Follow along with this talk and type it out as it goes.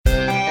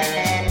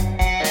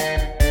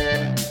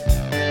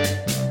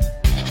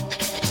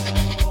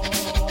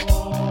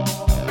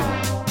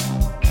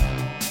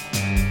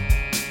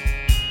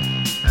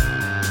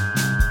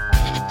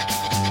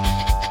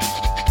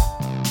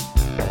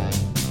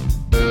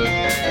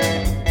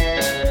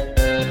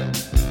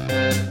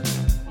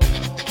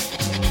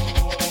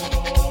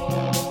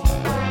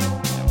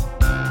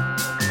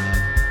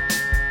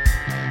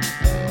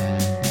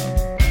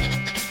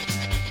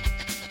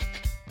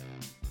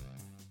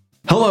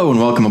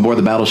welcome aboard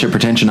the Battleship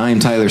Pretension. I am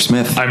Tyler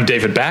Smith. I'm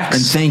David Bax.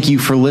 And thank you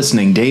for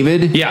listening.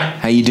 David? Yeah.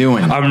 How you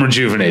doing? I'm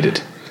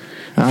rejuvenated.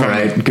 All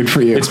right, good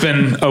for you. It's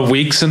been a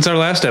week since our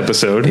last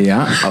episode.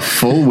 Yeah, a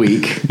full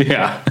week.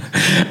 Yeah.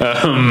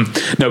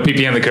 No, peek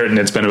behind the curtain,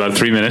 it's been about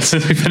 3 minutes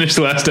since we finished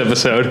the last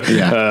episode.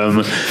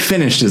 Yeah.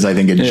 Finished is, I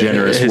think, a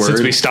generous word.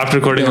 Since we stopped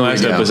recording the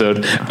last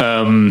episode.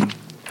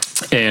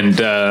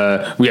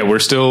 We're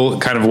still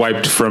kind of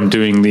wiped from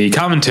doing the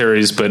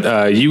commentaries,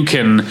 but you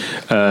can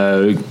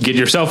get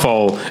yourself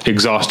all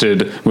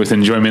exhausted with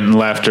enjoyment and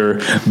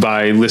laughter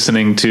by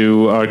listening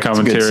to our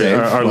commentary,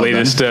 our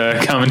latest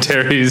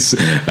commentaries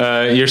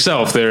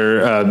yourself. We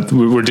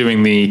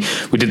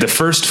did the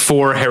first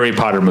 4 Harry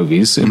Potter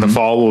movies. In the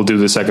fall, we'll do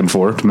the second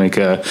 4 to make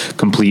a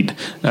complete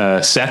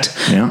set.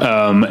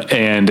 Yeah.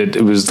 And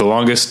it was the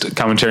longest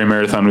commentary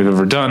marathon we've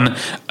ever done.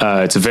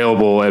 It's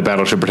available at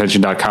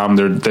battleshippretension.com.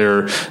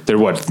 They're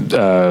what,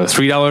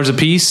 $3 a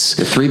piece?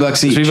 They're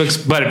 $3 each.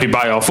 $3, but if you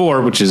buy all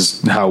 4, which is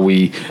how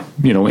we,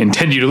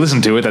 intend you to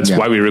listen to it, that's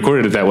why we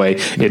recorded it that way.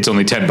 It's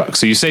only $10.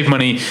 So you save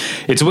money.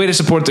 It's a way to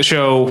support the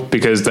show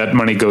because that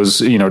money goes,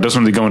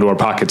 doesn't really go into our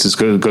pockets.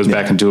 It goes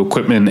back into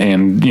equipment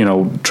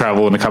and,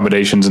 travel and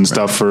accommodations and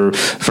stuff for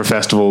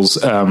festivals.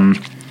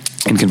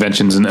 And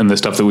conventions and the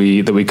stuff that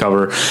we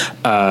cover.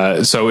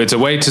 So it's a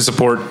way to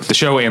support the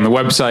show and the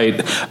website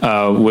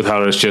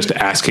without us just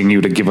asking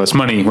you to give us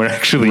money. We're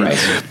actually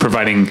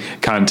providing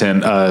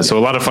content. So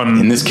a lot of fun.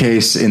 In this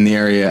case, in the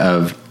area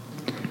of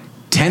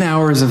 10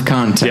 hours of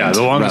content. Yeah,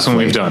 the longest one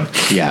we've done.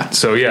 Yeah.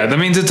 So yeah, that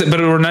means but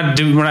we're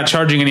not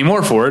charging any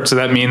more for it. So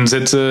that means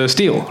it's a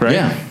steal, right?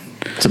 Yeah.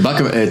 It's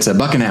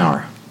 $1 an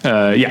hour.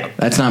 Yeah,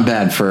 that's not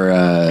bad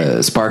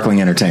for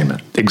sparkling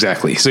entertainment.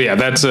 Exactly. So yeah,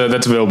 that's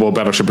available at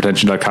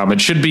battleshippretension.com. It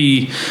should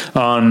be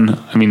on.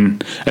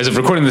 As of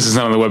recording this, it's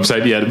not on the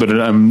website yet, but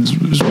I'm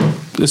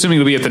assuming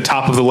it'll be at the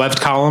top of the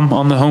left column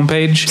on the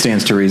homepage.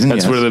 Stands to reason.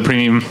 That's where the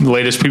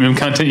latest premium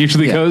content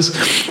usually goes.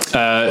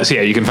 So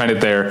yeah, you can find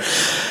it there.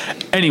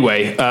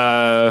 Anyway,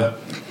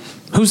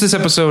 who's this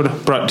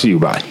episode brought to you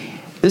by?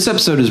 This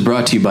episode is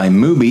brought to you by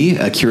Mubi,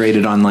 a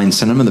curated online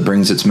cinema that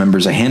brings its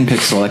members a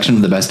hand-picked selection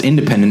of the best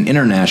independent,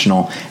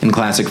 international, and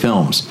classic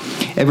films.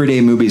 Every day,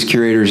 Mubi's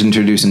curators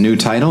introduce a new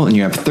title, and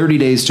you have 30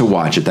 days to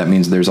watch it. That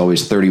means there's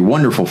always 30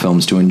 wonderful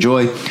films to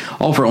enjoy,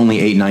 all for only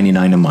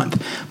 $8.99 a month.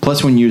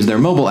 Plus, when you use their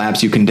mobile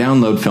apps, you can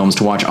download films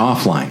to watch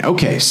offline.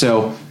 Okay,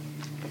 so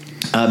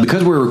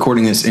because we're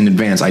recording this in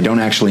advance, I don't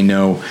actually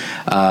know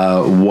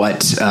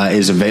what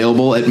is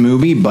available at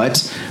Mubi, but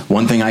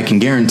one thing I can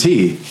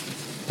guarantee,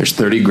 there's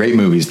 30 great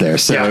movies there,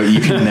 so you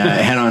can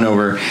head on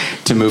over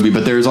to Mubi.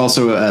 But there's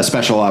also a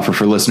special offer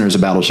for listeners of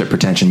Battleship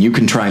Pretension. You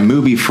can try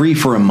Mubi free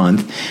for a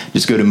month.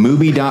 Just go to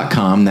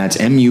Mubi.com, that's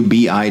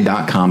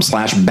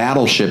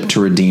MUBI.com/Battleship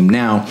to redeem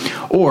now,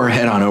 or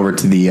head on over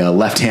to the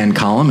left-hand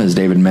column, as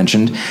David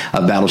mentioned,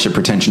 of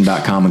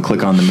BattleshipPretension.com and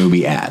click on the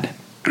Mubi ad.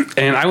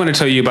 And I want to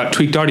tell you about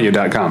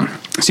tweakedaudio.com.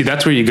 See,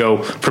 that's where you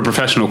go for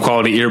professional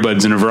quality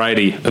earbuds in a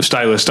variety of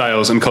stylish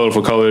styles and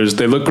colorful colors.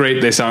 They look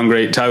great. They sound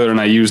great. Tyler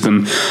and I use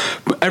them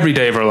every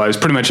day of our lives,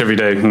 pretty much every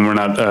day when we're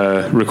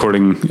not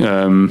recording,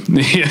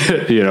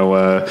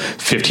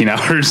 15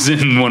 hours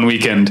in one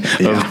weekend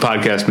of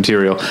podcast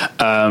material.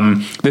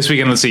 This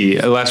weekend, let's see.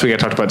 Last week I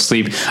talked about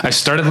sleep. I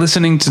started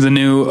listening to the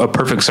new A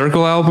Perfect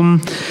Circle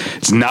album.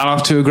 It's not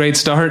off to a great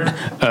start,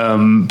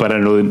 but I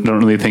don't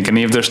really think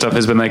any of their stuff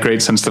has been that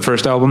great since the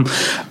first album.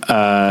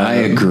 I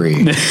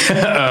agree.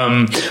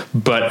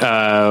 But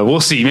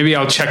we'll see. Maybe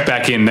I'll check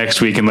back in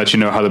next week and let you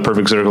know how the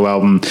Perfect Circle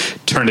album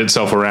turned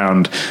itself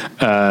around.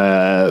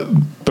 But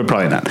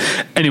probably not.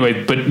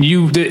 Anyway, but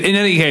in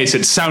any case,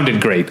 it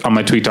sounded great on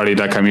my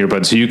tweakedaudio.com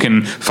earbuds. So you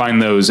can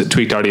find those at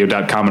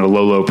tweakedaudio.com at a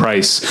low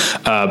price.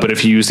 But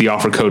if you use the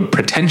offer code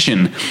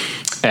pretension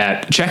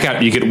at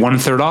checkout, you get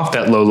 1/3 off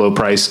that low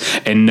price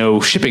and no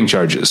shipping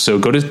charges. So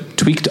go to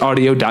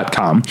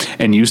tweakedaudio.com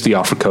and use the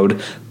offer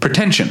code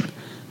pretension.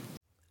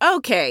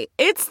 Okay,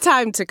 it's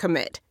time to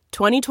commit.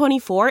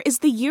 2024 is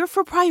the year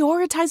for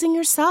prioritizing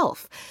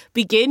yourself.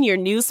 Begin your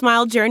new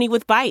smile journey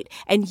with Byte,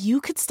 and you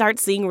could start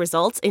seeing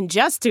results in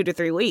just 2 to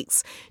 3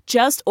 weeks.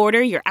 Just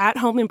order your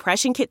at-home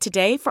impression kit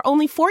today for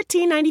only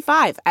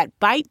 $14.95 at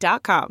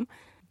Byte.com.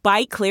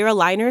 Byte Clear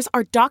aligners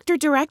are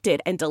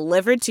doctor-directed and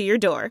delivered to your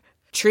door.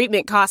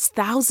 Treatment costs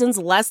thousands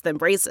less than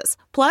braces.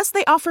 Plus,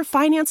 they offer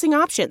financing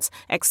options,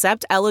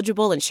 accept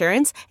eligible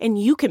insurance, and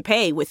you can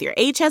pay with your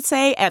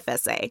HSA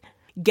FSA.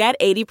 Get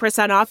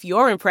 80% off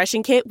your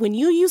impression kit when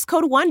you use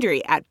code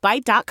WONDERY at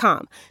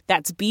Byte.com.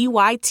 That's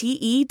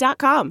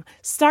BYTE.com.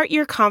 Start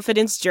your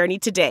confidence journey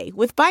today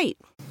with Byte.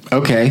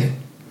 Okay.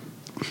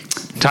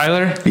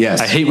 Tyler?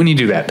 Yes. I hate when you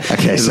do that.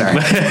 Okay, sorry.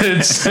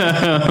 It's,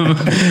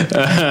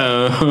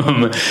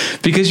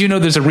 because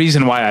there's a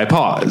reason why I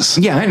pause.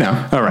 Yeah, I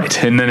know. All right.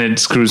 And then it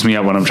screws me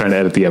up when I'm trying to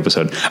edit the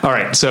episode. All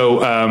right.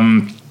 So,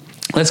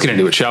 let's get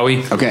into it, shall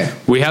we? Okay.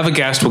 We have a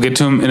guest. We'll get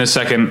to him in a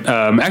second.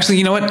 Actually,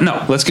 you know what?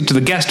 No, let's get to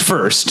the guest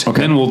first.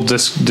 Okay. Then we'll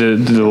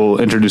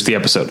introduce the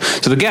episode.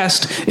 So the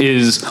guest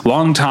is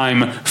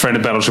longtime friend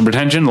of Battleship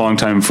Pretension,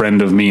 longtime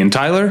friend of me and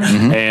Tyler,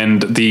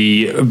 and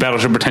the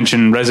Battleship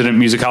Pretension resident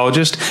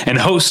musicologist and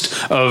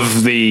host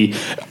of the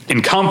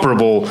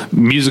incomparable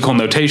Musical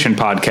Notation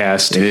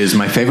podcast. It is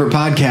my favorite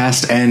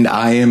podcast, and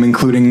I am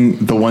including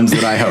the ones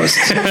that I host.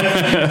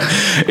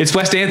 It's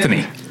Wes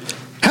Anthony.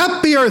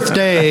 Happy Earth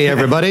Day,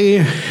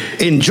 everybody.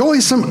 Enjoy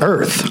some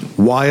Earth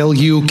while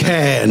you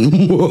can.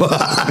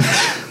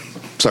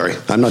 Sorry,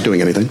 I'm not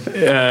doing anything.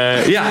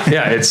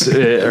 It's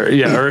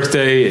Earth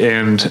Day,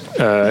 and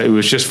it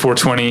was just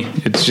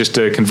 420. It's just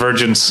a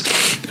convergence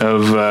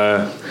of.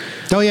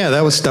 Oh yeah,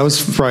 that was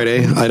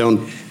Friday. I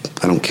don't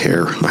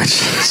care.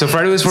 So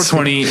Friday was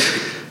 420.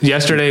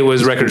 Yesterday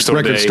was Record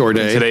Store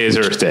Day. Today is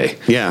Earth Day.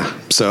 Yeah,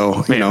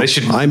 so Man,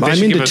 I'm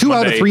into 2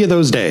 out of 3 of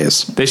those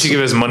days. They should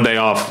give us Monday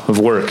off of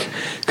work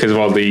because of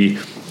all the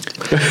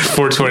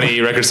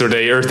 420 Record Store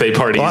Day, Earth Day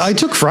parties. Well, I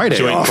took Friday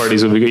joint off.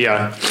 parties would be good.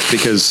 Yeah,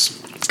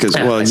 because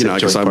I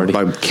guess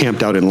I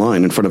camped out in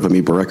line in front of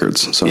Amoeba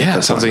Records. So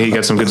yeah, sounds like you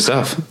got some good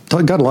stuff.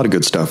 I got a lot of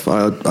good stuff.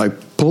 I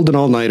pulled an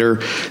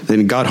all-nighter,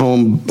 then got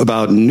home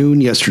about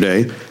noon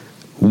yesterday,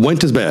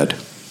 went to bed,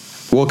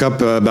 woke up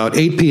about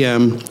 8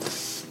 p.m.,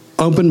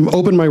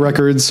 opened my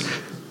records,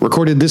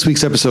 recorded this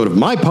week's episode of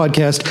my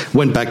podcast,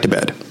 went back to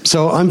bed.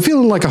 So I'm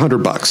feeling like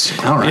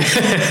 $100. All right.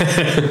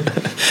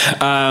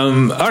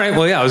 All right.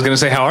 Well, yeah, I was going to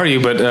say, how are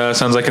you? But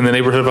sounds like in the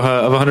neighborhood of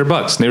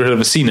 $100, neighborhood of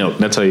a C note.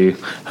 That's how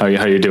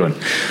you're doing.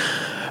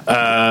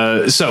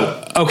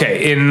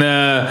 Okay. In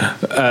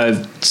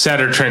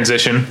sadder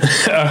transition.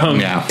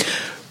 Yeah.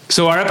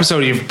 So our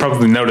episode, you've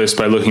probably noticed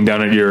by looking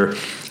down at your,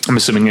 I'm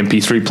assuming,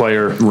 MP3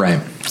 player.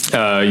 Right.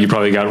 You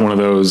probably got one of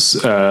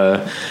those,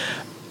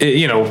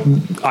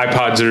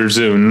 iPods or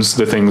Zunes,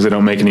 the things they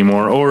don't make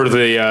anymore, or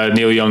the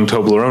Neil Young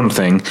Toblerone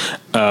thing.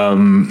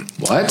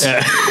 What?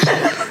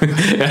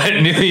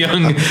 Neil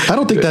Young. I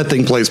don't think that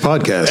thing plays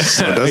podcasts,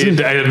 does it?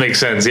 It makes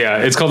sense, yeah.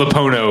 It's called a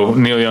Pono.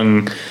 Neil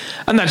Young,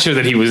 I'm not sure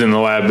that he was in the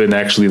lab and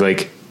actually,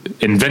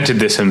 invented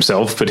this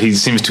himself, but he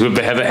seems to have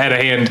had a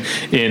hand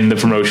in the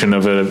promotion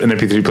of an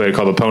MP3 player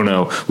called a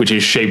Pono, which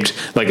is shaped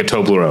like a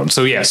Toblerone.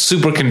 So yeah,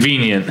 super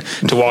convenient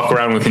to walk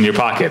around with in your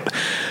pocket,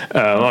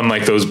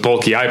 unlike those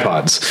bulky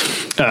iPods.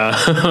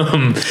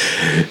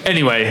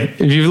 Anyway,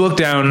 if you look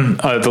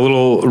down at the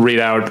little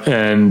readout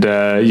and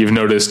you've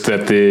noticed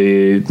that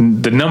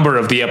the number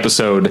of the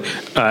episode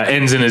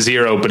ends in a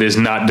 0 but is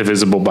not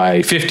divisible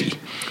by 50.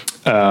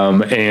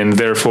 And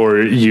therefore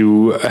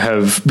you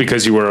have,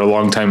 because you were a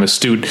longtime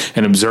astute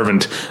and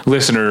observant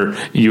listener,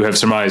 you have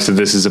surmised that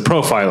this is a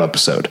profile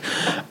episode.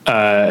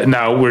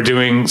 Now we're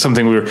doing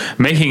something we're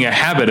making a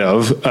habit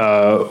of,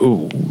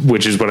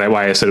 which is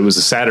why I said it was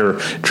a sadder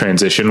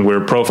transition.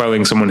 We're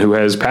profiling someone who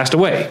has passed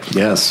away.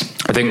 Yes.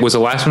 I think was the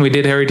last one we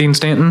did Harry Dean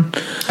Stanton.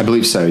 I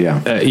believe so.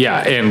 Yeah.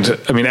 And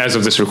I mean, as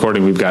of this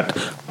recording, we've got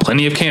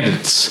plenty of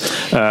candidates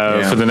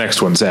for the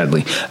next one,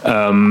 sadly.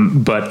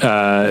 But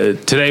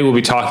today we'll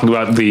be talking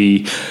about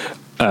the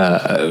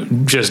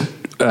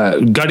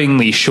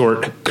guttingly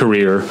short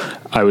career,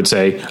 I would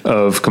say,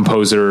 of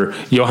composer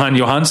Johan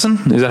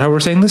Johansson. Is that how we're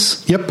saying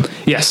this? Yep.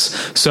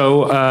 Yes.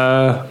 So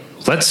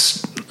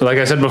like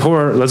I said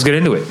before, let's get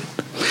into it.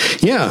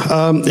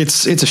 Yeah,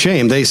 it's a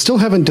shame. They still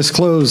haven't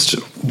disclosed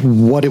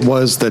what it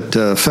was that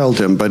felled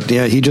him, but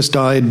yeah, he just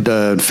died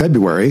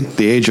February,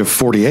 the age of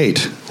 48,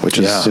 which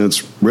is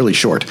it's really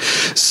short.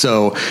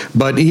 So,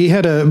 but he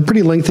had a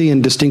pretty lengthy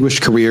and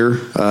distinguished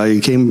career.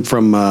 He came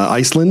from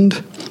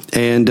Iceland.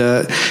 And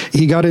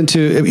he got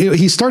into.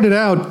 He started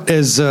out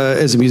as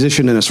a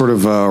musician in a sort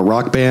of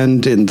rock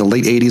band in the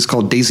late '80s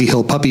called Daisy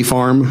Hill Puppy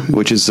Farm,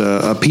 which is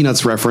a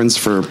Peanuts reference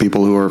for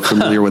people who are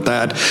familiar with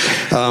that.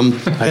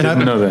 I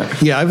didn't know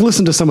that. Yeah, I've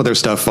listened to some of their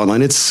stuff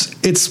online. It's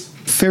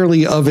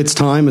fairly of its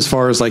time as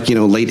far as late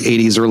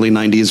 '80s, early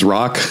 '90s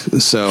rock.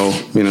 So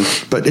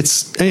but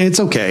it's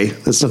okay.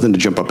 There's nothing to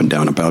jump up and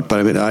down about. But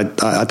I mean, I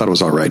thought it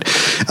was all right.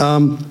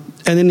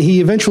 And then he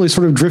eventually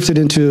sort of drifted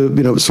into,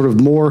 sort of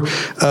more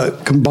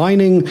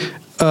combining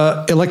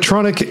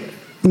electronic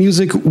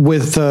music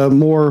with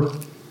more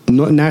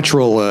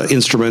natural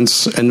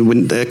instruments.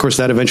 And of course,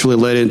 that eventually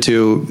led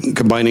into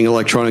combining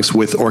electronics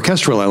with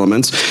orchestral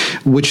elements,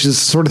 which is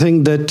the sort of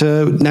thing that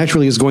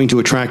naturally is going to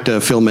attract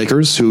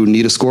filmmakers who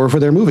need a score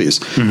for their movies.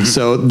 Mm-hmm.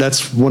 So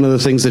that's one of the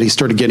things that he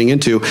started getting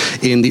into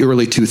in the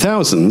early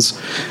 2000s.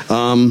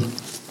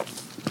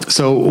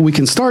 So we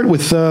can start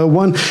with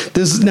one.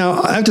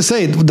 Now, I have to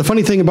say, the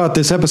funny thing about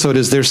this episode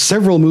is there's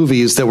several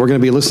movies that we're going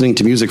to be listening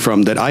to music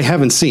from that I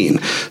haven't seen,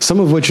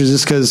 some of which is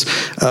just because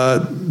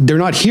they're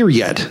not here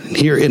yet,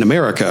 here in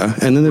America.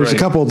 And then there's a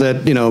couple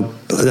that,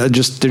 they're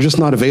just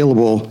not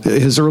available.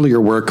 His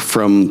earlier work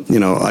from,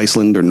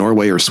 Iceland or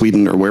Norway or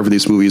Sweden or wherever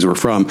these movies were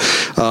from,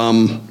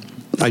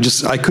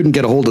 I couldn't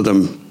get a hold of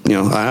them.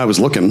 I was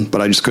looking,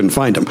 but I just couldn't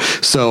find them.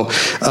 So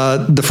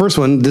the first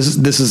one, this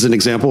is an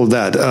example of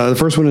that. The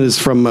first one is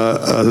from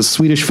a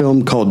Swedish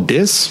film called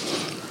Dis.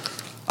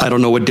 I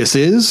don't know what this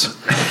is.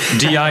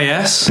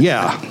 DIS?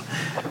 Yeah.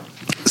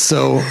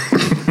 So,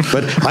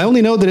 but I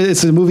only know that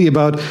it's a movie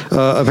about,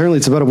 apparently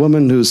it's about a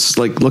woman who's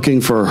like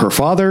looking for her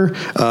father.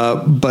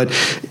 But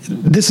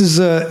this is,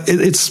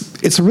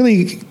 it's a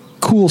really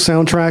cool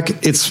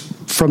soundtrack. It's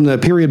from the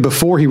period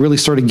before he really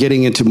started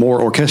getting into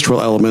more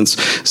orchestral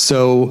elements.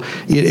 So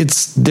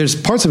there's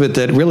parts of it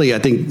that really, I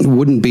think,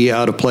 wouldn't be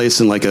out of place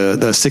in like a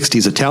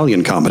 60s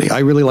Italian comedy. I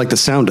really like the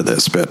sound of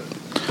this bit.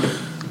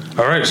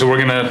 All right. So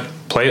we're going to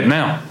play it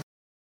now.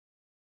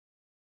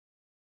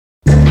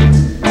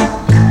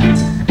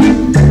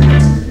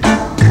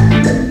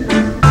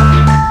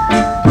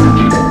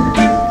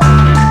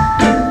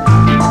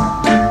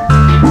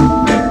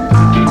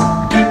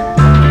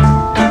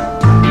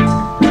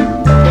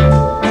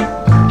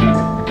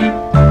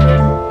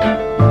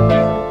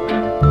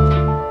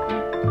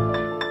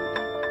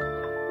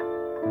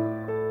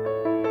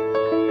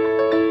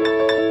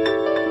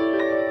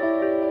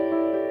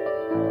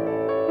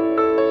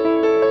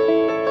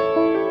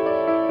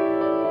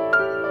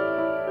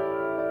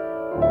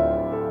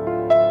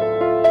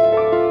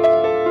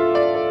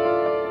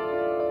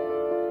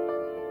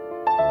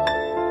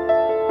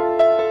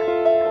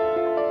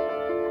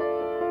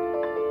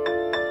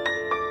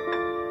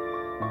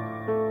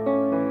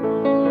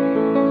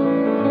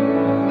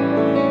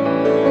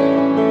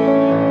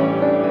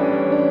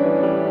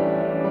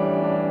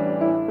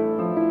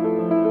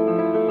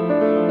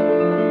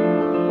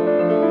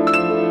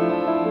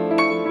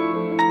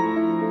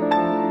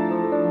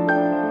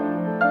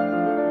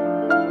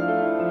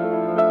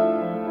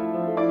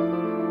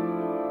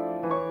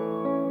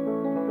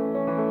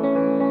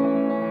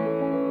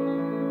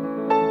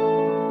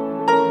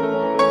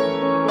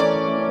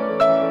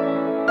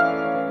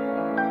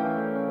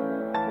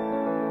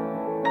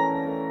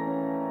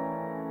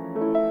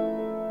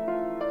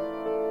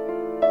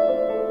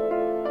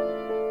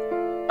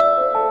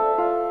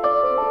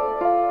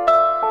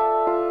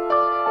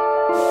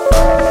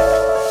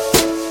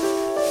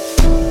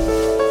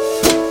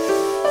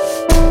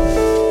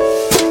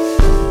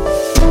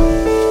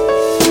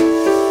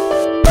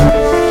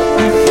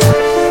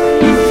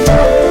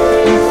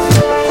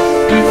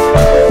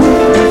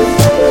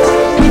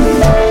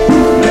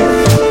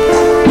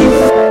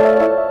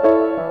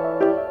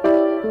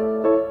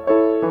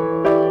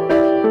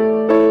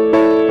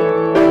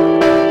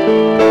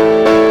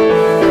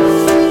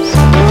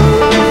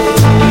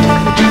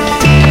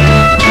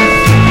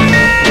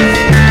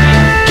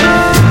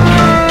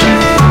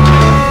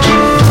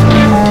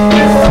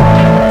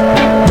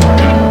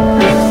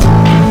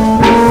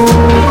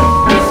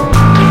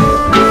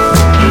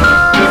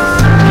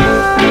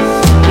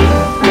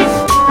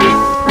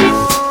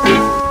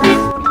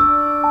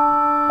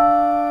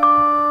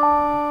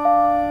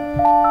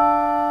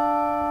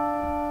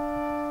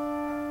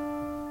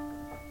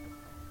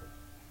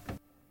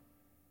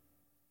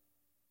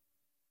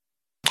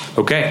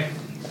 Okay.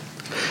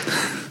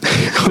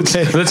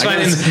 Let's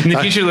find in the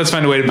future. Let's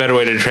find a better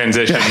way to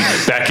transition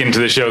back into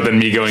the show than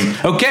me going.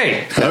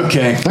 Okay. All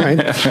right.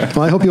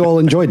 Well, I hope you all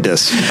enjoyed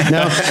this.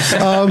 Now,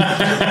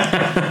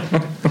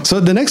 so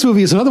the next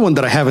movie is another one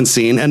that I haven't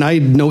seen, and I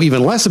know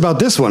even less about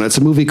this one. It's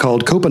a movie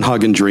called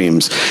Copenhagen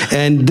Dreams,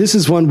 and this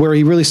is one where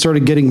he really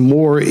started getting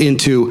more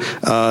into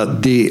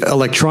the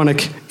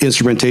electronic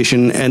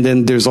instrumentation, and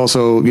then there's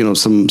also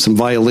some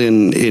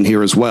violin in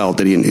here as well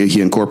that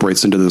he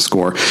incorporates into the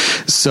score.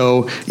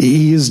 So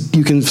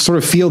you can sort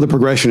of feel the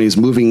progression. He's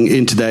moving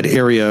into that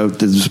area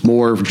that's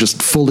more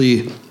just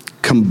fully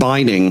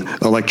combining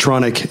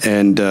electronic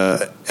and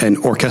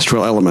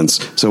orchestral elements.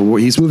 So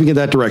he's moving in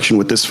that direction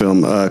with this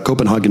film,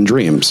 Copenhagen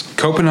Dreams.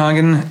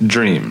 Copenhagen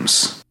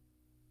Dreams.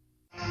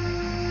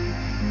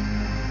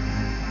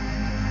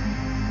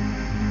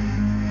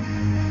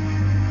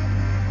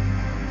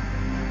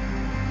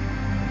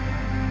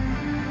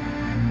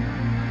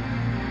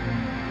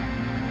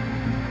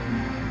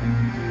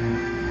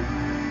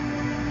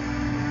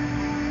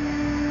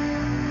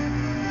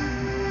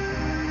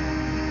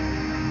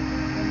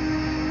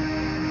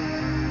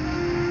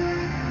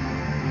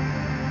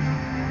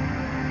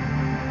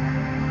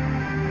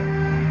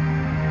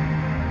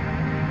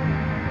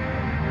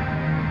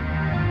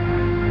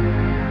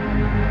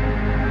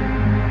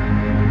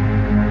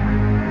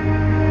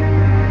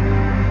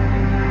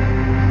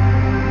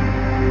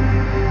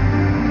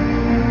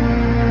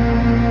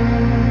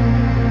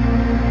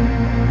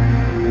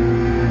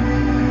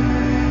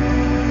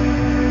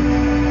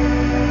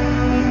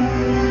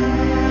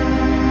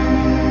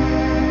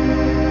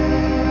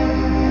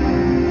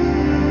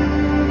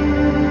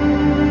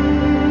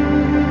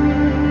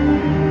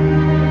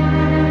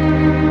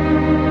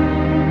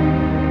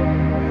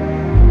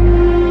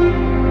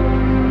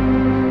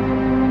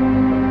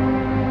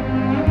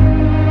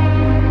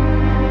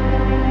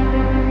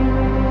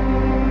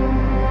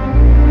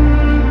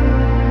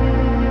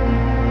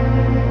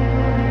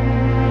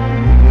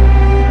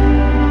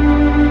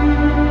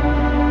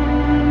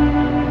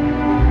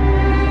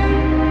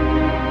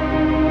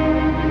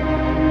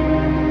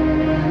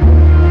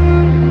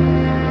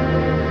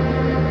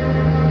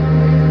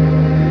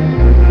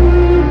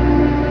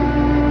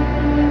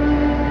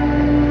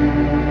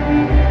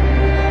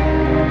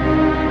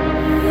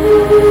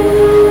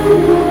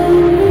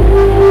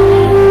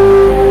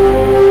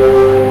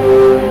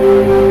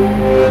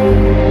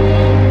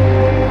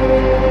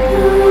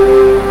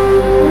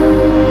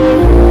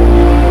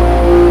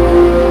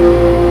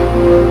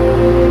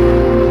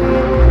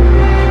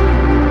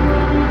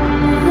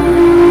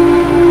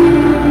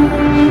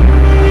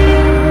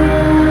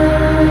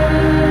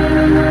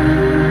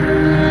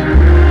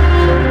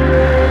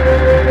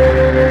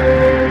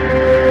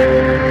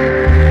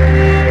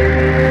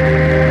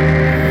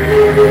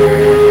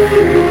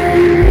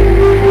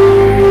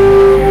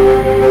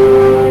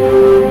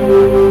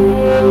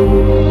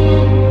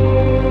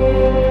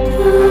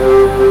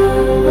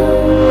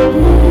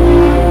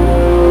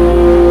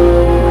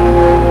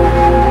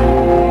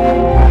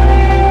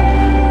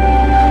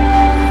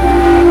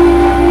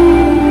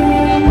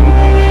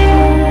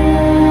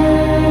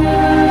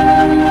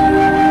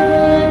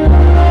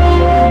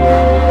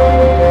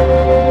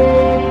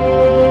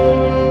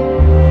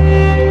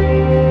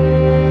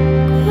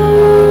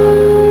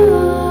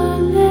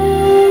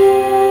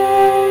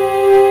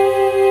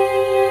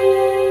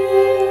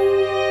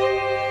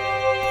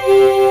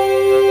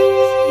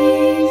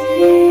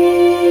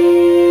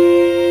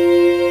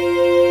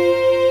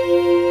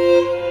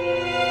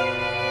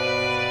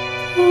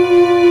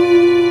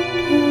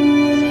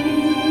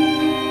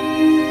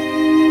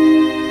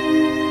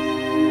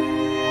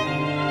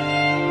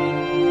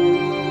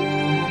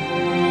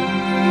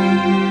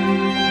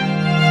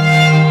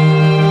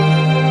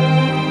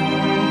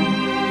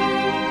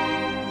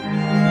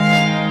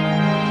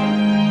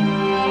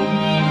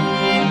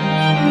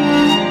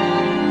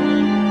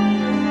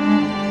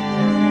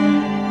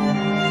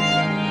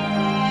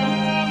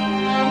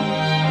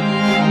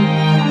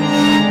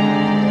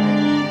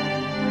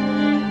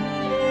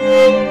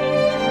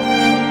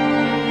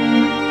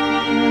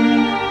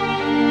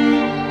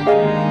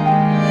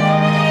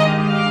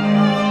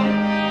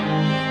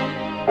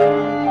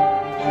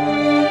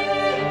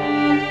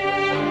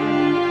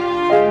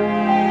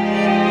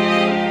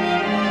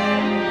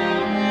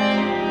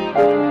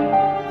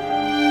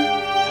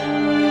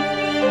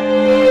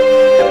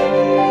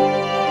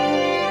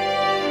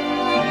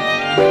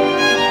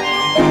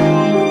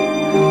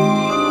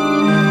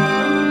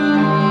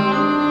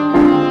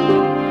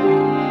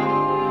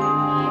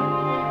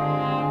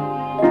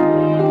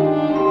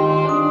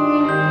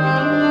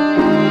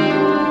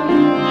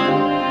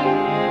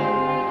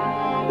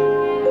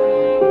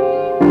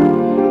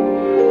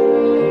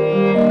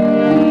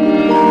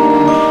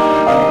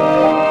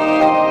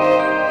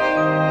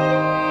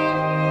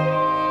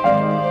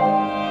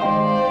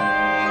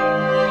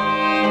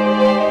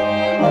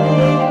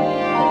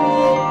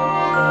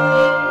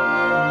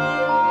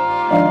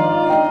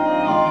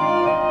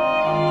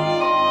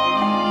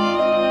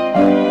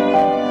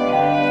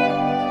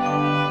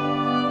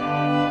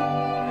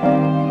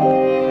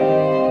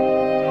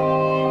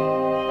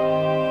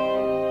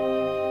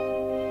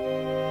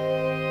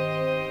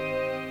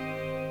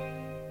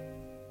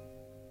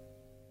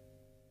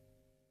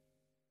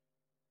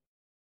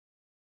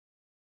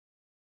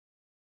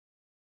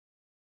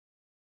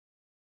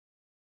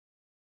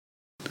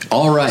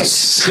 All right.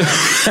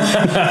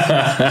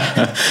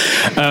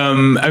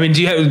 I mean,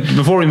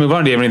 before we move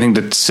on, do you have anything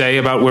to say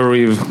about where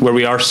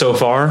we are so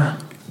far?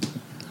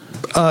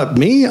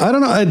 Me? I don't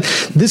know.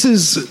 This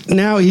is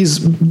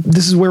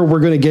where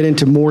we're going to get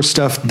into more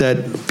stuff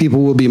that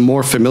people will be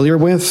more familiar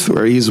with,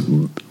 where he's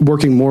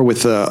working more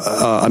with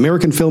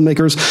American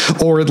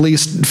filmmakers, or at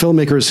least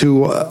filmmakers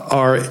who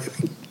are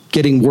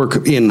getting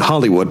work in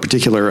Hollywood,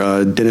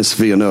 particular Denis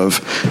Villeneuve.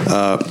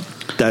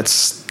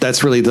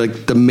 That's really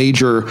the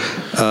major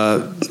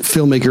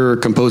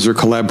filmmaker composer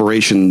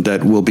collaboration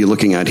that we'll be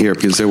looking at here,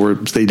 because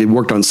they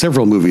worked on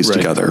several movies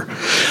together.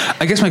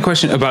 I guess my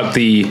question about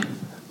the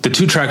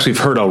two tracks we've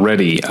heard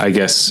already, I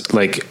guess,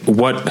 like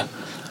what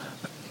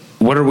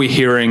are we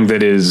hearing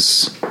that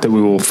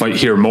we will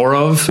hear more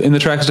of in the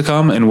tracks to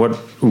come, and what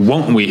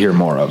won't we hear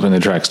more of in the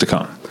tracks to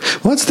come?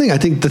 Well, that's the thing. I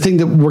think the thing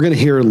that we're going to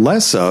hear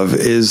less of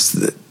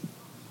is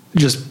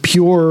just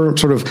pure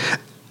sort of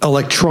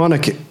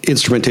electronic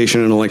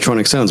instrumentation and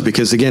electronic sounds,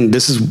 because again,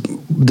 this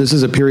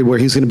is a period where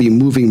he's going to be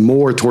moving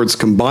more towards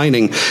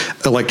combining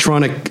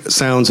electronic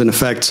sounds and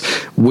effects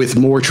with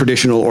more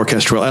traditional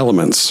orchestral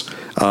elements.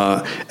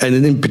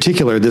 And in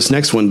particular, this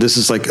next one, this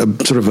is like a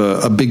sort of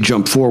a big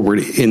jump forward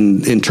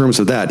in terms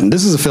of that. And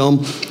this is a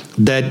film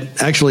that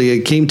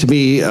actually came to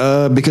me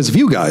because of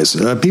you guys,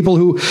 people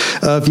who,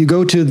 if you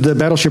go to the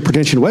Battleship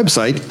Pretension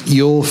website,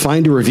 you'll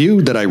find a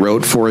review that I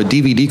wrote for a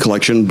DVD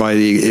collection by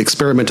the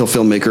experimental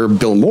filmmaker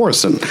Bill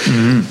Morrison.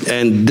 Mm-hmm.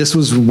 And this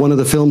was one of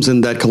the films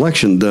in that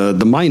collection, the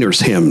Miners'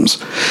 Hymns.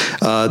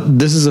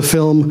 This is a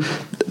film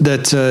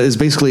that is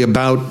basically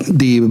about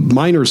the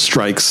miners'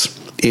 strikes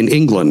in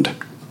England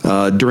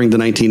during the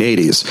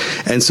 1980s.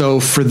 And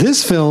so for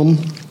this film,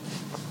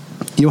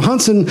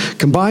 Johansson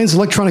combines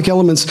electronic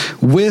elements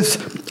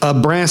with a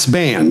brass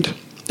band.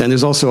 And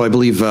there's also, I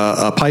believe,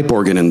 a pipe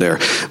organ in there.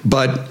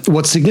 But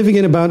what's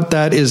significant about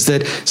that is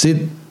that,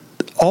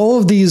 all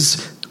of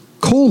these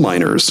coal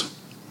miners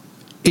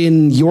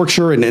in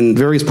Yorkshire and in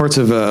various parts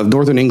of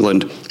northern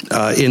England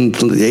in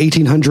the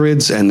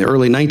 1800s and the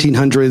early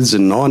 1900s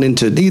and on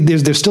into,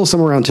 there's still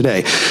some around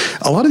today.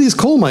 A lot of these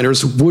coal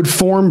miners would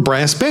form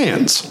brass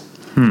bands.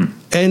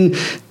 And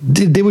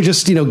they would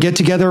just, get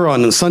together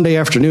on a Sunday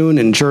afternoon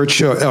in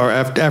church or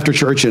after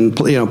church and,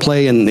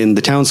 play in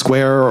the town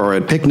square or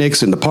at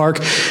picnics in the park.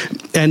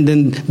 And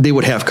then they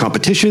would have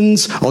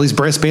competitions. All these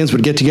brass bands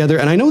would get together.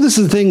 And I know this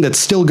is a thing that's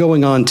still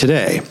going on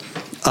today.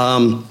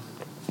 And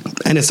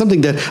it's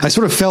something that I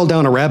sort of fell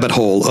down a rabbit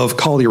hole of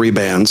colliery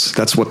bands.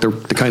 That's what the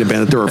kind of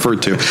band that they're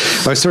referred to.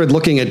 I started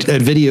looking at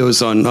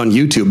videos on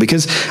YouTube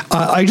because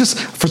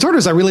for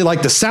starters, I really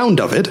like the sound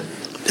of it.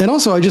 And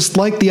also, I just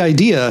like the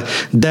idea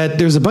that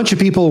there's a bunch of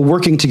people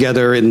working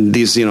together in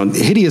these,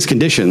 hideous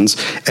conditions,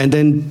 and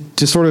then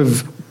to sort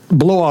of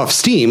blow off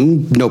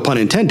steam, no pun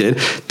intended,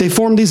 they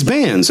form these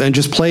bands and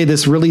just play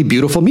this really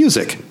beautiful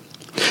music.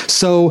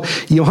 So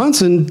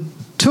Johansson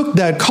took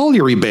that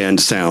colliery band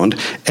sound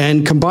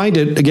and combined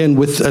it again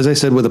with, as I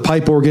said, with a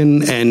pipe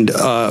organ and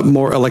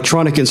more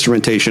electronic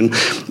instrumentation,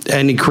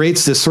 and he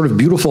creates this sort of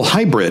beautiful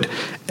hybrid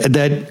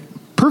that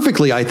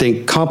perfectly, I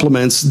think,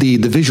 complements the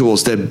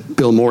visuals that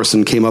Bill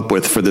Morrison came up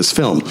with for this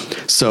film.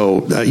 So,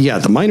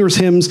 the Miners'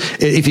 Hymns,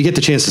 if you get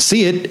the chance to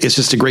see it, it's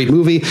just a great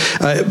movie.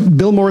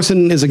 Bill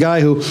Morrison is a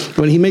guy who,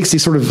 when he makes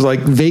these sort of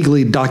like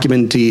vaguely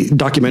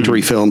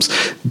documentary films,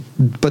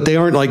 but they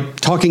aren't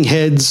like talking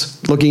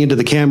heads looking into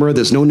the camera,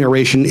 there's no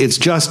narration, it's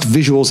just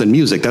visuals and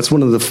music. That's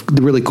one of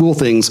the really cool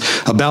things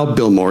about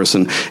Bill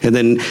Morrison. And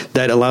then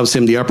that allows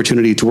him the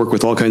opportunity to work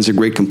with all kinds of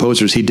great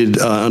composers. He did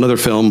another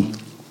film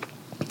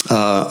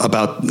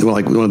about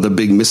one of the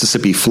big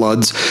Mississippi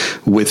floods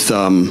with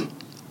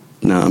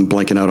now I'm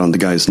blanking out on the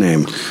guy's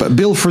name, but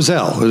Bill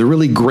Frisell is a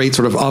really great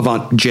sort of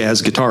avant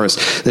jazz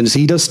guitarist, and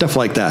he does stuff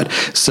like that.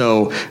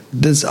 So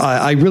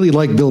I really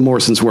like Bill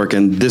Morrison's work,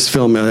 and this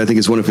film I think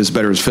is one of his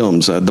better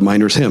films, The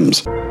Miners'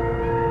 Hymns.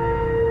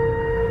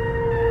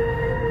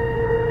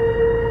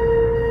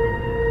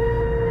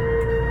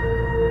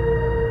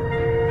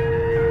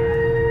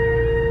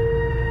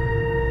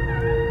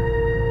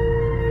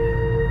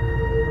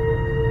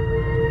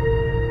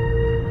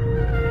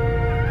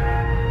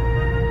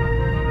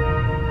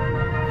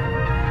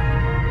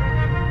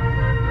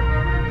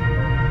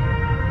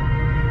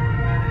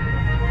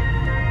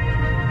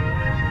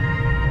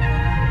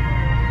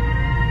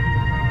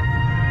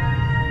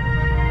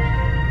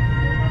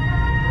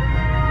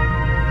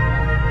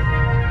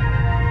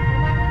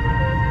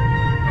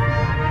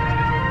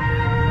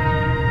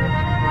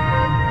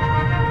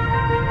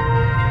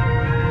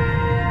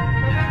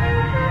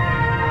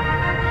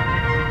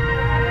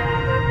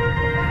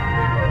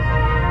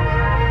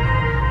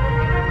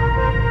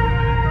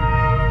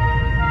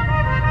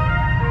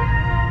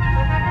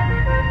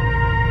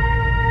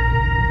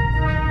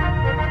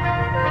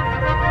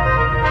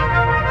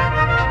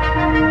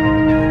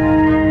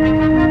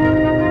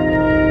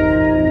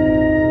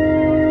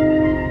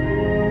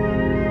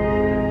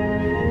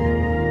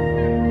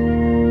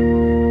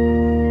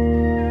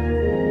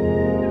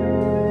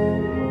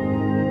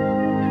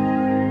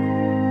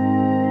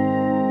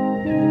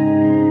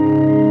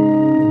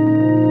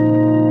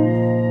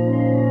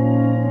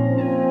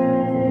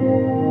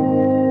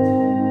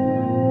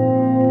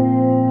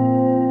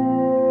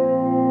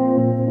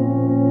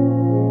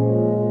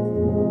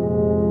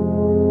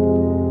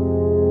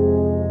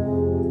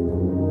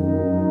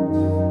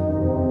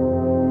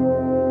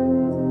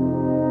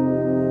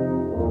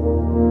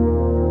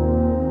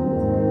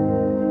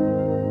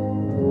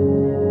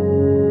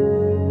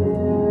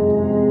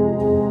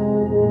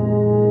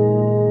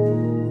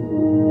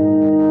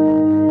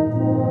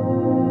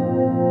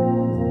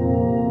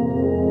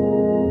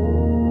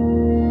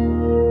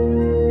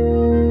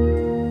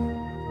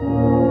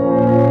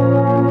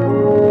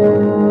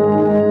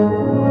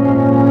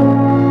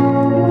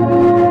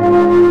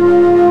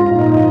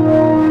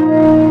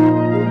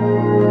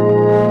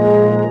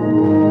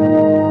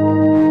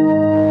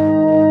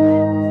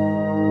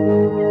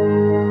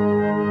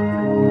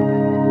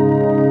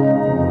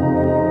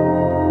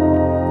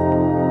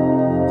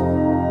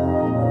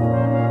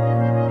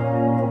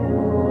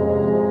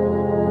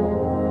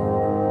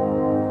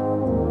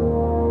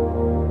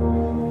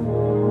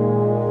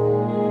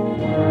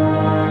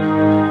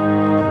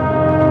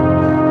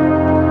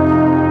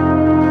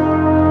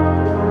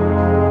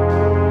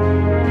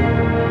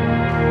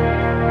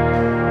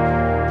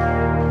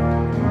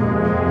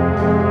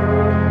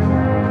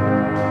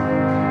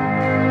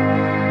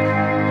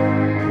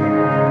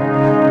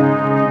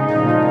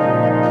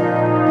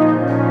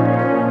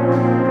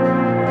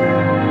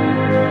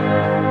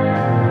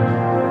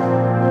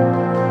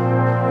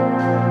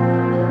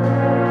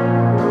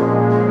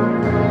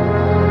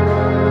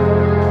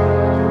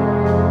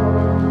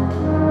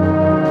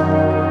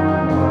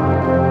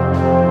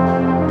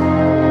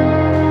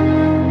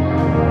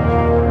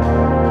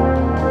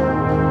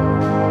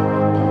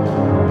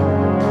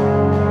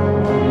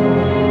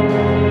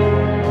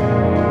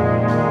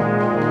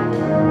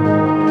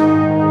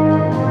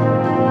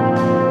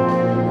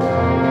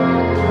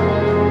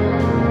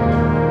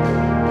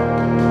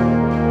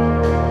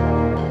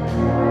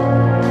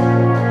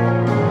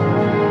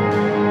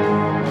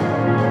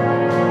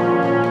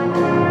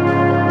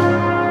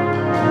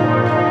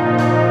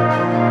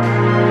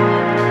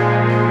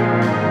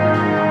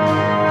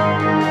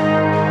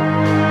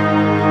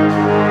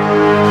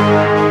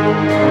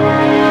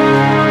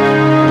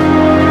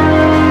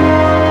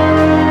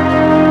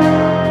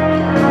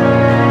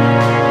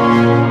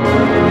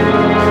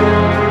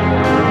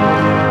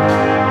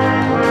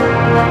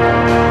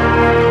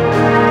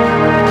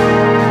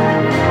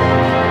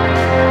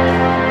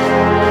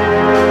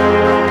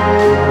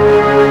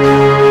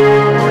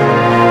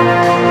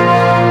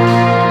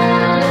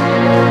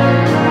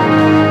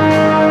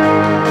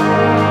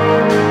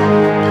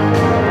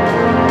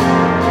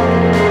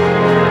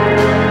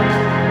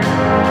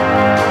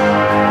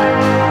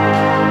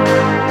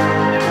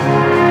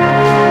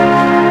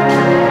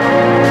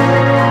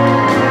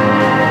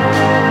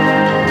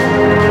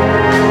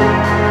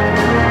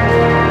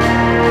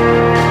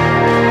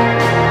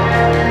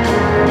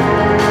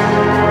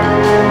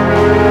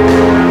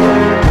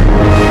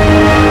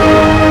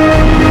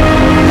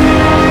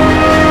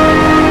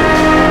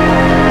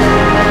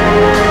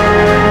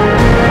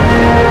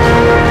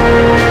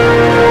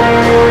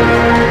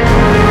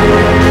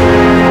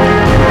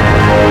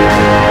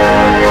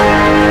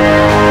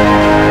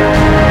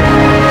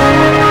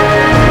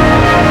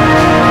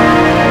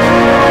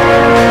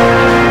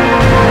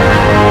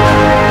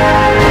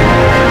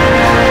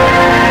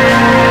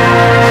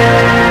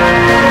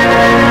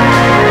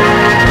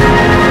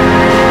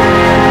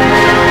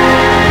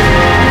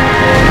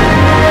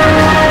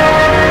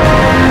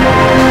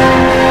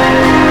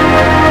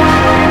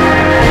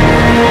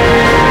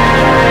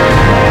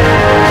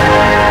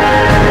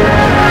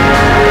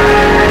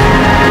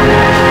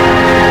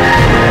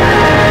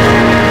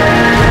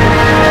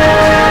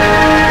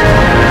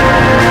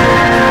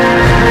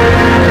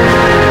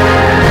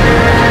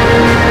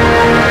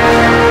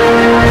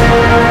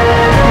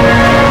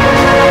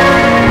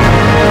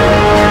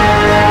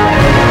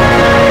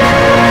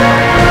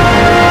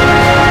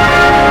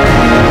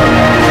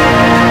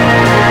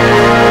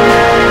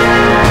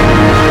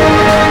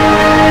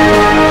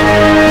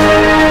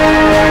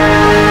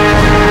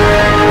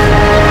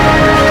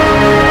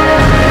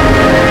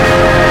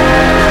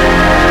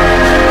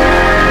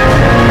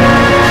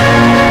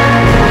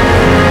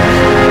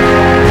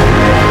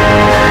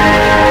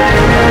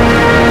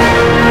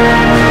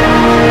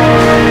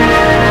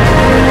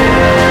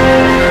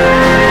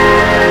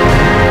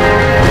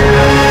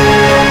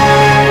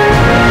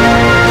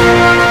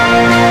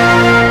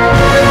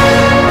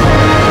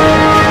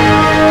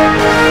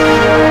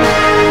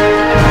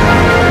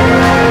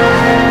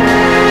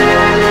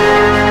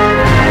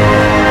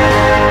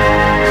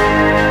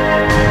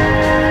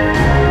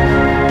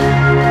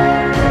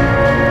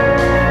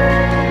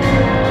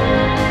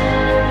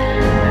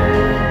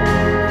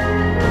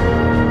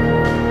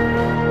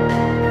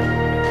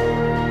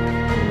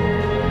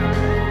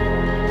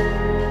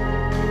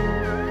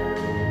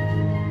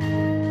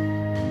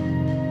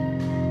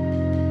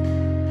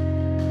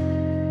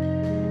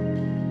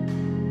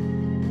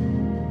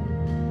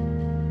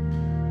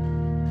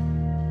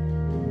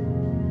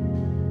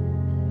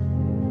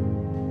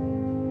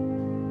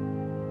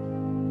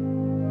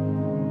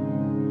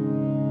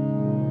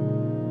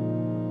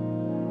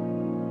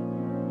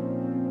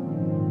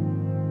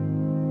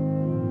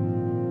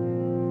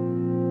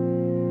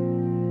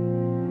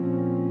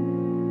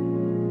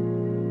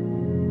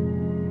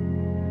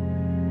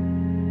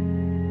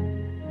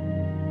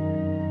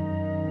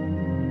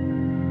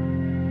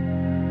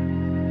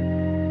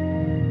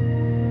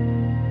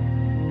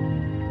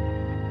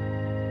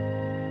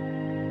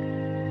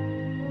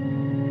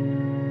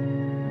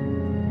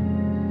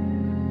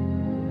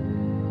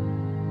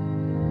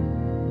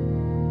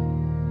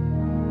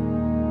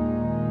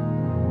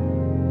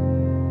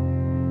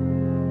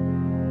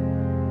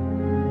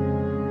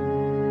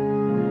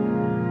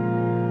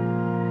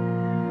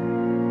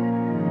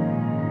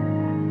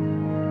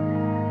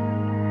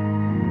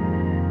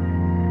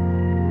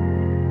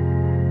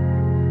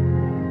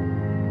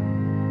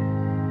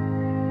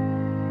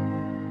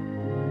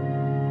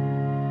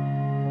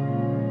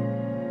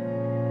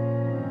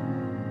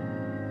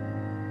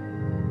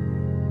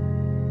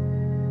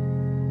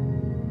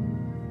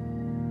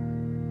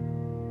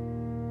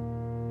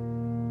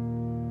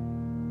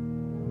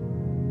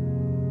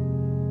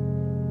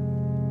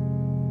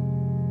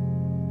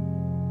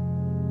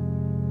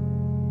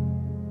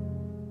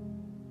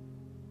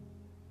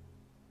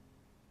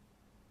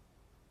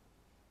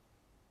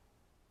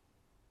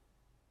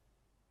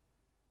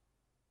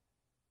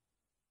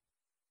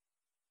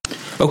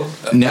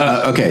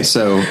 Okay,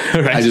 so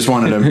Right. I just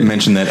wanted to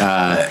mention that,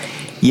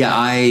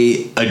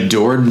 I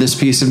adored this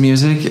piece of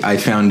music. I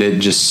found it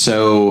just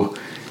so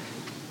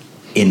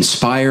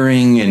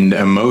inspiring and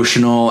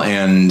emotional,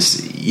 and,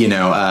 and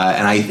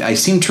I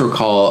seem to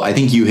recall, I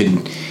think you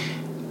had,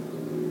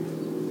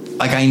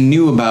 I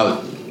knew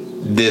about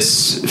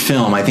this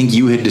film. I think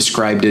you had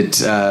described it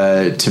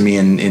to me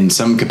in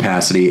some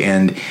capacity,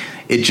 and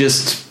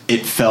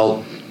it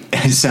felt,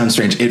 it sounds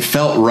strange, it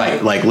felt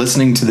right. Like,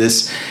 listening to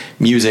this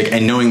music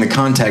and knowing the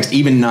context,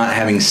 even not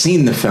having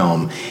seen the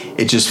film,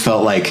 it just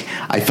felt like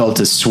I felt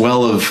a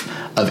swell of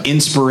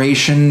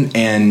inspiration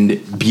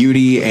and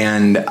beauty,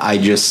 and I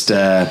just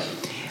I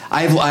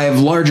have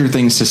larger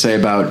things to say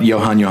about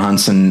Jóhann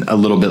Jóhannsson a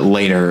little bit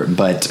later,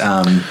 but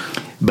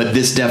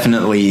this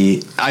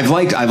definitely, I've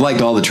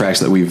liked all the tracks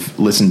that we've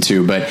listened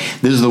to, but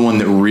this is the one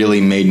that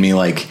really made me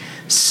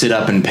sit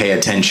up and pay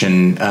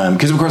attention,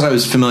 because of course I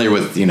was familiar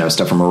with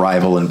stuff from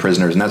Arrival and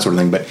Prisoners and that sort of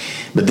thing, but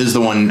this is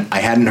the one I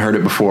hadn't heard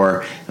it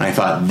before, and I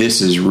thought,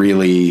 this is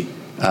really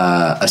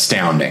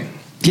astounding.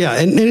 Yeah,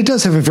 and it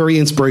does have a very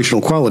inspirational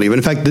quality. But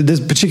in fact, this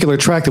particular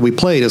track that we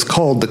played is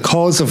called "The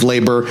Cause of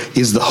Labor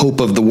is the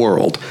Hope of the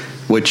World,"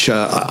 which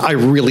I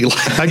really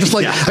like. I just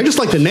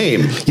like the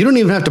name. You don't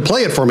even have to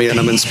play it for me, and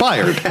I'm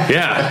inspired.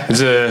 Yeah,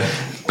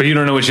 but you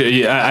don't know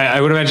I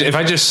would imagine if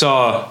I just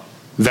saw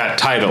that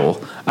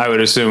title, I would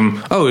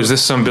assume, is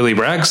this some Billy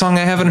Bragg song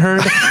I haven't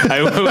heard?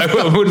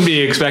 I wouldn't be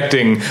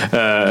expecting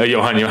a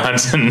Jóhann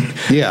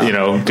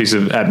Jóhannsson, piece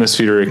of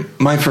atmospheric.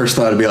 My first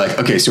thought would be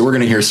okay, so we're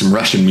going to hear some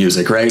Russian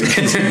music, right?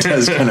 It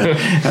does kind of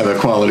have a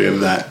quality of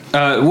that.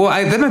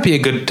 That might be a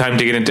good time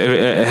to get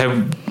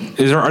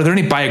into. Are there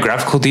any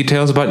biographical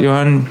details about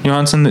Jóhann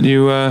Jóhannsson that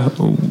you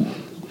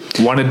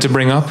wanted to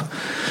bring up?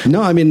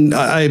 No, I mean,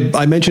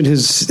 I mentioned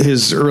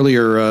his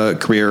earlier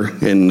career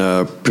in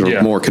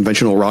more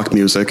conventional rock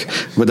music,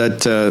 but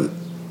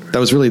that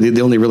was really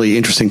the only really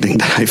interesting thing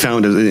that I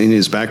found in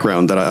his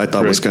background that I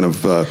thought was kind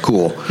of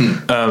cool.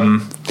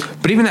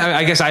 But even,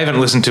 I guess I haven't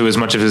listened to as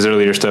much of his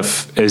earlier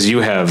stuff as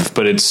you have,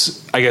 but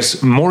it's, I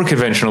guess, more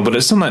conventional, but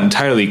it's still not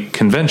entirely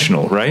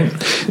conventional, right?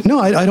 No,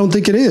 I don't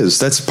think it is.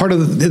 That's part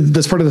of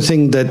the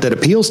thing that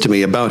appeals to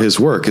me about his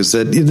work, is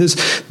that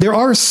there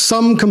are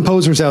some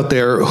composers out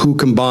there who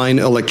combine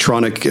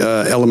electronic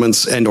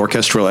elements and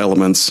orchestral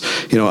elements.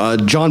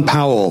 John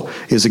Powell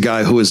is a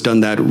guy who has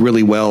done that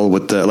really well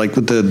with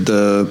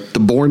the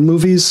Bourne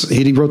movies.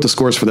 He wrote the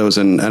scores for those,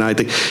 and I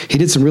think he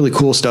did some really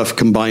cool stuff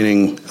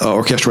combining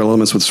orchestral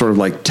elements with sort of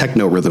like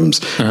techno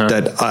rhythms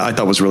that I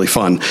thought was really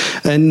fun.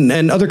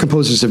 And other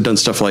composers have done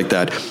stuff like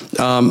that.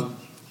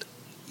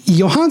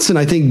 Jóhannsson,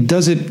 I think,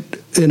 does it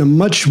in a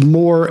much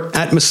more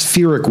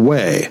atmospheric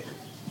way.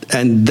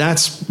 And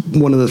that's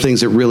one of the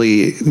things that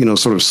really,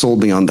 sort of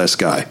sold me on this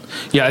guy.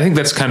 Yeah, I think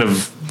that's kind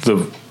of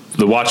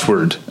the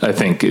watchword, I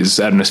think, is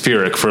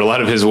atmospheric for a lot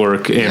of his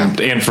work,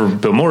 and for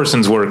Bill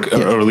Morrison's work,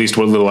 or at least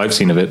what little I've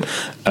seen of it.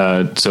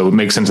 So it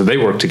makes sense that they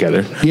work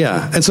together.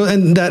 Yeah,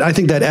 and that I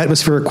think that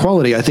atmospheric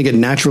quality, I think it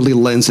naturally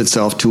lends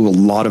itself to a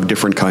lot of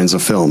different kinds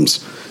of films.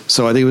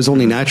 So I think it was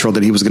only natural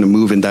that he was going to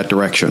move in that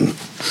direction.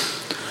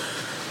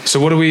 So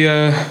what are we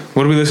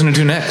listening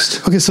to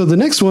next? Okay, so the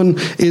next one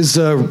is.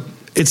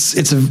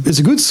 It's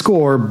a good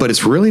score, but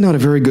it's really not a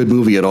very good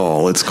movie at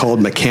all. It's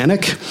called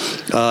Mechanic,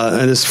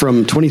 and it's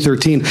from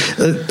 2013.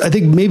 I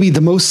think maybe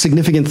the most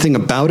significant thing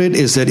about it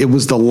is that it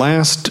was the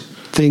last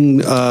thing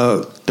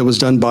that was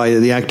done by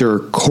the actor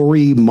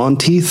Corey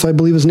Monteith, I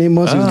believe his name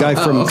was. He was a guy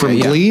from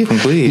Glee. From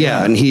Glee,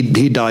 yeah, and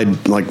he died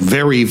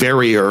very,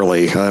 very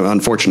early,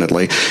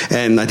 unfortunately.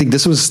 And I think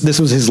this was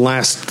his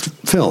last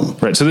film.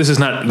 Right. So this is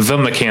not The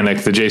Mechanic,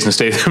 the Jason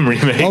Statham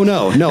remake. Oh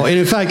no. And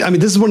in fact, I mean,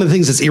 this is one of the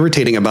things that's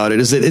irritating about it,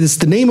 is that it's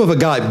the name of a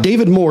guy.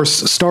 David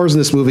Morse stars in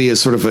this movie as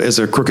sort of as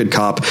a crooked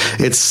cop.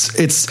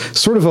 It's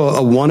sort of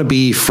a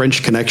wannabe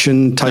French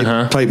Connection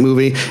type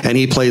movie, and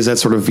he plays that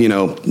sort of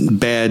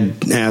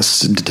bad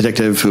ass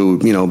detective who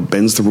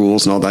bends the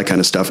rules and all that kind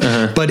of stuff.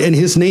 And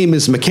his name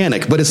is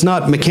Mechanic, but it's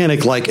not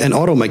mechanic like an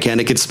auto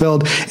mechanic. It's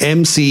spelled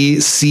McCanick,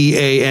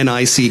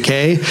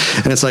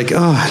 and it's like,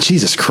 oh,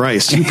 Jesus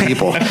Christ, you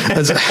people.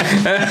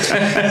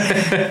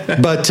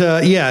 But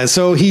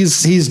so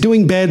he's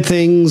doing bad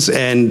things,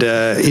 and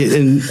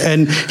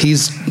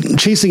he's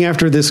chasing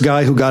after this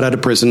guy who got out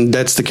of prison.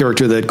 That's the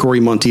character that Corey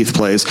Monteith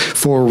plays,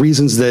 for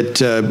reasons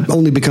that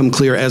only become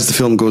clear as the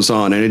film goes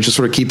on, and it just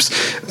sort of keeps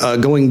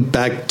going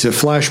back to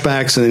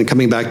flashbacks and then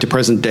coming back to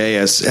present day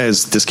as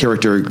this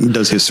character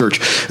does his search.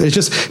 It's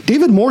just,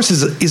 David Morse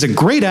is a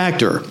great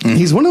actor.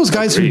 He's one of those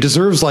guys who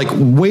deserves like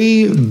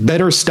way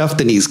better stuff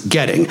than he's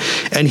getting,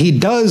 and he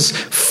does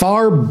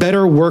far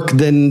better work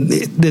than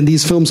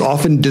these films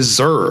often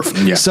deserve.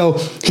 Yeah. So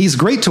he's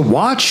great to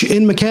watch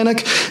in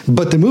Mechanic,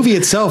 but the movie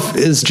itself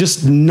is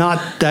just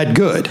not that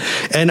good.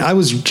 And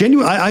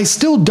I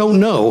still don't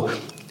know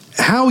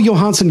how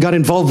Jóhannsson got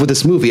involved with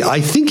this movie.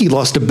 I think he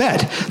lost a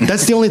bet.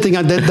 That's the only thing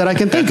that I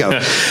can think of.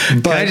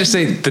 But can I just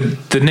say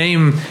the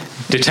name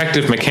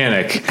detective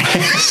mechanic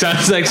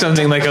sounds like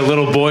something like a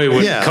little boy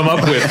would come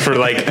up with for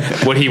like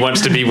what he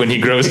wants to be when he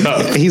grows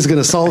up. He's going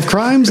to solve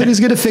crimes and he's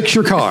going to fix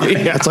your car.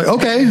 It's like,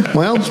 okay,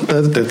 well,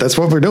 that's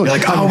what we're doing. You're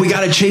like, oh, we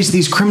got to chase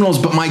these criminals,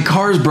 but my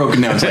car's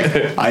broken down. It's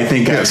like, I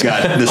think I've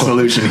got the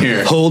solution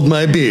here. Hold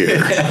my beer.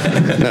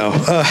 No,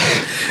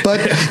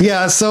 but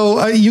yeah,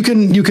 so you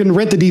can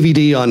rent the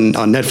DVD on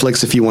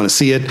Netflix if you want to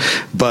see it.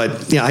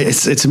 But yeah,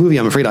 it's a movie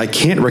I'm afraid I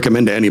can't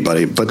recommend to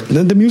anybody. But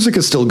the music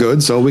is still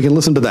good, so we can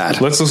listen to that.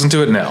 Let's listen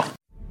to it now.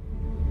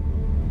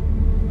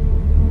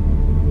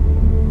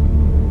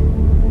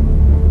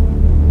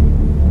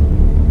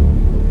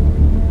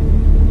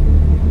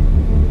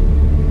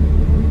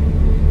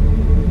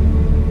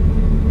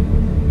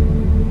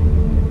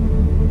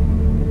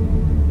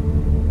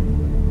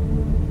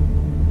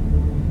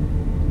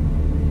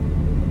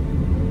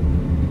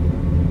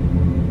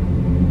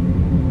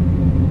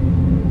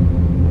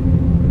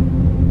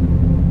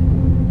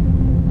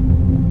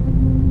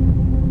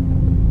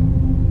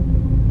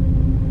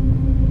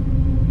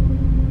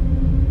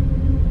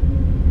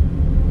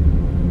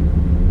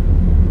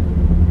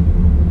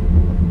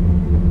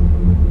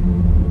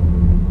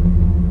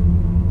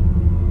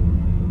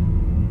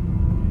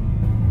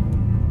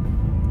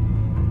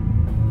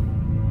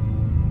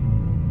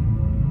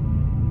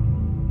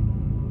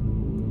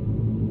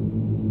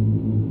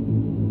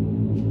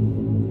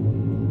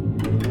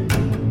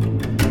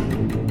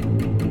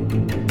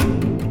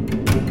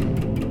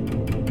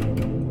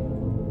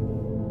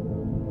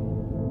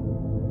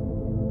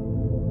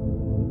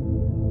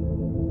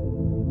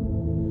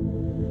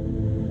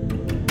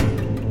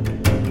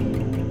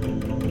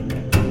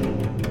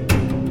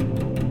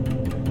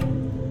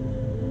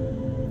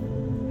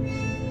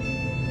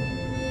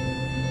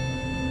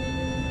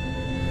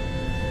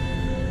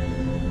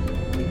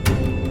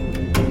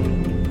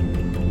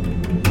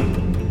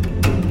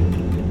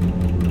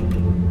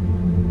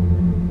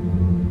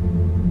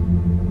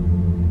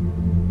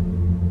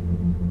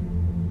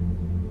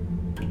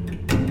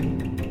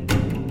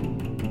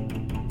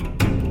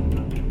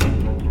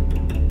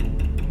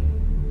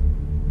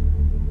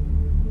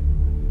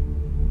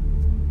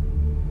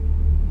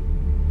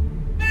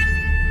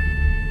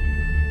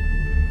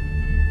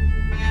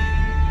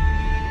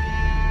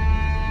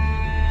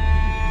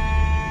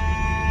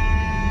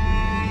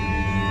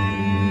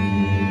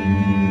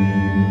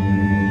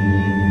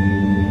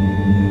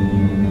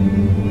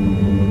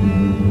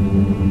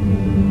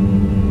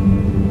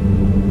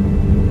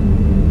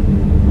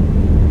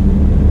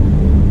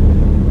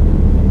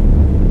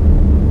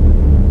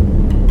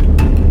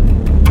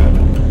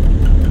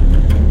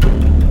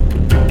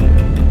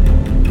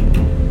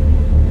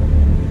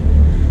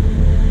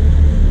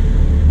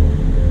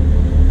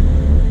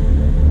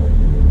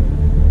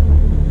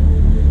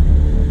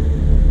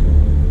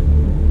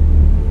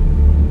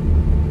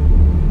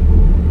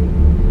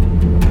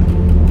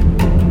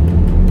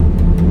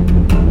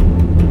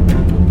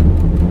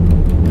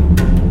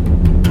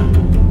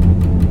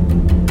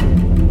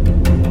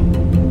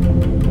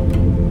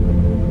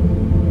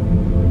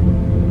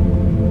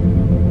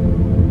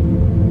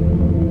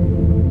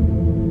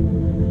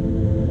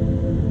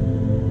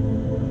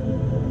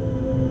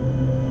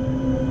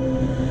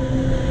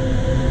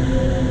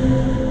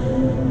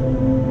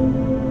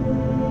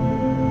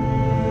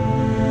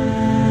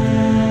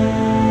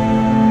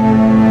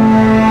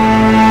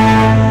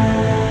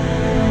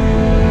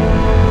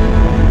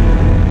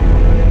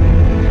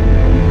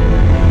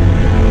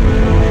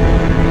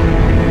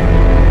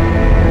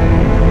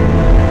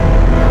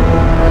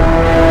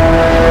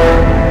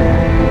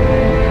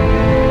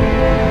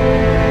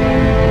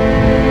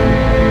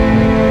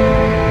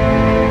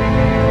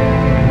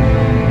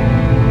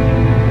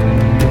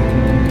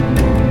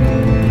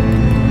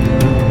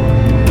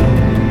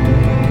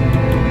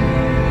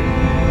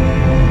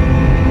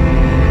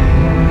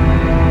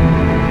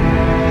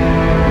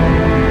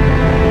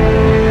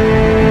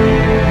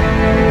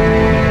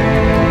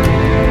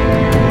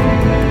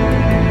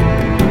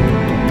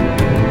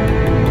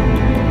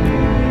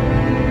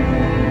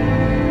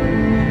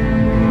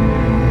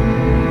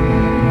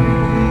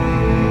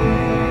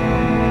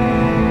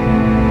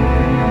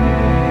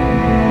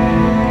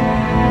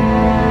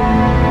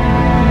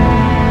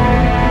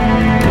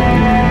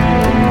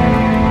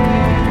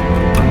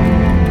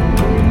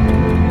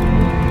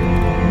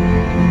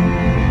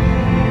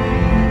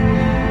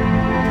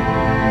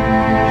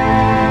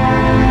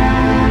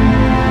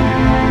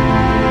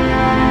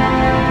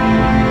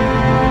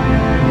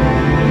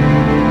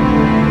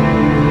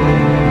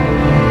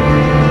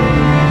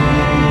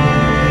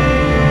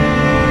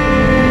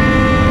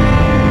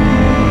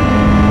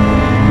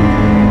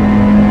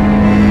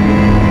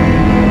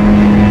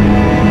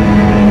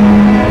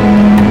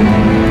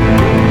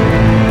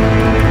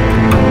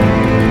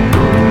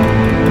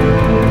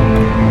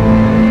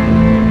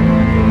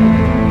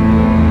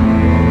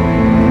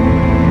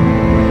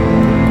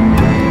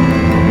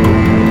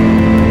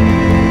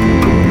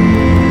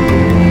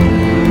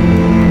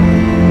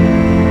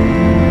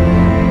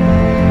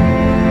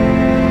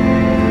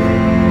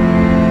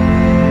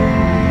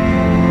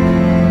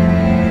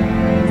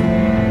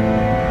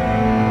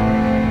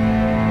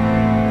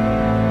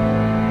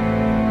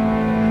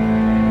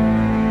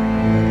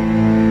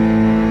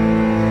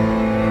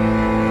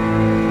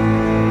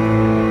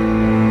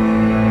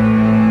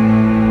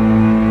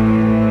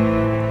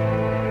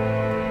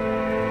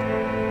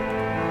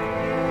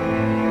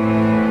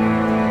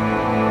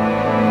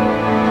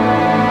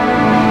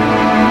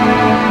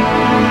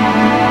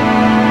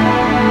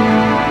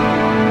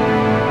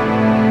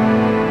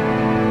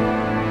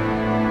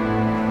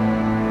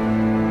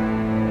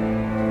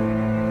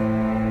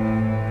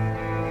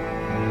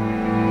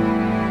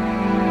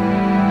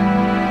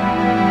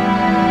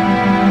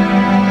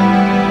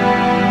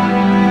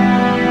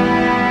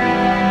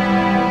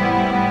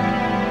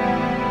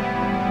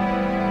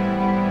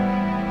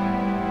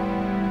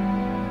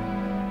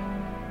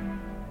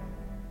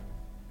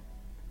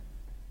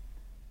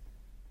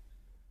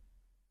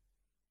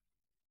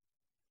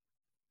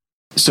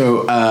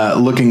 So,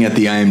 looking at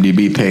the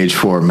IMDb page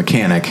for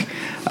Mechanic,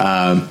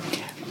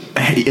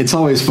 it's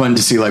always fun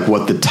to see like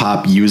what the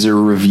top user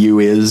review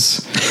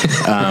is,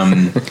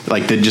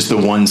 like just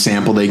the one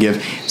sample they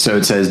give. So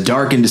it says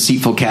dark and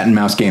deceitful cat and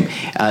mouse game.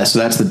 So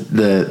that's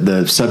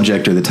the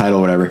subject or the title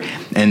or whatever.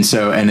 And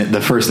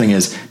the first thing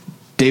is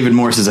David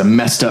Morse is a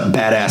messed up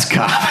badass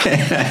cop.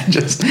 I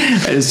just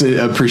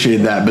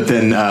appreciate that. But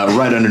then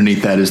right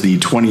underneath that is the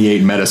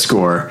 28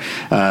 Metascore,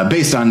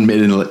 based on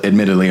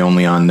admittedly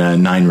only on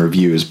 9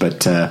 reviews,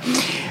 but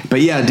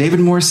yeah, David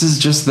Morse is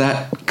just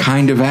that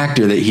kind of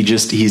actor that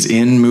he's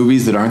in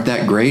movies that aren't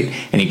that great,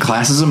 and he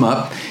classes them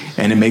up,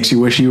 and it makes you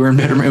wish you were in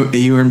better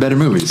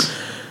movies.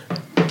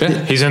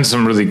 Yeah, he's in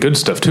some really good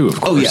stuff too. Of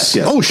course. Yes.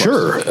 Oh,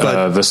 sure.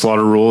 The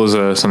Slaughter Rule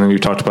is something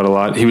we've talked about a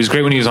lot. He was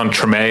great when he was on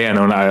Treme. I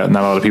know not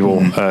a lot of people,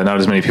 not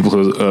as many people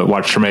who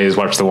watch Treme as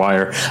watch The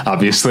Wire,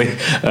 obviously,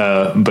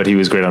 but he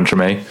was great on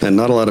Treme. And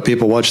not a lot of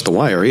people watch The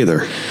Wire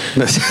either. I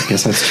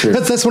guess that's true.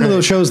 That's one of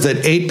those shows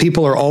that 8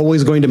 people are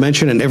always going to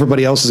mention, and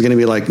everybody else is going to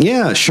be like,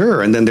 yeah,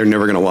 sure, and then they're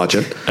never going to watch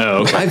it.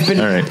 Oh,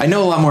 okay. All right. I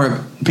know a lot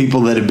more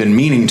people that have been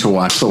meaning to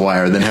watch The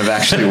Wire than have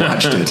actually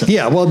watched it.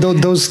 Yeah, well,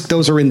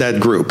 those are in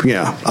that group.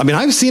 Yeah, I mean,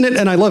 I've seen it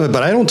and I love it,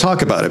 but I don't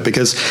talk about it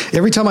because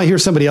every time I hear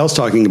somebody else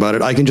talking about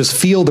it, I can just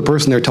feel the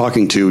person they're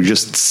talking to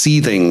just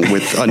seething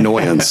with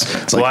annoyance.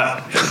 It's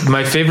like,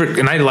 my favorite,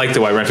 and I like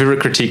The Wire. My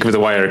favorite critique of The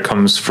Wire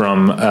comes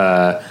from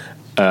a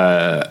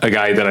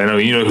guy that I know,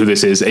 you know who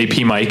this is,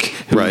 AP Mike,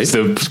 who's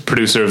the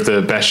producer of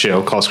The Best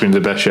Show, Call Screen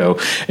The Best Show,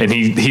 and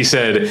he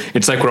said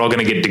it's like we're all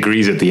going to get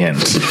degrees at the end,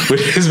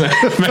 which is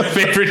my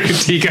favorite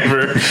critique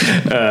ever.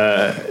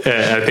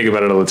 I think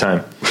about it all the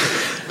time.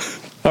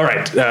 All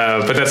right,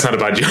 but that's not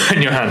about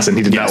Johan Johansson.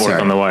 He did not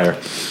work on The Wire.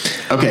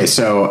 Okay,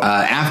 so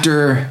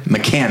after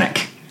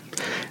Mechanic,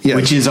 yeah.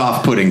 which is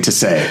off-putting to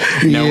say,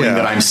 knowing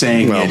that I'm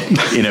saying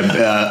it in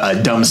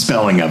a dumb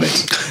spelling of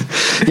it.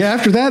 Yeah,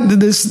 after that,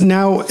 this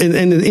now,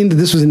 and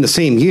this was in the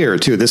same year,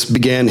 too. This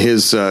began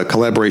his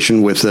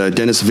collaboration with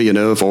Denis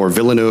Villeneuve, or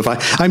Villeneuve.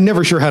 I'm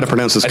never sure how to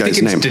pronounce this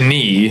guy's name.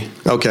 Denis.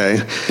 Okay.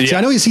 Yeah. See,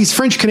 I know he's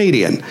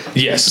French-Canadian.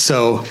 Yes.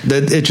 So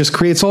it just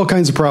creates all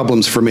kinds of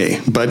problems for me.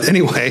 But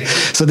anyway,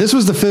 so this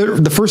was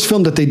the first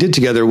film that they did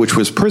together, which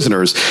was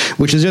Prisoners,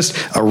 which is just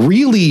a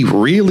really,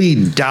 really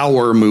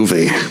dour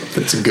movie.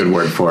 That's a good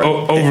word for it.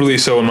 Overly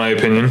so, in my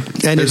opinion.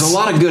 And there's a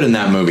lot of good in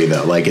that movie,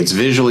 though. Like, it's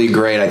visually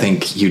great. I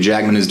think Hugh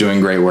Jackman is doing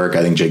great work.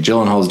 I think Jake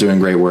Gyllenhaal is doing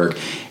great work,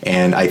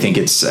 and I think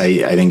it's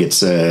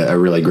a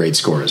really great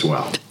score as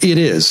well. It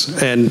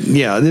is, and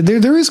yeah,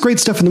 there is great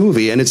stuff in the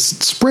movie, and it's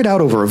spread out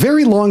over a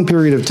very long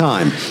period of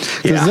time.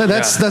 Yeah,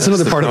 that's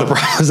another part of the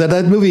problem. Is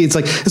that movie?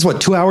 It's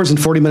what, 2 hours and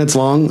 40 minutes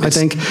long? I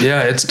think.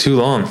 Yeah, it's too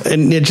long,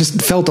 and it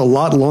just felt a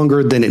lot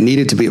longer than it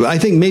needed to be. But I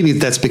think maybe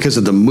that's because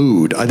of the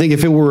mood. I think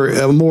if it were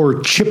a more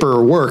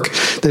chipper work,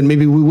 then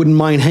maybe we wouldn't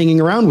mind hanging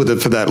around with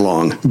it for that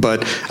long.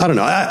 But I don't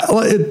know.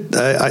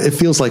 It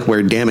feels like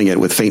we're damning it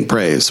with faint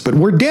praise, but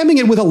we're damning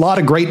it with a lot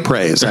of great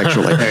praise,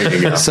 actually. There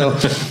you go. So,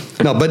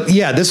 no, but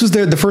yeah, this was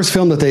the first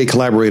film that they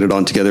collaborated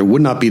on together.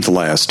 Would not be the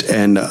last,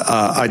 and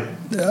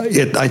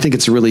I think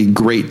it's a really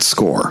great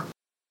score.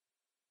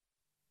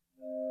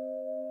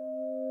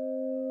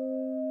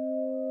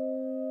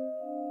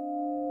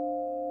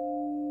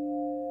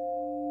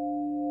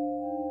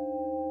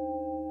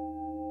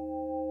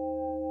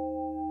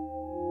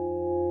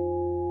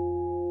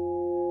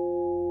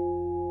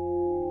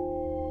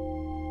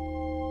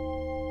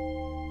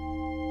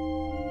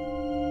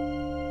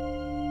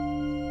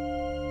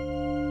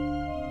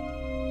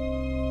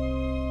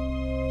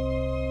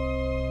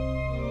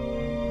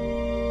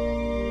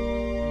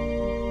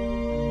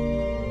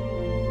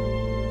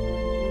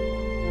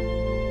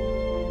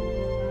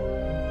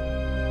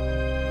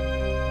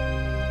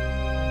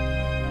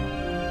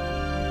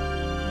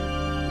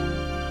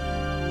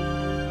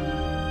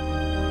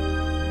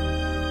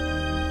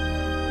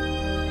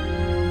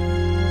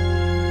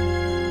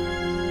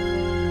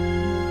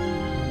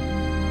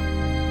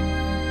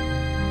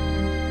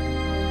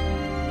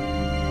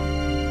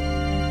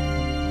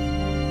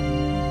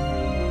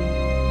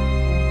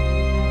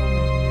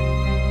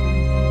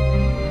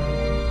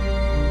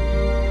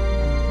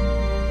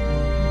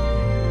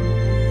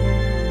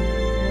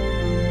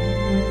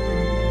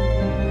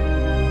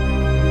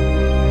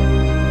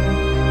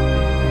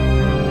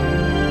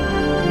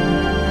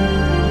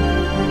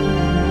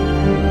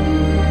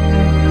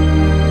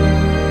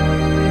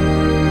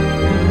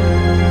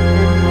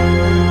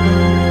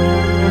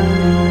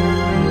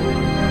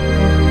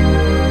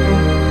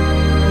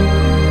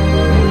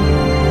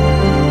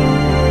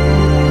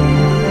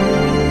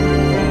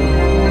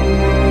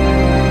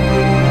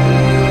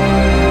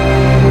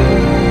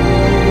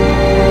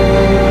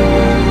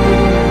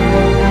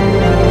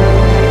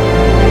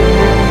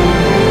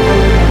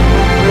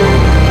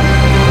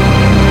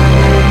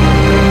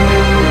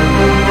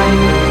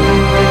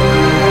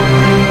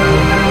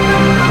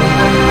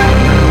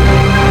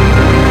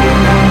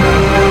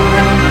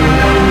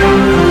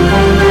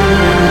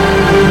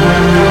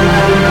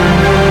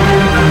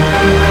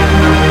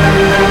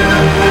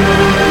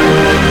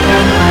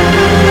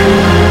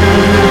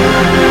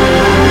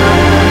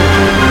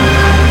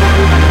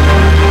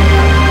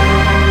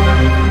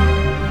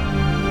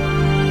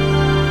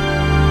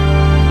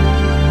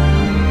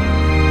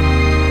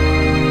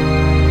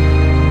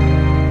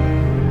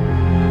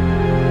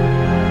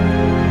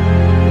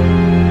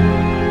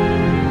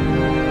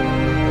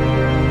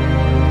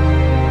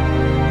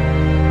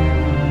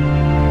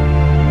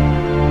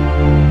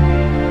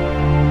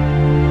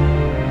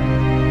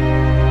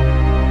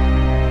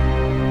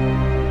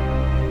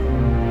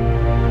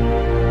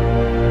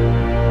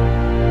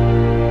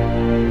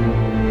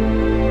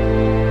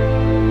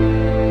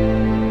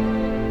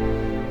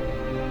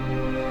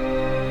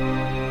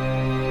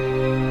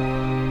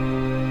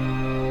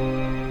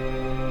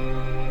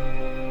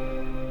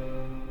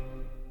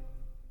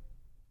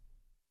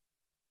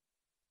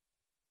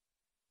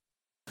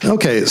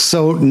 Okay,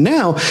 so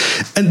now,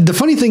 and the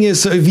funny thing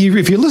is, if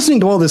you're listening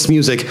to all this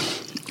music,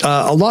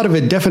 a lot of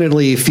it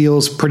definitely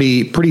feels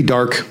pretty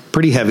dark,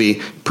 pretty heavy,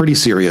 pretty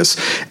serious,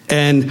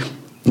 and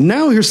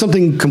now here's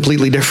something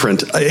completely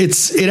different.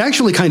 It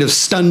actually kind of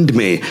stunned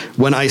me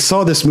when I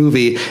saw this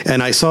movie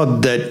and I saw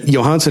that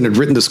Johansson had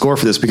written the score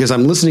for this, because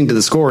I'm listening to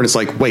the score and it's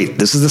like, wait,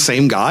 this is the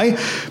same guy?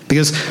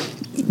 Because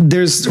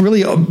there's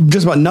really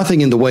just about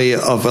nothing in the way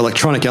of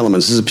electronic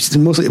elements. This is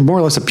mostly, more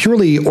or less, a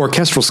purely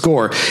orchestral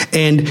score,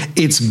 and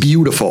it's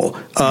beautiful.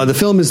 The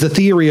film is The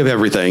Theory of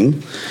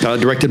Everything,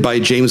 directed by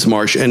James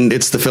Marsh, and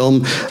it's the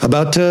film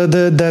about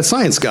that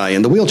science guy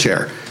in the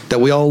wheelchair that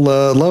we all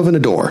love and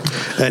adore.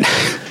 And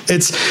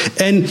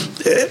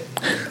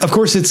of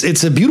course,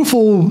 it's a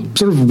beautiful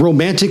sort of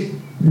romantic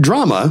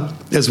drama,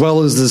 as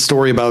well as the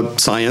story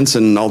about science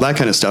and all that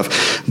kind of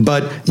stuff.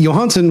 But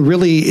Johansson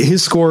really,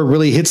 his score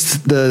really hits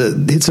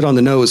it on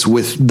the nose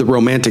with the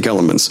romantic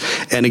elements.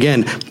 And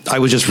again, I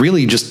was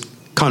just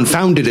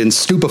confounded and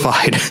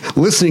stupefied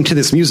listening to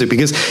this music,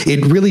 because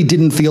it really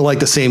didn't feel like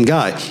the same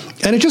guy.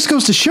 And it just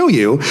goes to show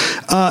you,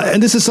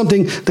 and this is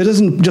something that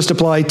doesn't just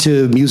apply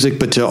to music,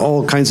 but to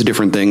all kinds of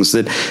different things,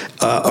 that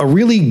a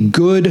really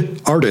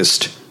good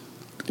artist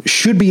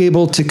should be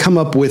able to come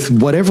up with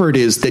whatever it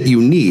is that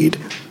you need,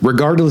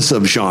 regardless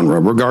of genre,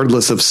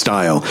 regardless of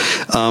style.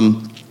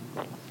 And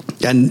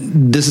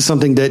this is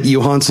something that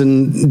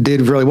Johansson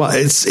did really well.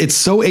 It's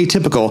so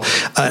atypical.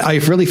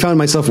 I've really found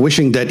myself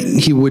wishing that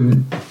he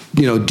would,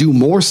 do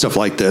more stuff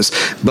like this.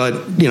 But,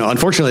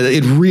 unfortunately,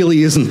 it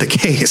really isn't the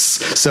case.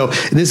 So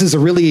this is a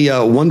really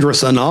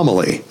wondrous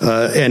anomaly.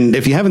 And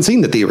if you haven't seen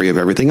The Theory of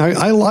Everything,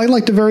 I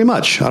liked it very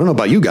much. I don't know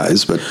about you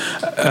guys, but...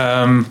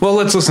 well,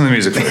 let's listen to the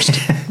music first.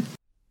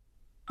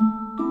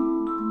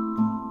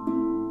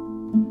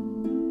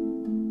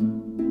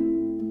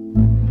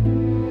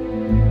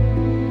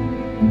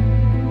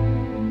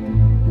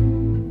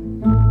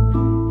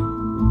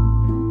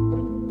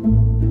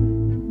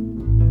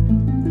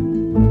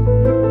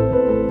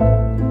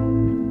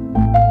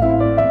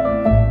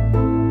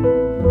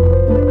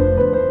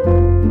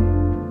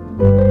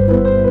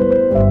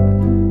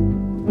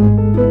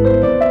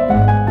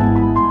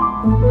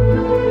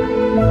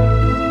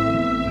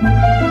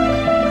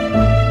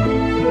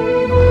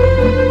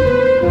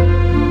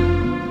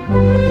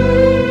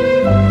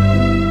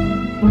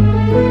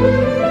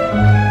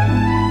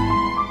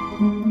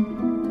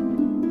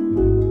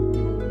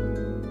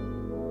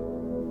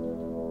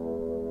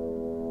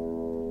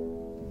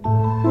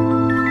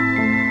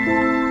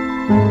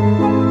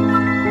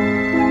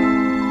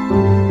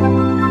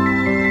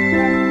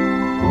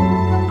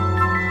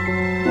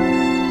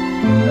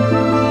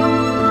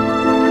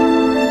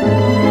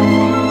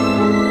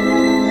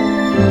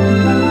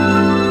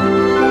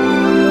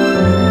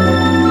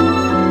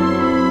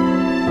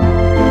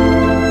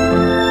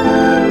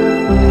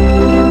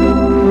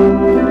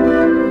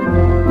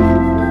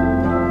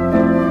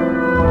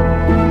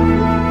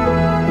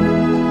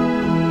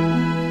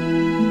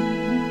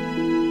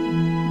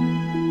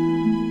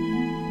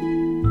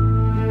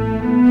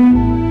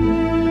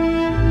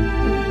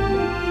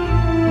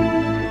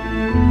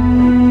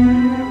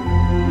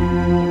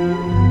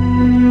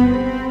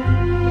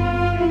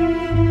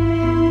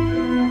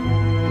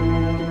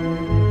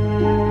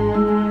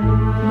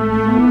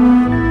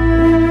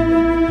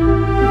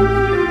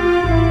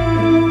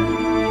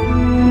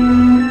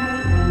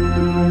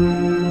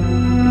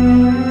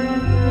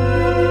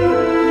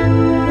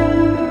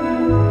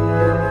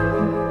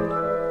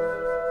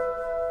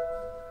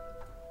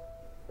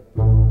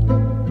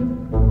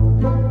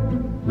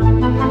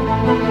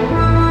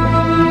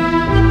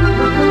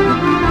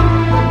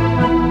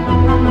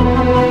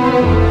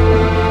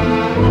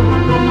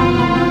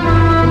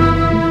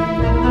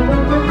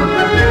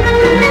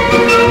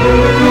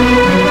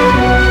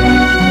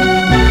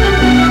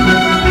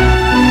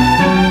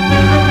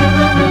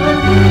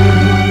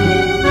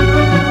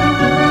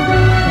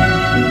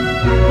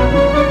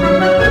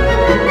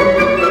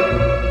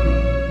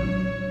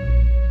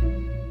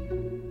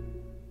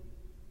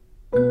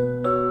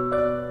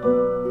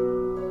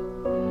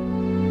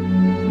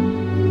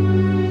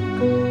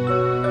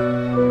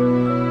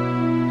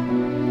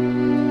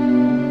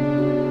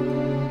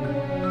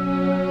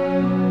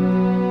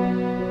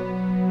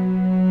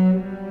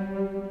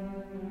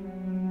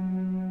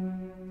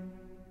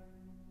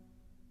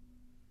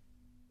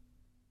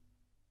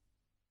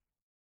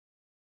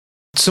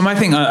 So my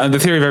thing, The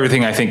Theory of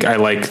Everything, I think I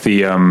like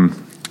the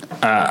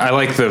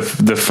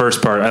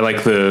first part. I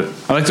like the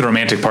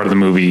romantic part of the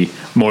movie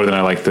more than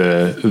I like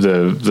the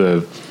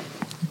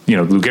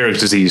Lou Gehrig's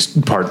disease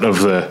part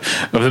of the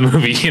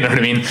movie. You know what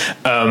I mean?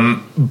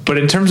 But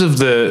in terms of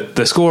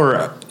the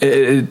score,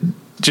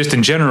 just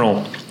in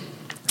general,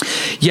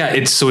 yeah,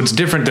 it's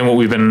different than what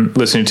we've been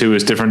listening to.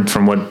 It's different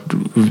from what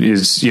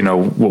is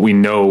what we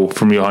know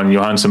from Johan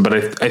Johansson.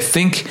 But I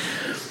think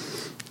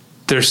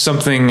there's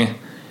something.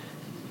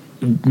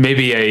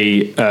 Maybe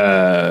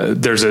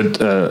there's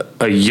a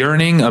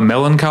yearning, a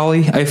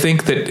melancholy, I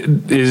think,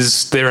 that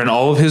is there in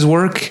all of his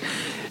work.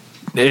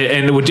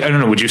 And I don't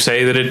know, would you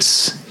say that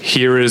it's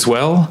here as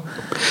well?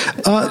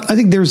 I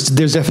think there's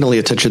definitely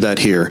a touch of that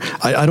here.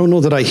 I don't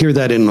know that I hear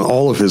that in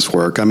all of his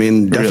work. I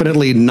mean,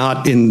 definitely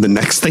not in the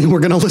next thing we're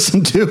going to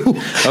listen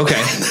to.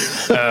 Okay.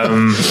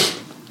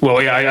 Well,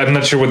 yeah, I'm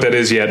not sure what that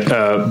is yet,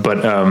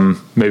 but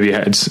maybe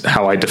it's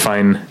how I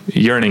define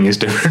yearning is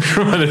different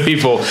from other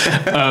people.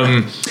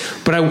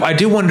 But I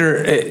do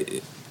wonder,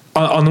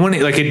 on the one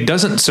hand, like, it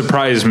doesn't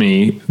surprise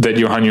me that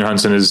Jóhann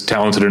Jóhannsson is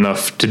talented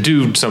enough to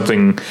do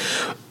something.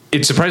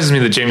 It surprises me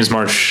that James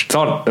Marsh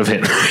thought of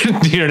him.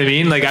 Do you know what I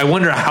mean? Like, I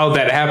wonder how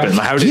that happened.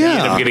 How did he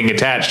end up getting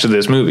attached to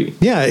this movie?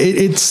 Yeah,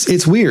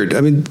 it's weird. I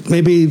mean,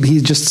 maybe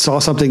he just saw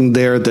something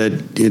there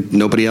that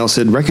nobody else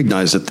had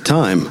recognized at the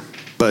time.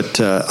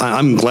 But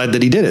I'm glad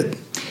that he did it.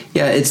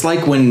 Yeah, it's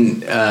like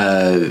when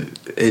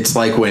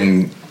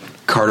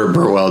Carter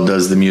Burwell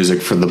does the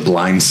music for The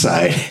Blind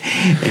Side,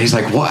 and he's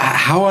like, "What?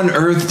 How on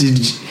earth did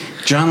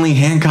John Lee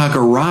Hancock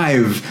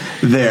arrive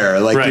there?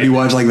 Like, did he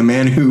watch like The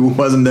Man Who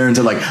Wasn't There and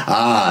said like,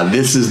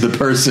 this is the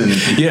person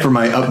for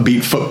my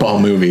upbeat football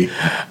movie?"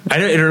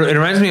 It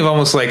reminds me of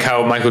almost like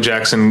how Michael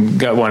Jackson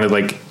wanted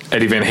like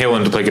Eddie Van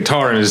Halen to play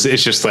guitar, and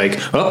it's just like,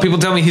 well, people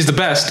tell me he's the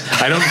best.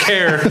 I don't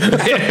care.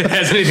 It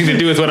has anything to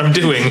do with what I'm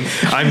doing.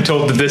 I'm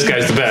told that this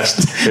guy's the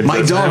best.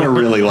 My daughter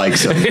really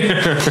likes him.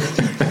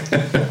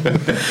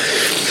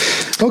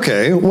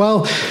 Okay,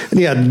 well,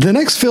 yeah, the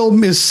next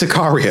film is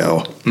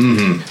Sicario,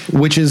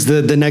 which is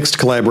the next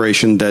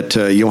collaboration that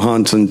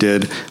Johansson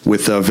did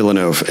with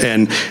Villeneuve.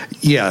 And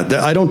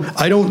yeah, I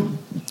don't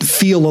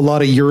feel a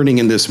lot of yearning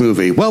in this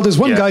movie. Well, there's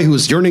one guy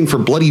who's yearning for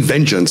bloody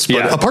vengeance,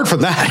 but apart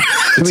from that,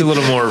 it's a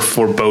little more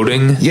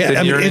foreboding. Yeah,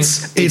 than yearning. It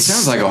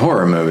sounds like a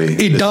horror movie.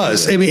 It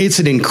does. I mean, it's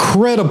an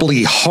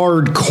incredibly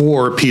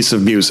hardcore piece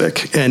of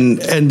music, and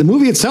the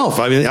movie itself,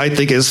 I mean, I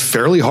think is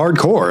fairly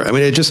hardcore. I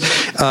mean,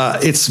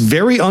 it's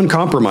very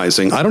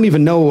uncompromising. I don't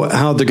even know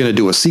how they're going to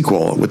do a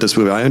sequel with this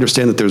movie. I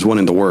understand that there's one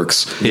in the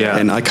works,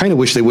 and I kind of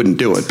wish they wouldn't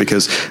do it,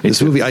 because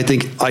this movie, I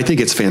think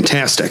it's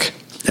fantastic.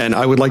 And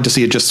I would like to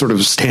see it just sort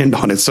of stand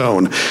on its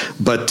own.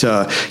 But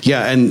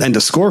and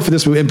the score for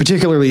this movie, and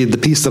particularly the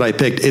piece that I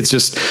picked, it's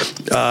just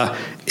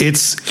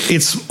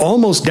it's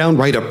almost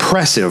downright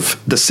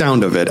oppressive, the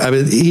sound of it. I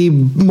mean, he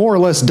more or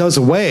less does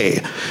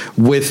away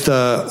with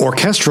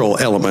orchestral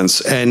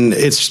elements, and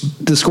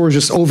the score is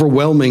just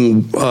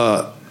overwhelming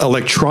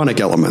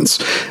electronic elements.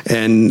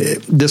 And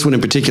this one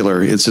in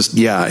particular, it's just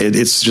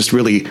it's just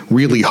really,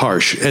 really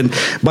harsh. And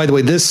by the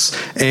way, this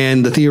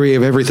and The Theory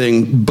of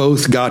Everything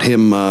both got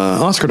him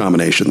Oscar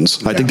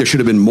nominations. I think there should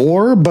have been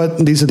more, but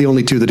these are the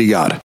only two that he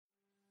got.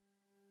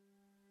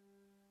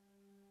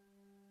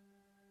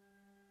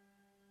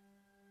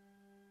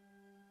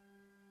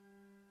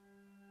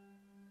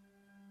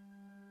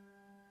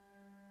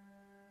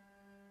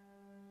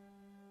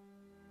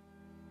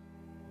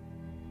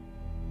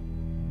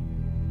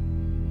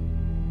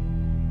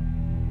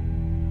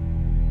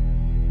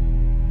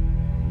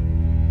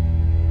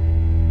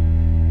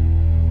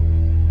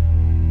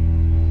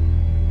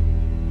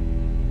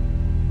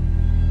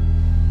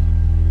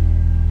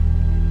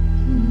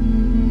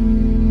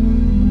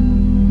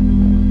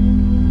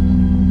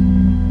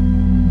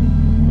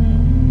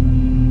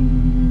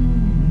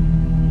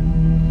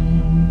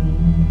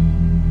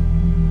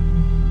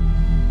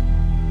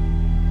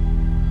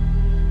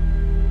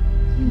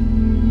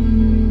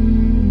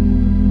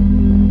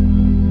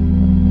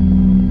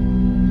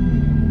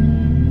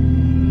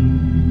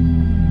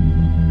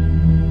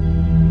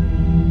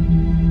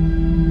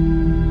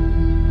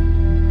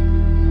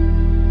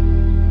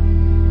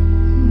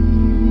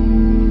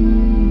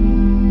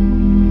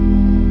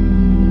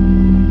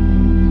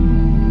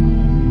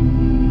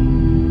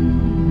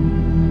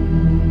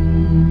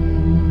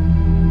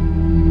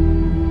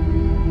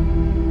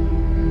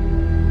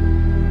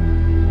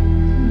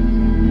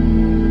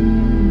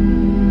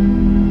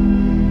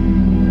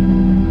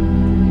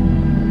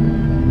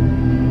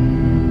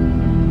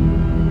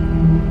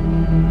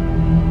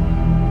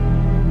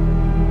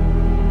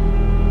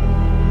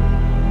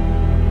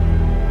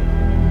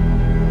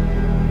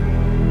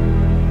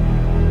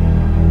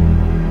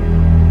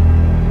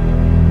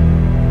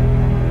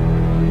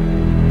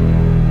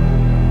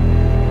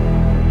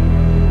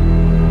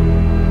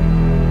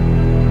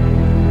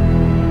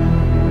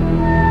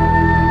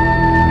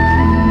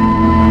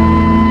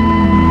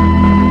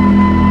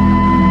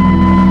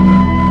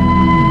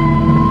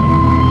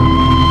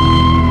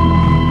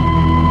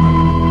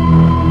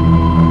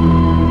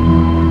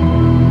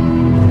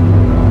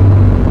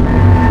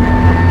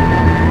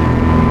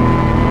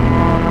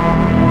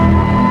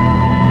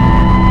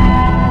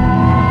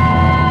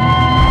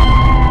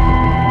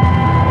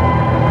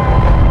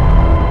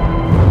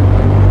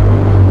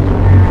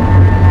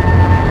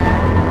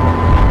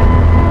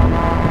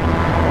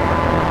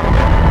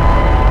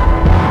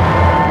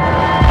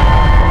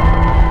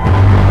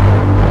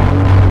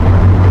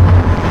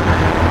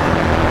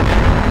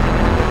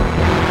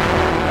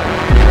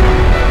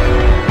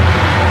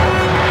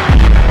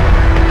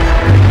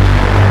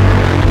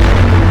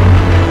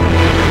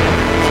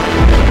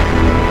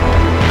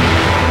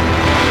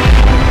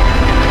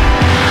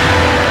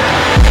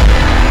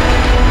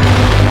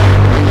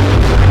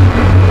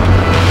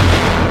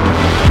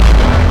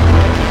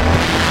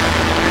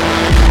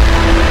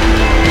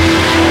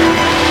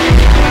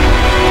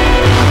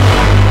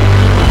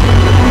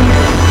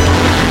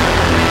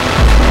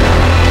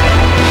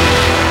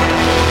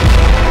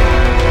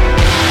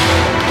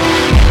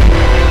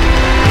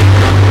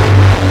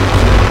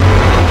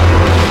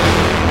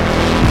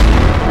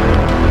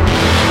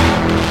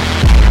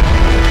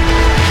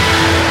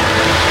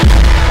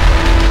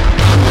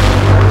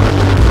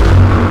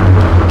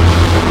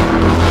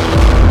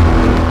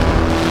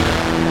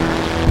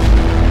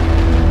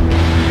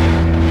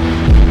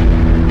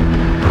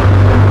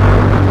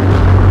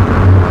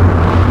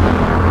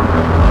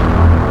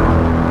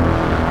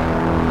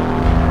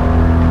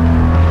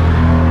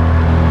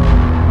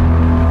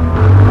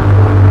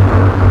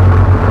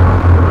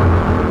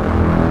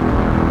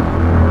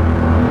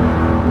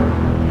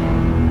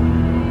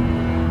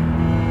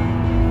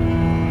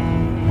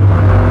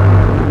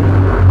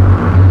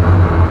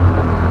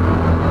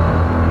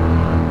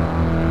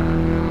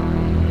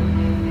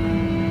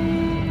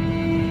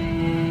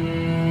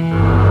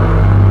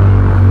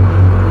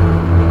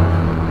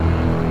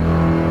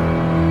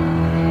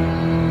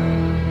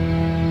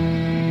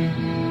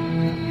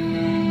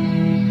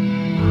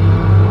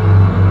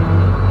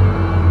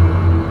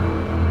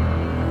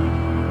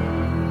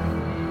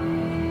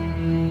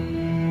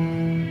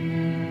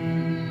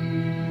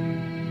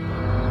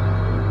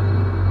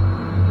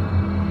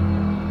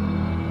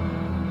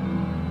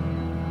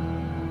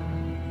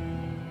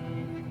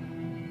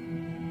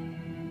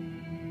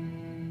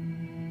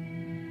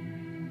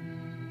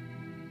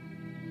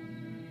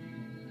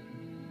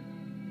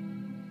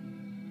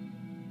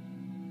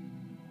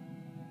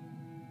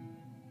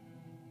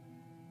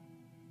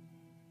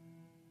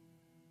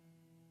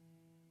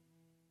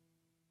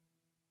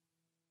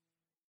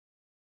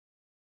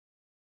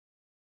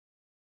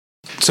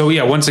 So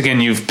yeah, once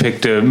again, you've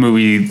picked a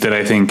movie that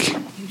I think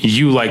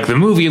you like the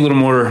movie a little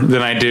more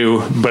than I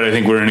do, but I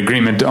think we're in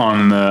agreement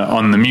on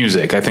the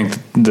music. I think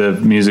the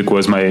music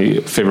was my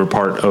favorite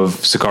part of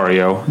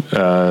Sicario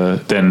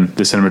than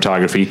the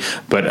cinematography.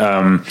 But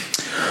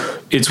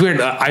it's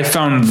weird. I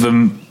found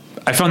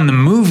the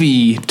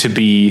movie to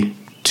be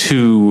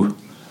too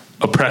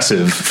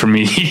oppressive for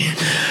me.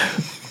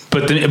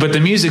 But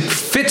the music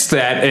fits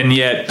that, and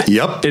yet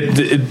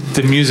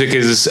the music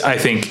is, I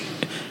think,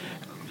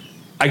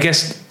 I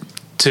guess,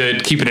 to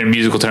keep it in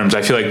musical terms,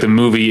 I feel like the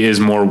movie is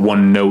more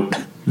one note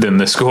than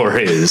the score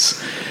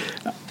is.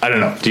 I don't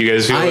know. Do you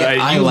guys feel?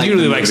 You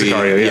really like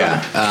Sicario?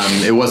 Yeah.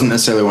 It wasn't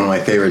necessarily one of my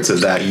favorites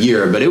of that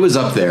year, but it was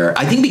up there.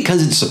 I think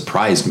because it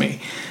surprised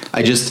me.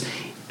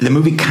 The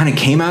movie kind of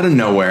came out of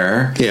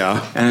nowhere.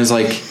 Yeah, and I was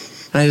like,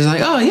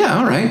 oh yeah,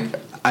 all right.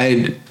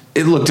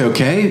 It looked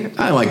okay.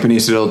 I like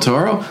Benicio del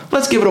Toro.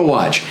 Let's give it a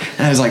watch.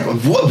 And I was like,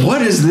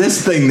 what is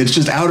this thing that's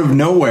just out of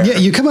nowhere? Yeah,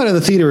 you come out of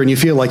the theater and you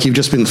feel like you've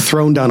just been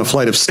thrown down a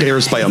flight of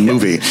stairs by a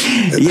movie.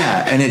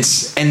 Yeah,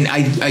 and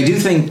I do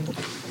think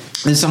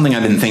this is something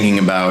I've been thinking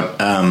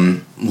about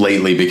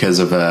lately because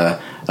of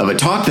a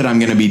talk that I'm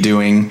going to be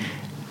doing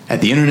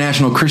at the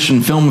International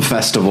Christian Film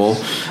Festival.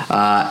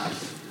 I've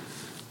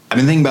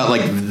been thinking about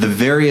like the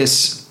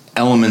various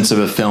elements of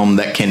a film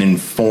that can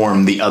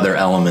inform the other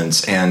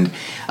elements, and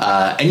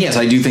yes,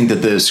 I do think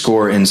that the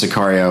score in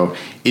Sicario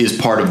is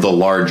part of the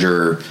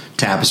larger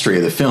tapestry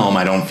of the film.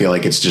 I don't feel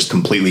like it's just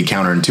completely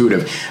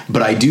counterintuitive,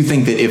 but I do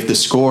think that if the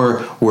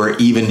score were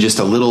even just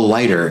a little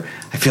lighter,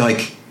 I feel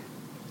like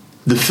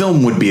the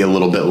film would be a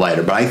little bit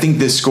lighter. But I think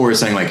this score is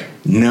saying like,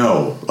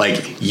 no,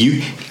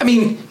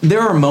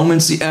 there are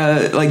moments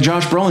like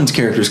Josh Brolin's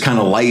character is kind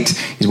of light.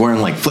 He's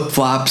wearing like flip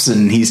flops,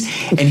 and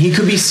he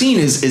could be seen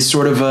as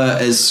sort of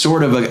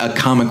a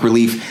comic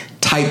relief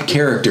type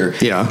character.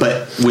 Yeah,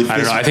 but with I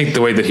don't know. I think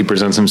the way that he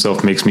presents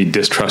himself makes me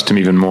distrust him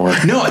even more.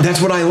 No,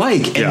 that's what I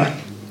like. And yeah.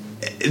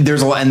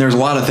 There's a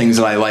lot of things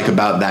that I like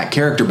about that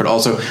character, but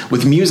also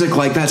with music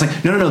like that, it's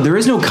like no, there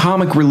is no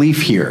comic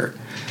relief here.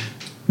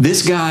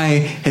 This guy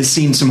has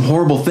seen some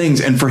horrible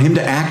things, and for him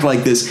to act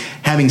like this,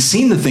 having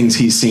seen the things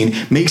he's seen,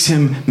 makes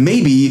him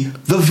maybe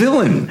the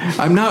villain.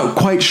 I'm not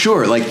quite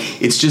sure. Like,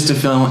 it's just a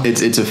film.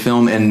 It's a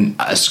film and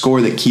a score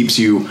that keeps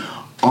you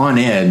on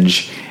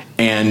edge,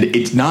 and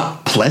it's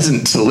not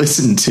pleasant to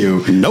listen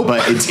to. Nope.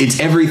 But it's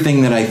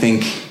everything that I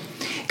think,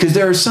 because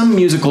there are some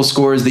musical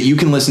scores that you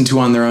can listen to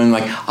on their own,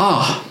 like,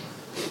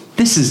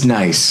 this is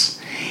nice.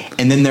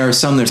 And then there are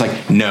some that's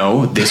like,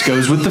 no, this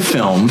goes with the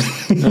film,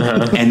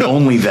 and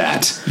only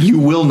that. You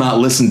will not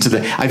listen to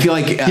the. I feel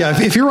like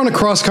if you're on a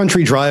cross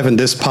country drive and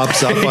this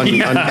pops up on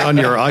your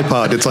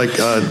iPod, it's like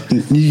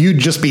you'd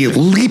just be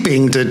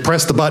leaping to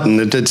press the button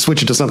and to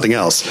switch it to something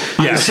else.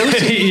 Yeah,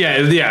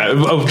 yeah.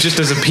 Oh, just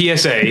as a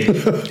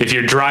PSA, if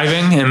you're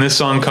driving and this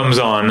song comes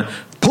on,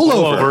 pull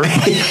over,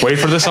 wait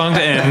for the song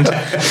to end,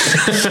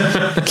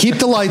 keep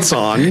the lights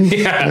on.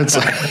 Yeah.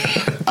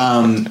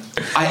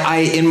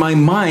 I in my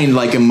mind,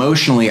 like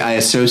emotionally, I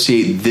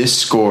associate this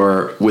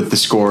score with the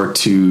score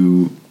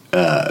to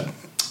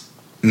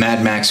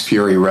Mad Max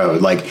Fury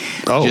Road. Like,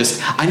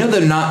 I know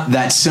they're not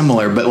that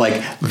similar, but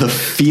like the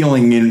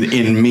feeling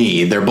in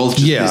me, they're both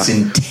just this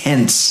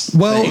intense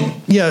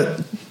thing. Yeah.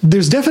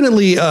 There's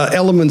definitely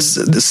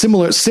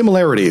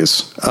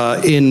similarities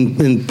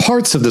in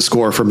parts of the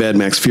score for Mad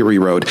Max Fury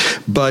Road,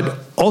 but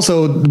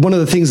also one of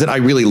the things that I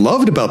really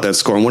loved about that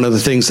score, and one of the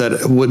things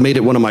that made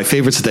it one of my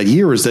favorites of that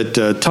year, is that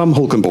Tom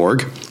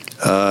Holkenborg,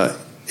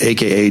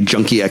 aka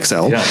Junkie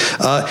XL,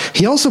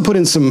 he also put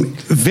in some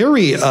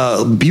very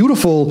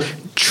beautiful,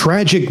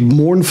 tragic,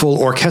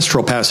 mournful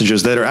orchestral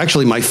passages that are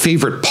actually my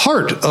favorite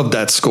part of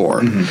that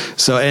score. Mm-hmm.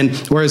 So, and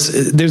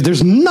whereas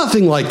there's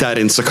nothing like that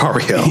in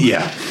Sicario.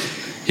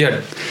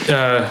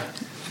 Yeah,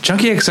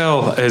 Junkie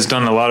XL has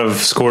done a lot of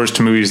scores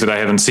to movies that I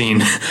haven't seen,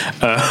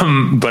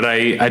 but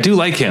I do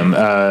like him.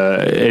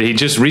 He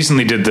just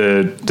recently did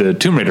the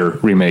Tomb Raider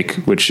remake,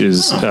 which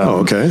is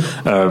okay.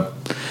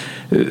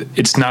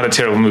 It's not a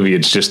terrible movie.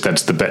 It's just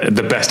that's the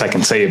best I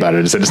can say about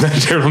it is that it's not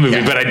a terrible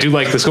movie, but I do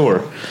like the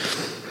score.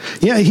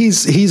 Yeah,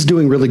 he's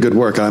doing really good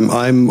work.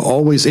 I'm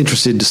always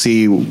interested to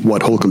see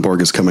what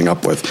Holkenborg is coming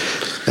up with.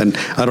 And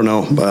I don't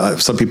know,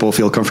 some people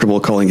feel comfortable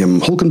calling him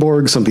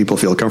Holkenborg. Some people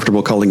feel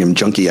comfortable calling him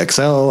Junkie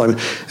XL. I mean,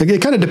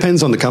 it kind of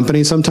depends on the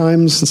company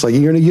sometimes. It's like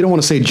you don't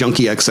want to say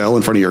Junkie XL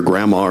in front of your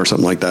grandma or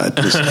something like that.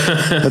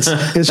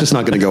 It's just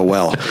not going to go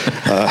well.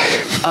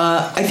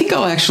 I think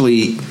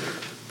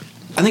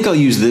I'll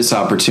use this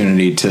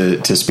opportunity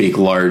to speak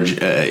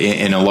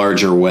in a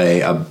larger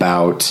way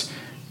about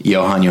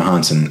Jóhann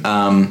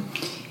Jóhannsson,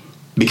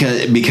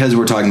 because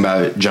we're talking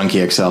about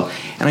Junkie XL,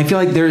 and I feel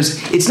like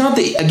it's not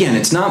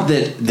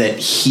that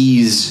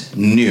he's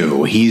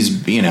new. He's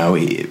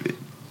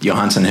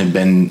Jóhannsson had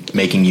been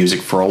making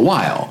music for a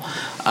while,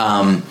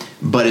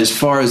 but as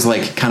far as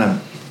like kind of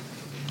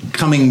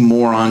coming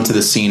more onto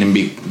the scene and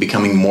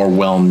becoming more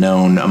well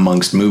known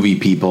amongst movie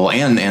people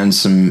and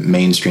some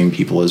mainstream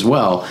people as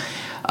well,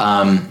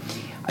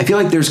 I feel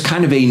like there's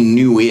kind of a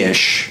new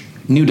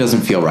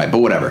doesn't feel right, but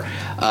whatever.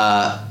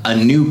 a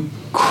new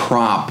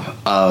crop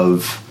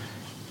of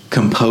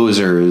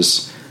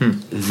composers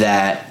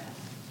that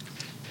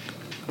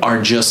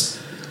are just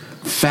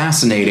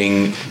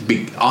fascinating,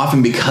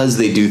 often because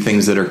they do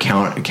things that are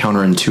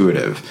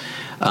counterintuitive.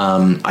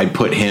 I'd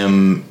put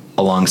him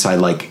alongside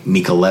like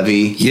Mika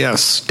Levy.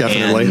 Yes,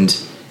 definitely.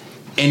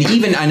 And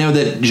even, I know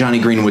that Johnny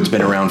Greenwood's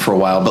been around for a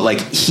while, but like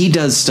he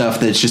does stuff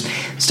that's just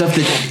stuff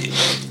that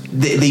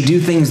they do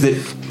things that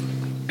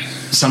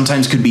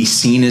sometimes could be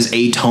seen as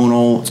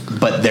atonal,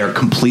 but they're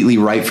completely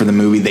right for the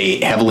movie. They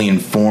heavily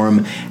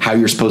inform how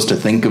you're supposed to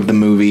think of the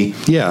movie.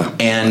 Yeah,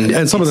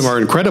 and some of them are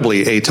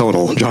incredibly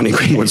atonal, Johnny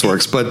Greenwood's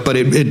works, but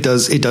it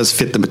does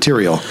fit the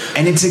material.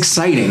 And it's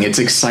exciting. It's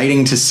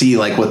exciting to see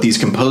like what these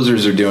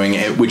composers are doing,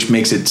 which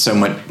makes it so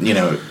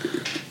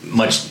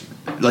much,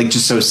 like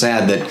just so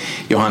sad that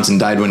Johansson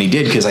died when he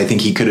did, because I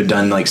think he could have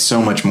done like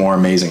so much more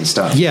amazing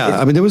stuff. Yeah,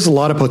 I mean, there was a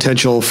lot of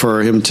potential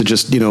for him to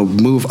just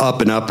move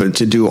up and up and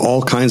to do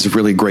all kinds of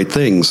really great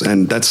things,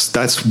 and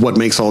that's what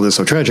makes all this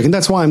so tragic, and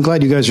that's why I'm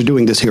glad you guys are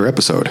doing this here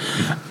episode.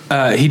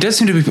 He does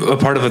seem to be a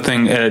part of a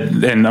thing,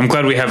 and I'm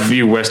glad we have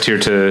you, West, here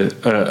to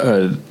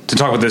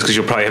talk about this, because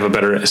you'll probably have a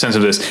better sense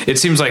of this. It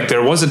seems like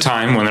there was a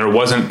time when there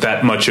wasn't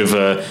that much of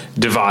a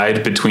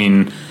divide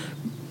between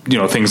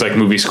things like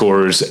movie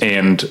scores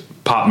and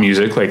pop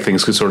music, like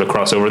things could sort of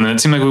cross over. And then it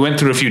seemed like we went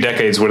through a few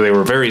decades where they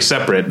were very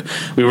separate.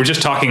 We were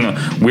just talking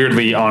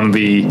weirdly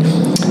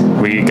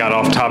we got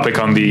off topic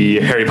on the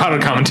Harry Potter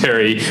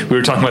commentary. We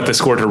were talking about the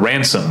score to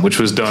Ransom, which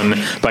was done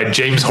by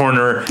James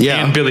Horner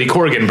and Billy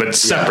Corgan, but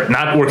separate,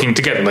 not working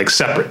together, like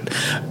separate.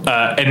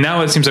 And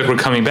now it seems like we're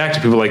coming back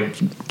to people like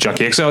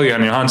Junkie XL,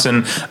 Johan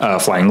Johansson,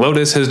 Flying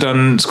Lotus has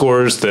done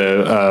scores.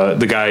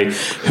 The guy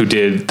who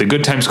did the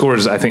Good Time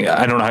scores, I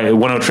don't know how,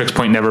 10 Tricks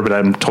Point Never, but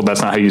I'm told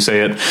that's not how you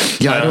say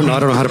it. Yeah, I don't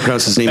know how to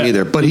pronounce his name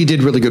either, but he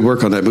did really good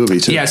work on that movie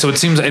too. Yeah, so it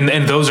seems,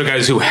 and those are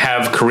guys who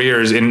have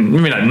careers in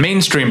maybe not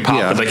mainstream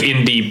pop, but like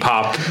indie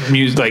pop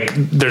music. Like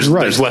there's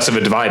less of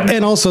a divide.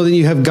 And also then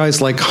you have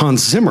guys like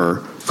Hans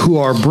Zimmer, who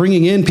are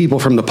bringing in people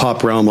from the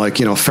pop realm, like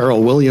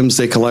Pharrell Williams.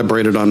 They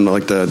collaborated on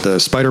like the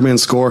Spider-Man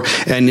score,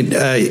 and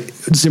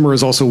Zimmer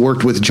has also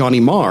worked with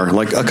Johnny Marr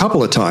like a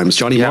couple of times.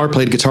 Johnny Marr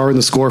played guitar in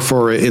the score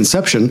for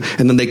Inception,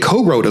 and then they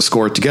co-wrote a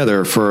score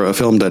together for a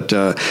film that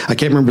I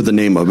can't remember the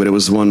name of, but it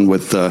was one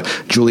with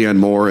Julianne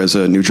Moore as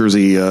a New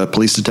Jersey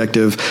police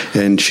detective,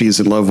 and she's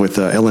in love with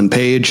Ellen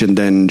Page, and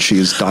then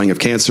she's dying of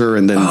cancer,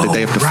 and then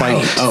they have to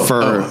fight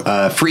for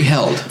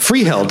Freeheld.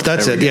 Freeheld,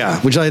 that's it. Yeah,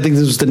 which I think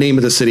this was the name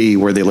of the city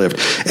where they lived.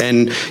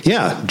 And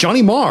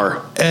Johnny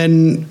Marr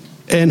and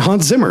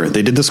Hans Zimmer,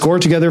 they did the score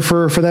together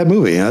for that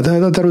movie. I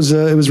thought it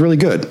was really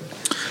good.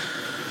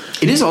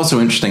 It is also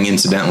interesting,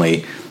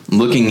 incidentally,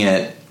 looking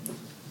at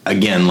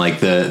again like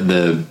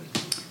the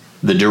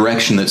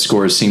direction that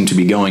scores seem to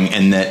be going,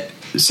 and that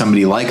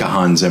somebody like a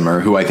Hans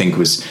Zimmer, who I think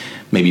was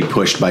maybe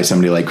pushed by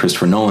somebody like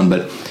Christopher Nolan,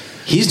 but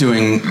he's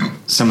doing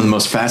some of the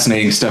most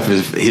fascinating stuff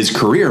of his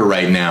career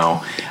right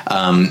now,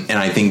 and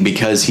I think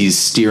because he's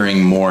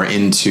steering more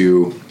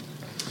into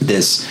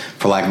this,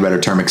 for lack of a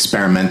better term,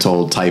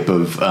 experimental type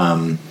of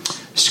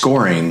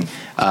scoring.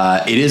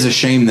 It is a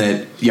shame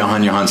that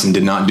Johan Johansson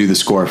did not do the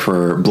score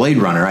for Blade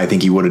Runner. I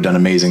think he would have done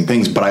amazing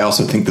things, but I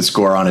also think the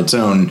score on its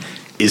own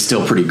is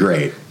still pretty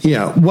great.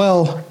 Yeah,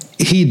 well,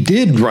 he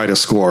did write a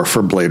score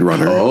for Blade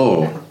Runner.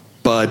 Oh.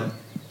 But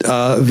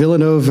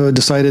Villeneuve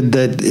decided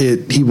that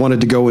he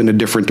wanted to go in a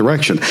different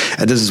direction.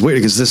 And this is weird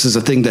because this is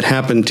a thing that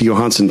happened to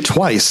Johansson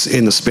twice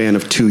in the span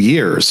of 2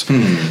 years.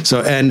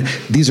 So, and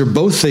these are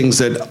both things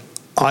that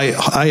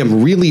I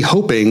am really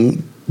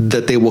hoping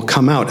that they will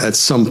come out at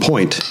some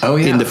point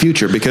in the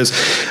future, because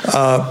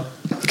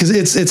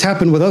it's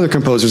happened with other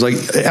composers like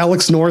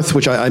Alex North,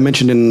 which I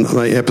mentioned in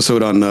my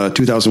episode on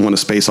 2001: A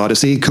Space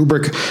Odyssey.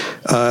 Kubrick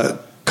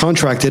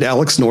contracted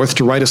Alex North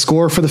to write a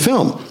score for the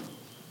film.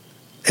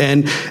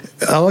 And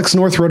Alex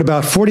North wrote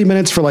about 40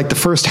 minutes for like the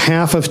first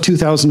half of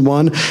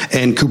 2001,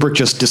 and Kubrick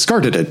just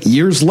discarded it.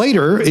 Years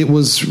later, it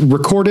was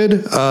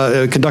recorded,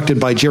 conducted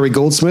by Jerry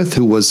Goldsmith,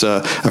 who was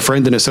a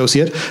friend and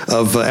associate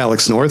of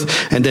Alex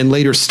North. And then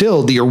later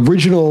still, the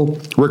original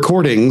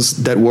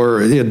recordings that were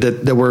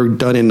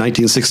done in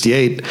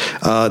 1968,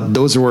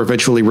 those were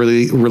eventually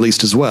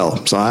released as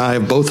well. So I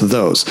have both of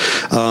those.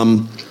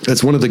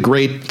 It's one of the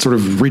great sort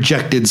of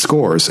rejected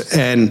scores.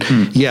 And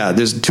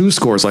there's two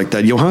scores like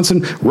that.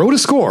 Johansson wrote a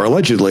score,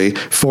 allegedly,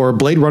 for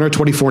Blade Runner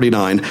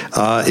 2049.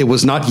 It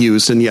was not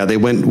used. And they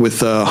went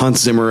with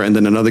Hans Zimmer and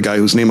then another guy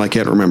whose name I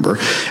can't remember.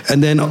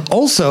 And then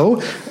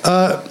also,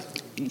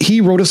 he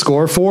wrote a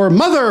score for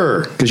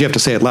Mother, because you have to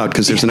say it loud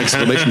because there's an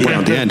exclamation point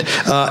at the end.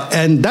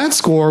 And that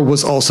score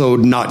was also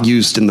not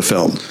used in the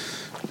film.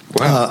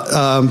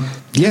 Wow.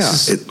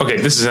 This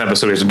is an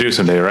episode we have to do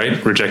someday,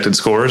 right? Rejected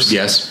scores.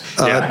 Yes.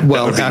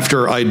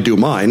 After I do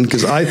mine,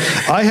 because I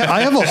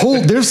have a whole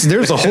there's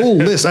a whole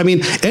list. I mean,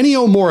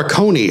 Ennio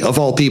Morricone of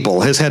all people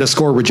has had a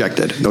score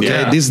rejected.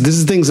 Okay, these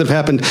are things that have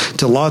happened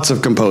to lots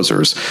of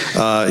composers.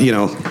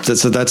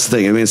 That's the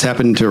thing. I mean, it's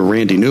happened to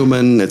Randy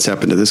Newman. It's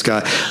happened to this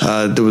guy.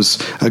 There was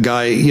a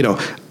guy.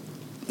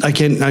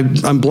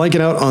 I'm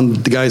blanking out on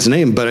the guy's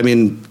name, but I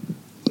mean,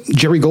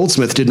 Jerry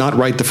Goldsmith did not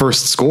write the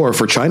first score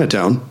for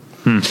Chinatown.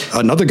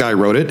 Another guy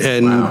wrote it,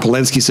 and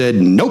Polanski said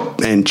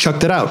nope and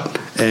chucked it out.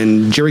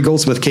 And Jerry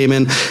Goldsmith came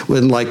in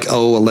within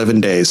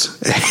 11 days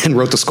and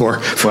wrote the score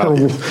for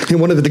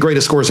one of the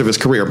greatest scores of his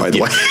career, by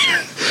the way.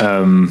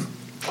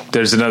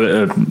 There's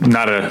another,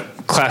 not a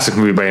classic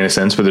movie by any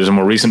sense, but there's a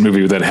more recent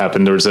movie that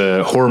happened. There was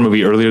a horror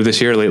movie earlier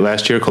this year, late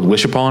last year, called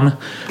Wish Upon.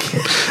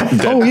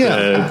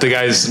 The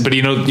guys, but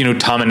you know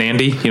Tom and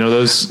Andy, you know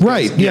those?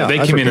 Right, guys? yeah.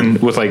 They came in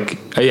with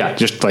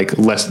just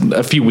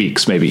a few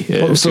weeks, maybe.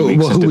 Who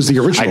was the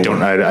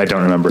original? I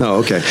don't remember. Oh,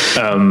 okay.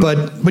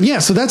 But yeah,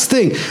 so that's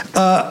the thing.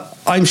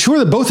 I'm sure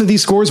that both of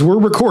these scores were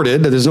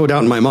recorded. There's no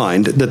doubt in my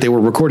mind that they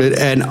were recorded,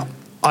 and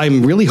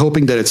I'm really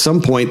hoping that at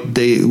some point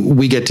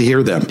we get to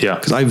hear them. Yeah.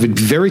 Because I'm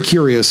very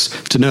curious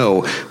to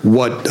know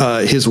what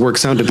his work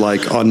sounded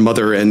like on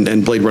Mother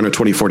and Blade Runner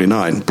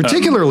 2049,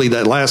 particularly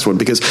that last one,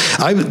 because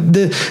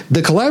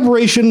the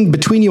collaboration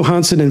between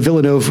Johansson and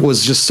Villeneuve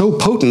was just so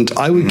potent.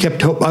 I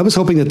was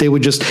hoping that they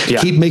would just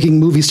keep making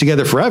movies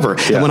together forever.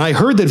 Yeah. And when I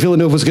heard that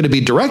Villeneuve was going to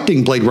be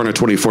directing Blade Runner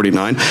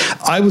 2049,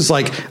 I was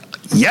like,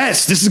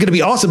 yes, this is going to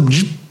be awesome.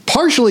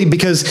 Partially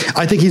because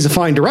I think he's a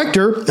fine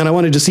director and I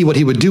wanted to see what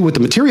he would do with the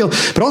material,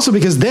 but also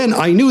because then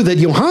I knew that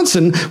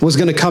Johansson was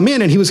going to come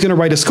in and he was going to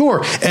write a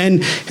score.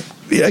 And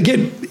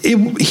again,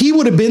 he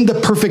would have been the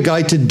perfect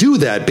guy to do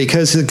that,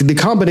 because the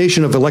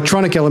combination of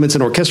electronic elements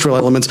and orchestral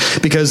elements,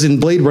 because in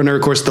Blade Runner,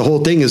 of course, the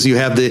whole thing is you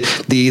have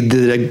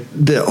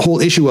the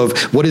whole issue of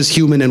what is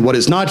human and what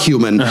is not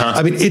human.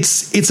 I mean,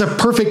 it's a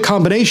perfect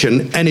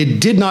combination, and it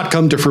did not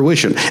come to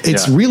fruition.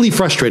 It's really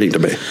frustrating to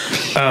me.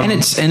 And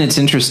it's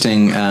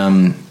interesting.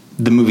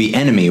 The movie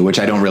Enemy, which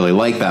I don't really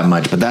like that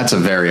much, but that's a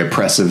very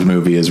oppressive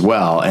movie as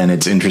well. And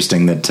it's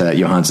interesting that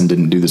Johansson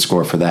didn't do the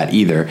score for that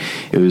either.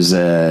 It was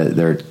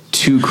there are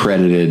two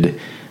credited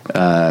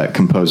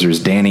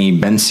composers, Danny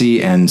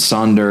Bensi and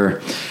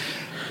Sonder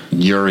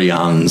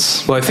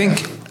Urians. Well,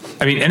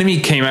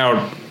 Enemy came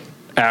out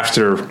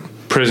after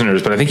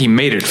Prisoners, but I think he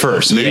made it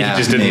first. Maybe he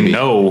just didn't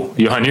know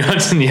Johan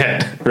Johansson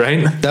yet,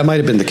 right? That might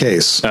have been the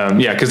case.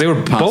 Because they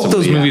were both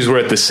those movies were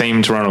at the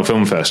same Toronto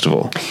Film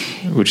Festival,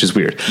 which is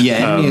weird.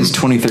 Yeah, Enemy is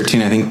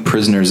 2013. I think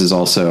Prisoners is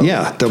also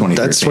 2013.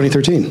 That's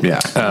 2013. Yeah.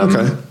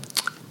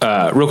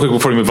 Okay. Real quick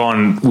before we move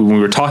on, when we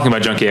were talking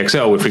about Junkie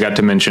XL, we forgot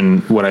to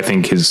mention what I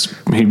think he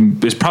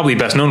is probably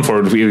best known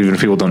for, even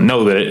if people don't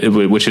know that,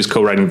 which is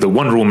co-writing the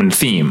Wonder Woman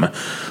theme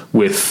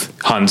with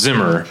Hans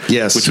Zimmer,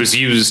 which was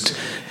used.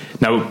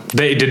 Now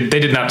they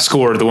did not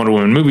score the Wonder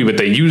Woman movie, but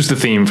they used the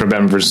theme from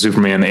Batman vs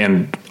Superman,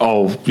 and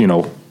all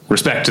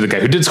respect to the guy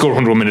who did score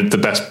Wonder Woman. The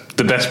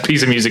best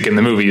piece of music in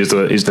the movie is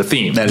the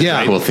theme. That is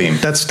a cool theme.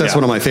 That's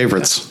one of my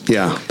favorites.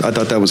 Yeah, I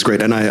thought that was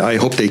great, and I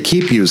hope they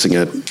keep using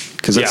it,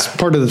 because that's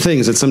part of the thing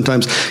is that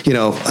sometimes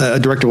a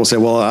director will say,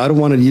 well, I don't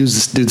want to do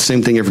the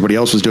same thing everybody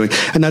else was doing,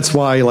 and that's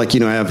why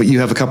you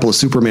have a couple of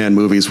Superman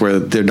movies where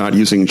they're not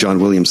using John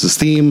Williams'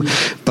 theme,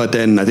 but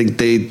then I think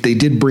they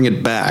did bring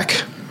it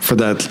back for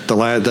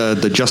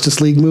the Justice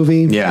League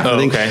movie. Yeah.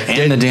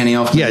 And the Danny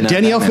Elfman. Yeah,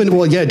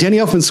 Danny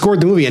Elfman scored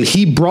the movie, and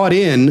he brought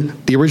in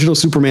the original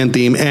Superman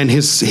theme and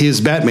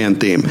his Batman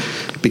theme,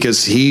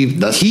 because he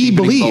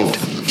believed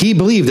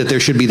that there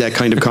should be that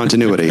kind of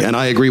continuity, and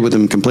I agree with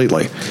him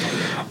completely.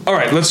 All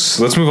right, let's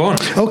move on.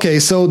 Okay,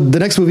 so the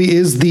next movie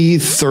is the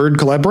third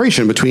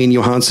collaboration between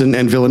Johansson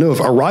and Villeneuve,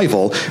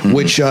 Arrival,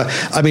 which,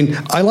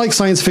 I like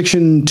science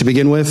fiction to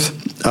begin with.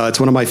 It's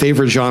one of my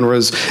favorite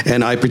genres,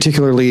 and I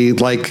particularly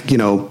like,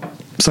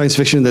 science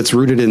fiction that's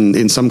rooted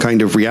in some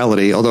kind of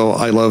reality, although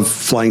I love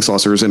flying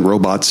saucers and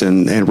robots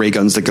and ray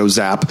guns that go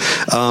zap.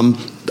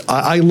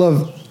 I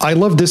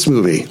love this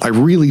movie. I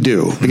really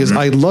do, because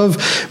I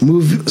love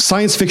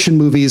science fiction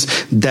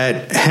movies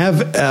that have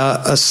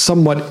a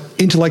somewhat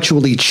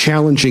intellectually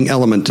challenging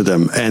element to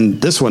them. And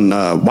this one,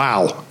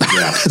 wow.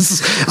 Yeah.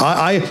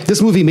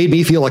 This movie made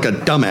me feel like a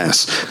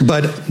dumbass,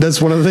 but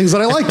that's one of the things that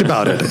I liked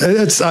about it.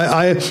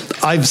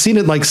 I've seen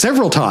it like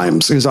several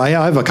times, because I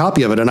have a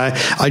copy of it, and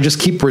I just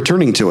keep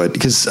returning to it,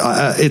 because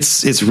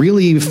it's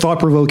really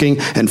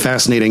thought-provoking and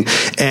fascinating.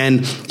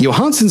 And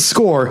Johansson's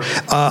score,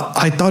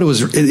 I thought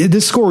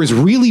this score is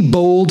really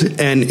bold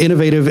and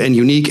innovative and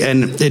unique,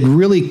 and it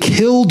really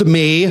killed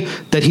me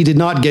that he did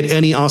not get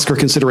any Oscar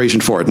consideration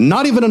for it.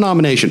 Not even a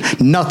nomination,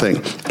 nothing.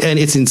 And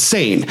it's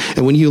insane.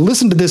 And when you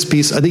listen to this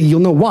piece, I think you'll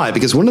know why,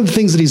 because one of the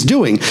things that he's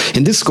doing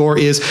in this score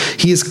is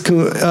he is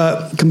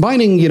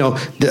combining,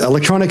 the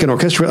electronic and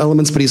orchestral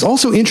elements, but he's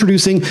also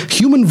introducing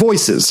human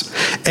voices.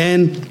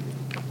 And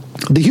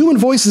the human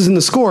voices in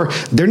the score,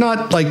 they're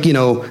not like,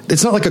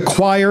 it's not like a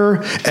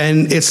choir,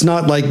 and it's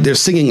not like they're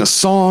singing a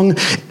song.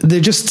 They're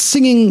just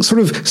singing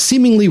sort of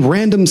seemingly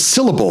random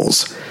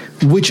syllables,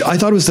 which I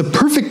thought was the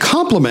perfect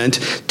complement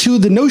to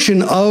the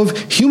notion of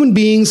human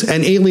beings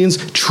and aliens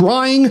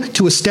trying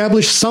to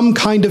establish some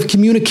kind of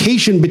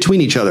communication between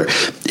each other.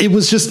 It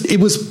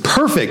was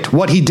perfect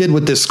what he did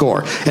with this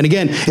score. And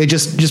again, it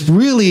just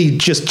really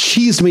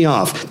cheesed me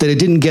off that it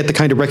didn't get the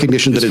kind of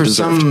recognition that it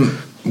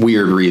deserved.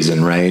 weird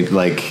reason, right?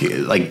 Like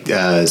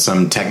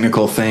some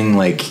technical thing.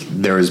 Like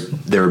there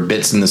were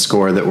bits in the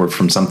score that were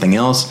from something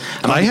else.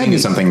 I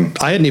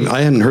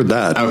hadn't heard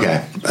that.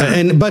 Okay,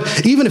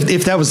 but even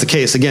if that was the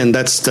case, again,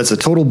 that's a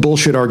total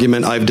bullshit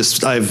argument.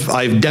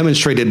 I've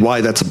demonstrated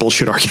why that's a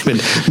bullshit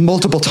argument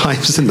multiple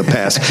times in the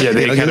past. Yeah,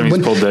 the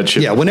Academy's pulled that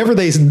shit. Yeah, whenever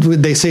they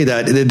say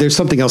that, there's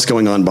something else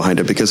going on behind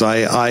it, because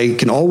I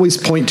can always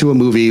point to a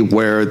movie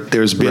where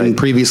there's been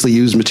previously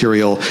used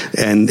material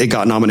and it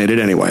got nominated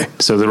anyway.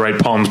 So the right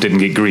palms didn't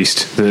get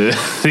greased. Or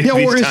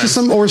it's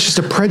just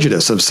a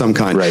prejudice of some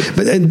kind. Right.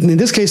 But in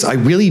this case, I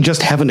really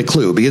just haven't a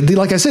clue. Because,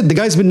 like I said, the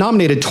guy's been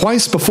nominated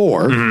twice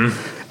before.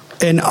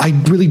 Mm-hmm. And I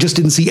really just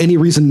didn't see any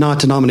reason not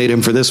to nominate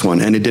him for this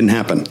one, and it didn't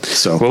happen.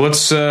 So, well,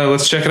 let's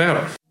check it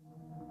out.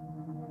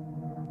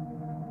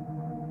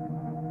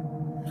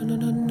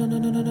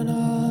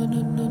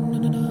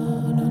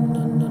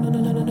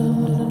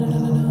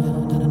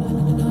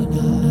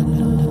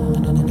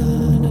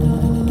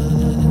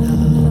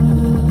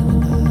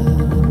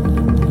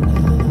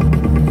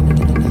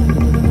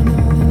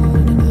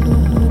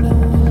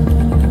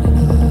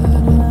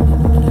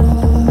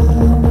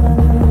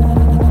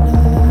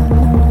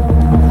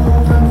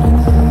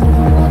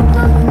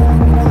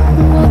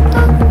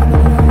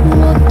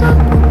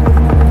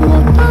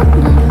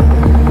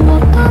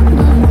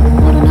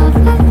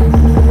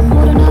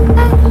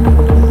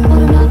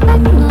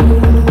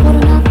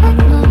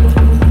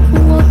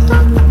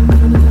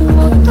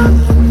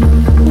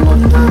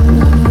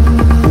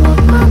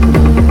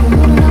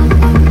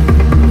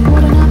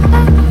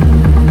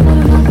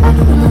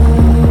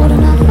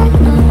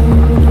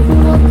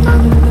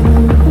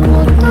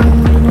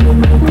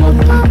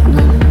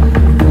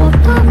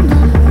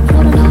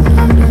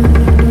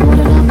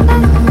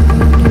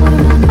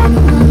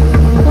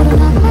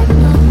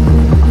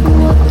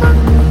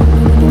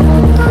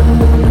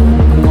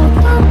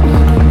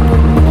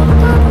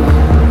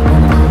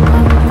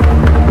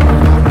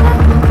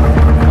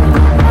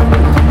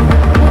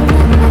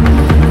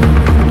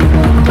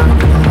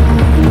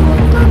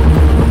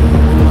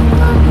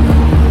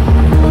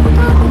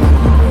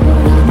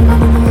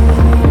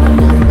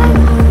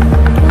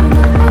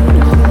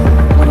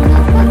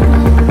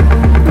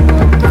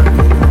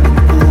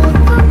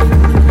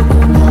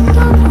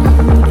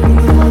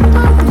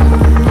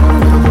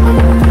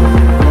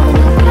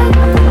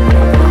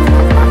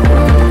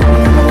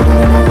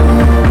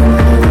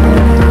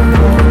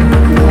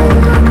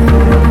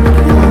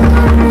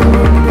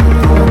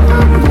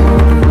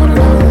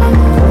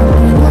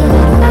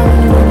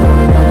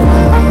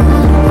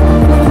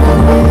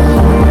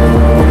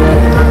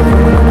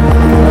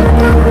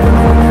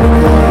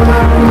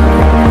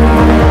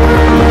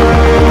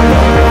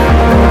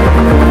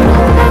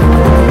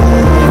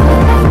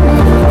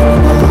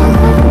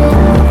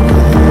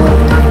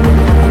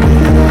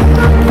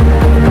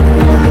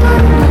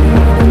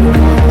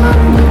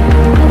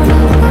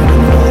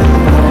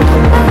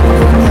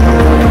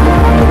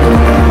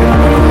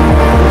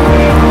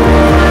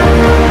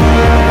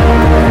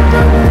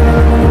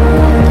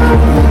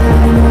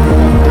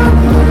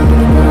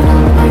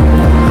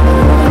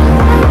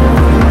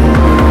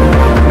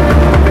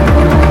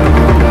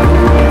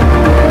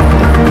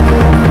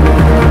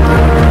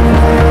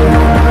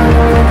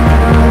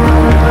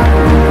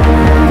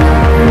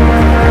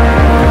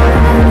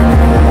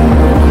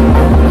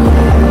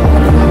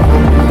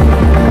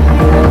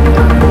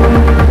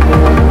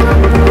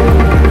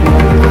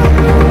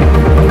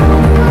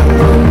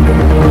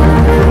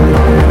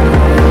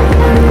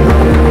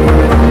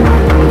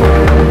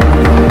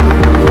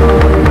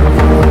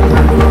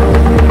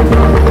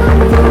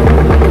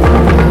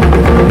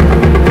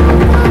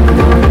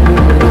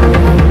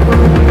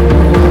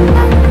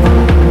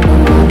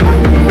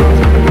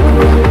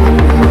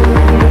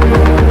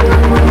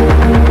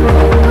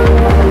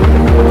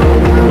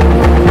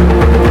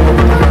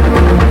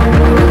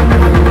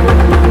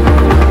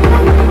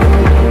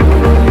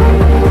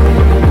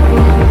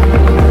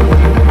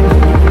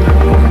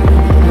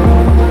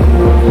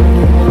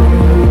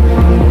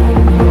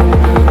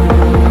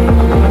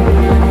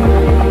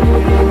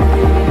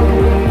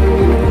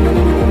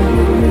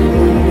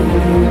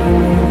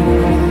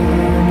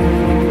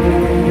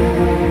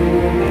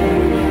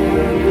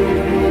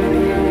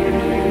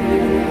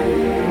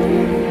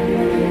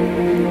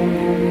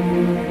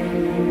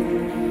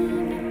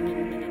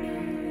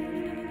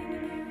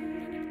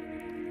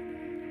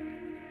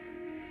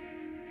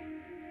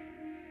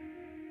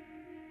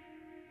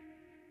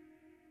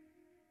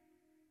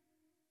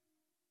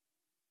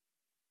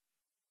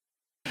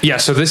 Yeah,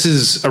 so this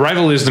is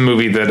Arrival is the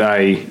movie that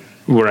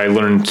where I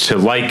learned to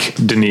like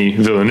Denis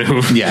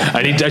Villeneuve. Yeah.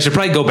 I should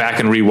probably go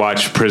back and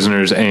rewatch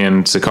Prisoners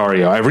and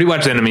Sicario. I've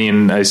rewatched Enemy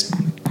and I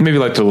maybe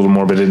liked it a little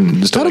more, but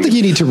didn't. I don't think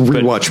you need to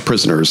rewatch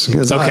Prisoners.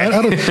 Okay.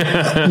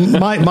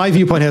 My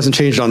viewpoint hasn't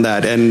changed on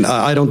that, and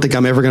I don't think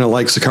I'm ever going to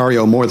like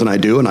Sicario more than I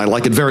do, and I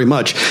like it very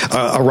much.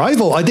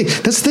 Arrival, I think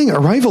that's the thing.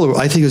 Arrival,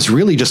 I think, is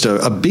really just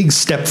a big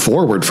step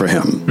forward for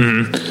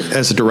him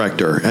as a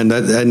director, and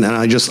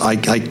I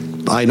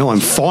I know I'm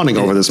fawning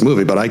over this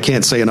movie, but I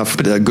can't say enough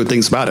good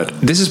things about it.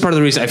 This is part of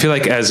the reason I feel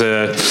like as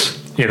a,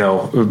 you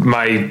know,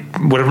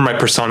 whatever my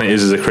persona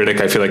is as a critic,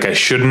 I feel like I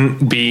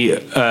shouldn't be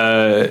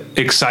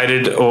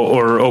excited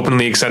or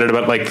openly excited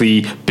about like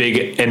the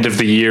big end of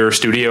the year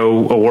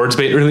studio awards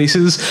bait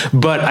releases,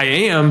 but I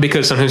am,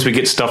 because sometimes we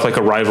get stuff like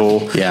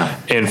Arrival,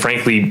 and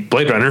frankly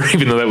Blade Runner,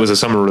 even though that was a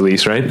summer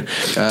release, right?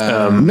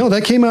 No,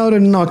 that came out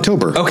in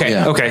October.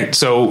 Okay,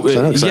 so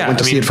I went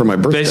to see it for my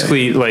birthday.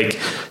 Basically, like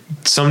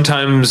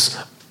sometimes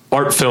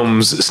art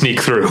films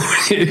sneak through,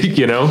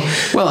 you know?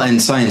 Well,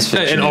 and science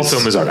fiction. And all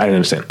film is art, I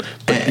understand.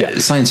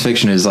 But, science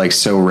fiction is like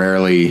so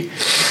rarely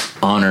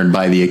honored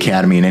by the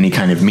Academy in any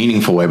kind of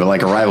meaningful way, but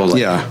like Arrival,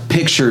 like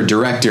picture,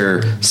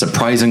 director,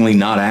 surprisingly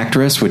not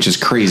actress, which is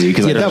crazy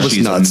because that was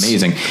she's nuts.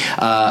 Amazing.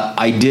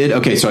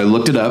 So I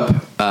looked it up.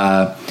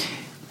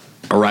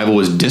 Arrival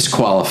was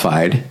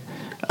disqualified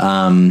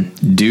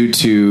due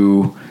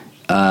to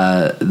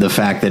the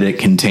fact that it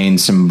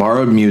contains some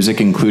borrowed music,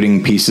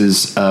 including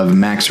pieces of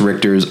Max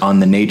Richter's On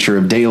the Nature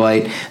of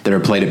Daylight that are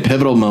played at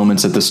pivotal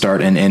moments at the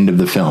start and end of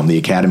the film. The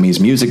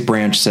Academy's music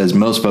branch says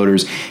most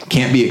voters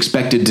can't be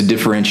expected to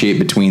differentiate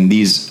between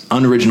these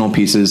unoriginal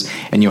pieces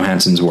and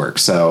Johansson's work.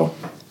 So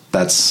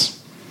that's...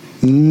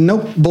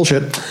 Nope,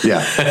 bullshit.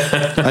 Yeah.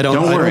 I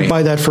don't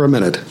buy that for a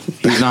minute.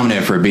 He's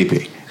nominated for a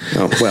BP.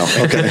 Oh, well,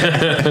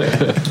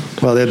 okay.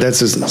 Well,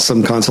 that's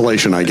some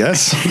consolation, I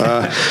guess.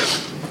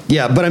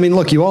 Yeah, but I mean,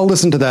 look, you all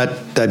listen to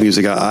that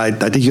music. I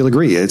think you'll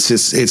agree.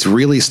 It's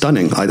really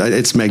stunning.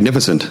 It's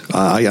magnificent.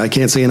 I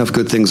can't say enough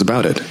good things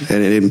about it.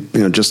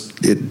 And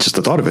just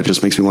the thought of it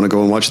just makes me want to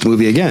go and watch the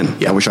movie again.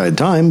 Yeah, I wish I had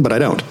time, but I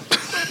don't.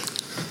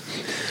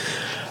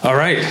 all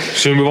right,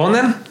 should we move on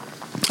then?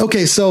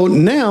 Okay, so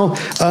now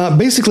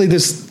basically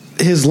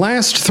his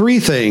last three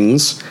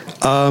things.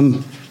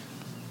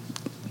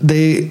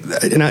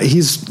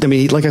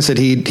 Like I said,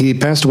 he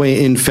passed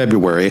away in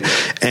February,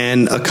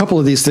 and a couple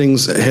of these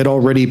things had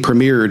already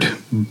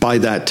premiered by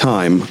that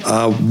time.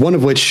 One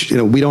of which, I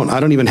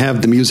don't even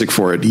have the music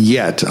for it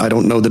yet. I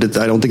don't know that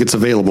I don't think it's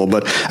available,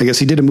 but I guess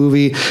he did a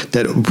movie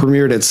that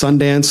premiered at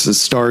Sundance. It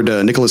starred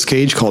Nicolas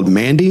Cage called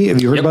Mandy.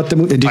 Have you heard about the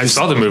movie? I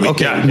saw the movie.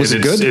 Okay, yeah, was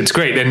it good? It's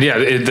great, and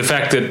the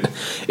fact that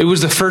it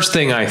was the first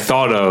thing I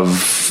thought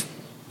of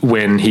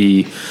when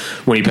he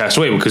passed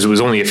away, because it was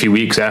only a few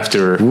weeks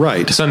after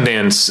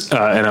Sundance,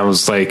 and I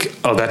was like,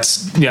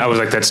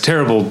 that's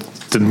terrible.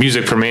 The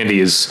music for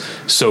Mandy is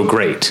so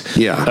great.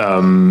 Yeah.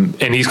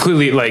 And he's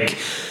clearly like,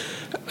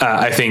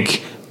 I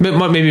think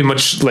maybe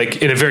much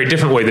like in a very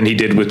different way than he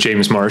did with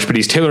James Marsh, but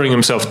he's tailoring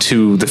himself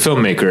to the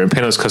filmmaker. And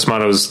Panos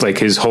Cosmatos, like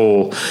his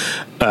whole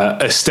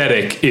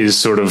aesthetic is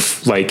sort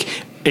of like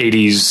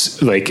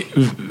 80s like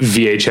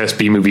VHS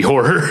B movie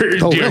horror. Do you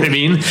know what I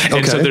mean? Okay.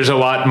 And so there's a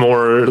lot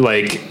more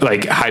like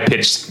high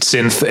pitched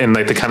synth and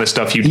like the kind of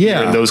stuff you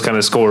hear in those kind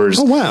of scores.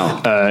 Oh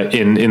wow!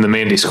 In the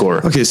Mandy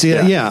score. Okay, so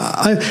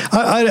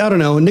I don't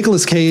know.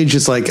 Nicolas Cage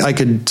is like, I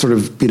could sort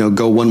of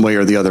go one way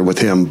or the other with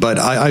him, but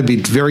I'd be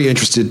very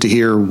interested to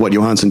hear what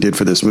Johansson did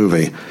for this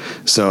movie.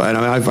 So, and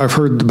I've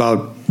heard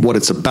about what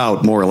it's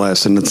about more or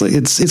less, and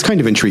it's kind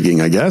of intriguing,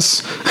 I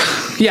guess.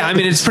 Yeah, I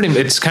mean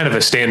it's kind of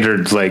a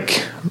standard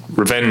like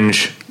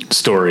revenge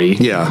story.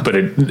 Yeah, but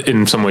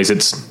in some ways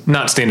it's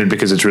not standard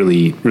because it's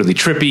really really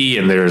trippy,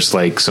 and there's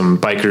like some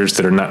bikers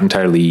that are not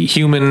entirely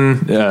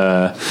human,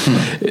 and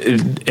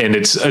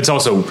it's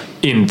also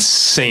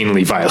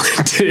insanely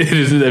violent.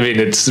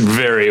 It's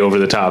very over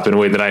the top in a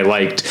way that I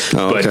liked,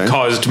 but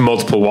caused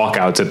multiple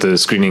walkouts at the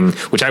screening,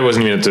 which I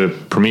wasn't even at the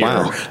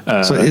premiere.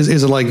 Wow. So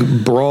is it like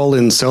brawl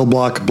in cell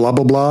block blah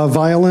blah blah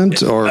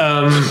violent, or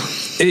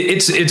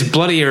it's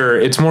bloodier?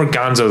 It's more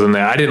gonzo than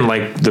that. I didn't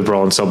like the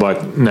brawl in Cell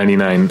Block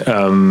 99.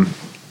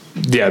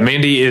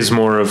 Mandy is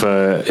more of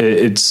a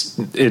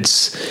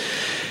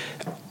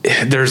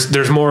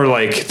there's more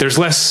like there's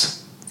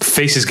less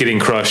faces getting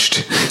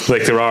crushed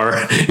like there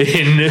are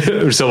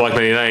in Cell Block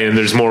 99, and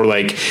there's more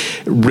like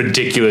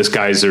ridiculous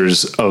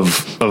geysers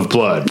of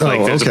blood.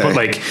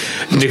 Like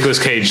Nicolas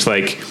Cage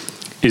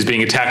is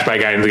being attacked by a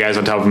guy, and the guy's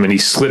on top of him, and he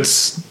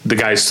slits the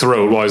guy's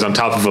throat while he's on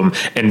top of him,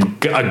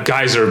 and a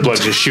geyser of blood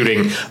just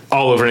shooting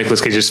all over Nicolas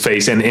Cage's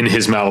face and in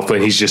his mouth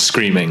when he's just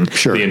screaming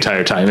the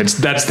entire time.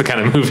 That's the kind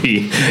of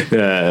movie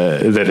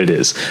that it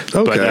is.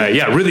 Okay.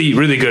 But really,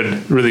 really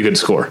good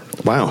score.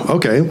 Wow.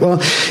 Okay.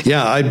 Well,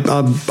 yeah,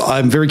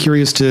 I'm very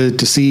curious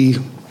to see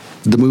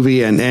the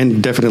movie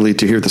and definitely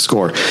to hear the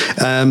score.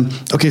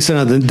 Okay, so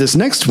now this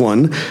next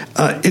one,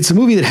 it's a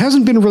movie that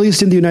hasn't been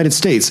released in the United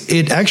States.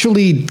 It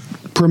actually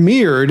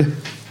premiered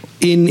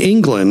in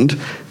England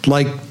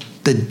like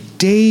the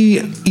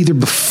day either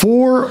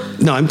before.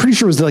 No, I'm pretty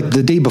sure it was like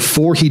the day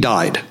before he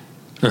died.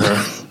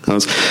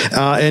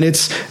 And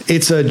it's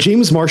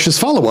James Marsh's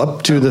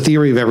follow-up to The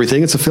Theory of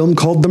Everything. It's a film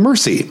called The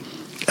Mercy.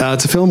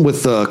 It's a film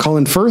with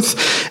Colin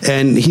Firth,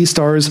 and he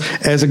stars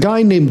as a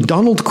guy named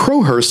Donald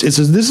Crowhurst. This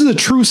is a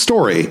true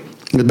story,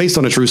 based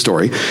on a true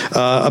story,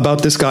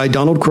 about this guy,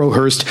 Donald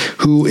Crowhurst,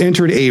 who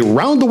entered a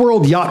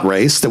round-the-world yacht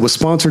race that was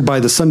sponsored by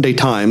the Sunday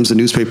Times, a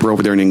newspaper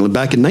over there in England,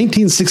 back in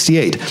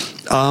 1968.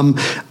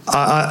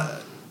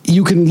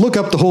 you can look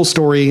up the whole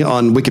story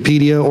on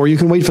Wikipedia, or you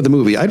can wait for the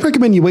movie. I'd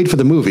recommend you wait for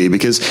the movie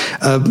because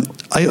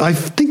I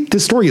think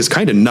this story is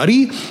kind of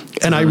nutty,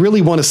 and I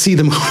really want to see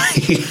the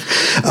movie.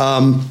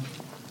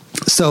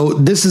 So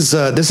this is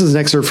an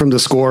excerpt from the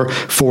score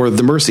for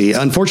The Mercy.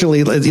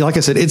 Unfortunately, like I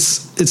said,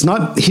 it's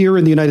not here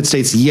in the United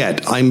States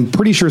yet. I'm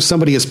pretty sure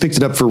somebody has picked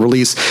it up for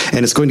release,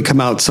 and it's going to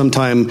come out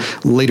sometime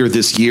later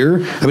this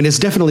year. I mean, it's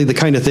definitely the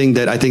kind of thing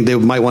that I think they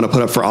might want to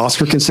put up for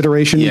Oscar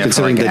consideration,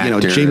 considering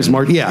that James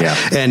Martin,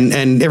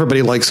 and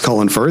everybody likes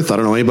Colin Firth. I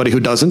don't know anybody who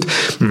doesn't.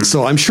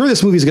 So I'm sure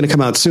this movie is going to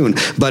come out soon.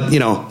 But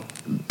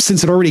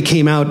since it already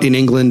came out in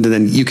England, and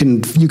then you can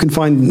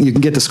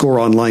get the score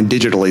online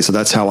digitally. So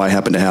that's how I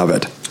happen to have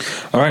it.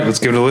 All right, let's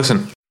give it a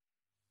listen.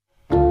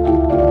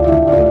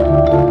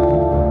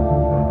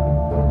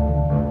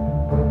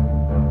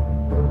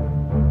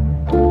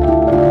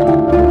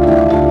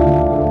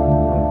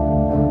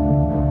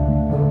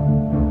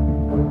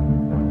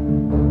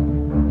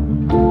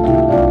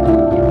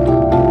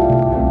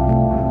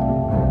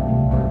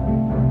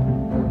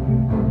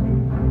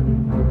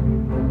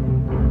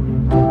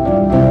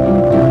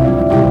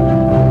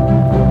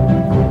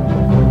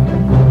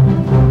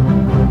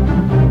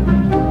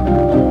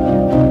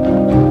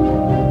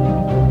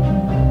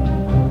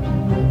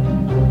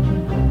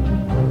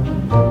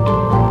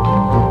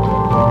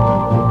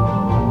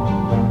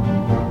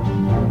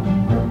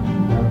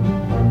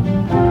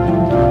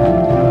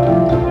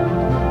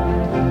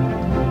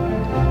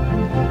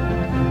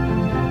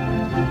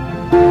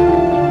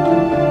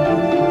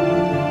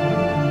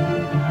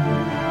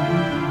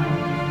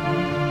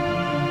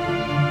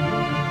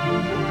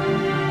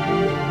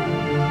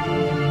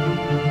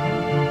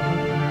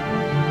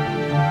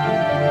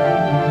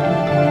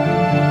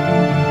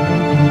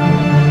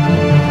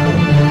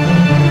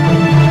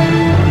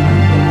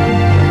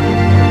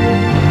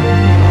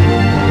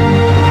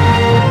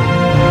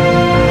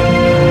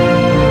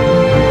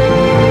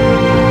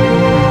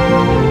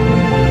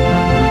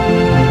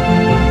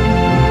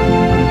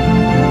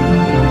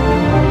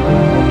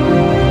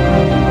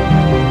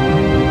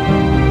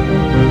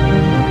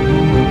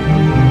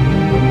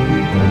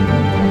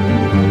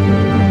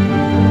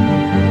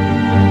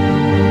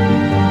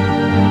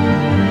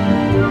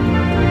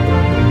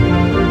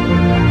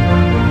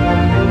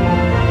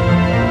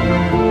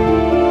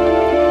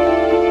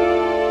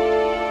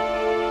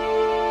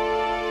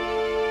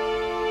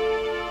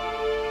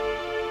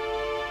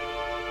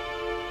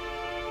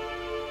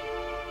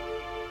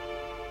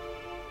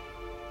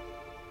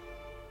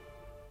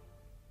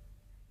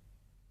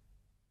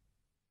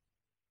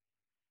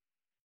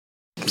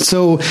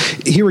 So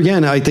here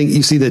again, I think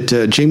you see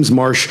that James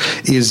Marsh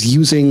is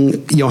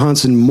using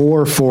Johansson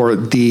more for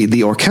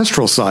the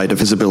orchestral side of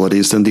his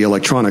abilities than the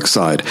electronic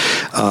side.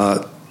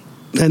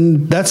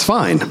 And that's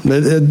fine.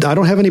 I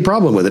don't have any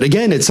problem with it.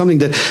 Again, it's something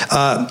that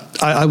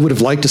I would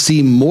have liked to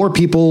see more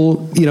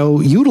people,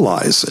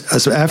 utilize.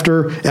 So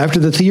after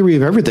the Theory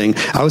of Everything,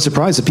 I was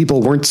surprised that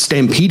people weren't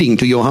stampeding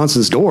to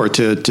Johansson's door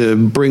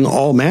to bring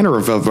all manner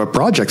of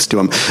projects to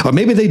him. Or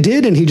maybe they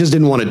did, and he just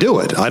didn't want to do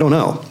it. I don't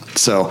know.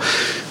 So,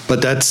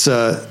 but that's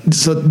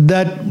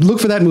look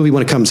for that movie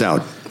when it comes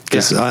out.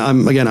 Because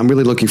I'm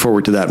really looking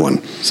forward to that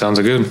one. Sounds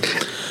good.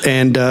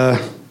 And.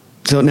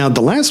 So now the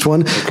last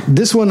one,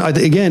 this one,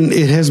 again,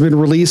 it has been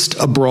released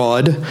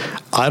abroad.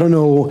 I don't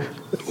know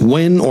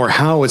when or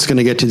how it's going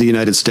to get to the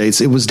United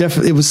States. It was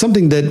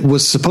something that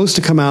was supposed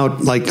to come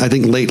out, I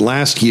think late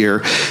last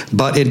year,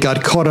 but it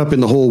got caught up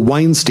in the whole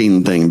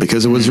Weinstein thing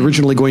because it was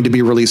originally going to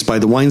be released by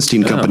the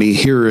Weinstein Company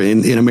here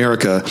in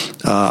America,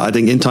 I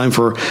think in time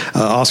for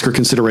Oscar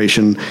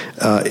consideration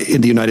in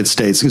the United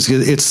States.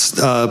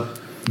 It's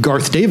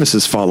Garth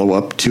Davis's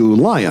follow-up to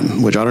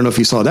Lion, which I don't know if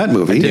you saw that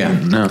movie. Yeah,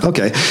 no.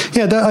 Okay.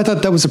 Yeah, I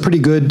thought that was a pretty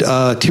good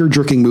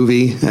tear-jerking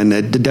movie, and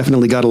it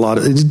definitely got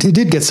it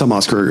did get some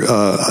Oscar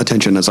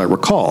attention, as I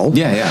recall.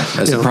 Yeah,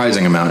 a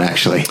surprising amount,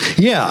 actually.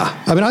 Yeah.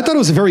 I mean, I thought it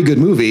was a very good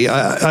movie.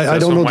 I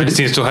don't know.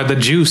 Weinstein still had the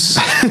juice.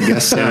 I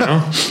guess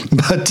so.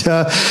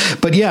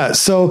 But yeah,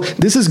 so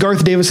this is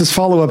Garth Davis's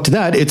follow-up to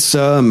that. It's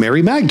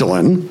Mary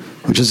Magdalene,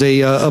 which is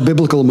a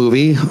biblical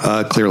movie,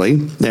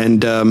 clearly,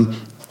 and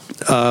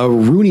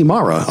Rooney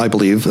Mara, I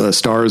believe,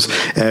 stars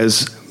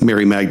as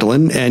Mary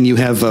Magdalene, and you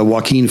have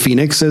Joaquin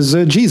Phoenix as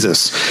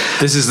Jesus.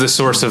 This is the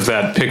source of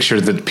that picture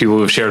that people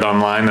have shared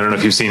online. I don't know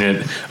if you've seen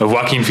it, of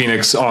Joaquin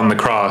Phoenix on the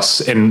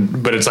cross,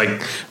 but it's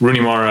like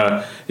Rooney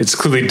Mara. It's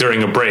clearly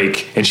during a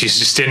break, and she's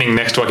just standing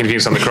next to Joaquin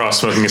Phoenix on the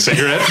cross smoking a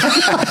cigarette.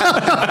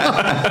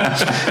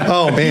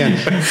 Oh man,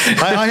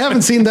 I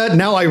haven't seen that.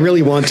 Now I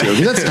really want to.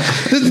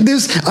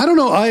 I don't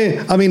know.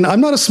 I mean,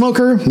 I'm not a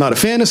smoker, not a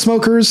fan of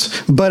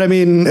smokers, but I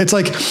mean, it's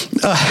like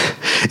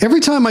every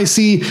time I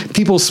see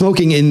people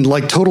smoking in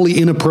like totally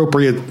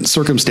inappropriate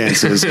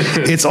circumstances,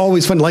 it's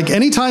always fun. Like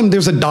anytime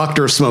there's a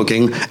doctor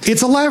smoking,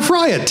 it's a laugh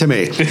riot to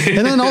me.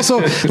 And then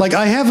also, like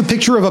I have a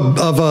picture of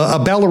a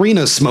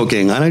ballerina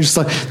smoking, and I just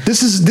thought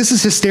this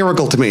is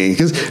hysterical to me,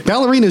 because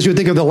ballerinas, you would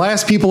think of the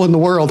last people in the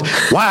world.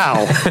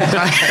 Wow,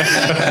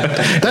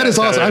 that is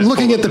awesome. I'm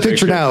looking at the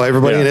picture now,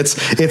 everybody, and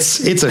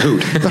it's a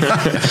hoot.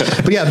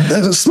 But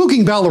yeah,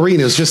 smoking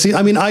ballerinas, just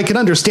I mean, I can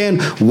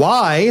understand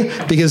why,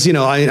 because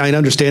I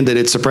understand that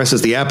it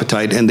suppresses the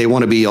appetite, and they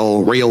want to be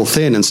all rail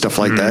thin and stuff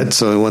like that.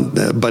 So,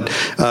 but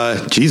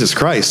Jesus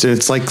Christ,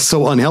 it's like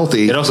so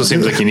unhealthy. It also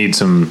seems like you need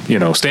some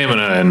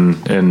stamina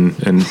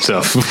and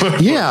stuff.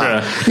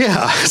 Yeah.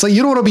 It's like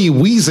you don't want to be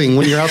wheezing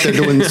when you're out there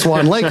doing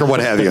Swan Lake or what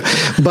have you.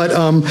 But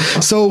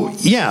so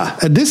yeah,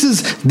 this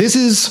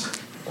is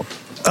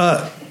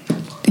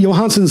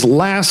Johansson's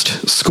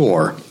last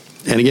score.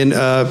 And again,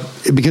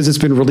 because it's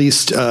been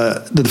released,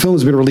 the film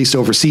has been released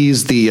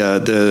overseas. The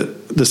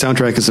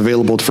soundtrack is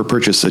available for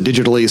purchase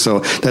digitally, so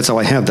that's how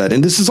I have that.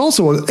 And this is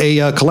also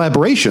a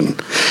collaboration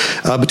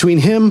between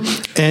him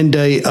and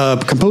a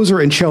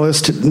composer and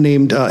cellist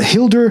named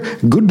Hildur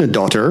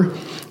Gudnadottir.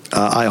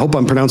 I hope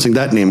I'm pronouncing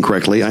that name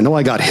correctly. I know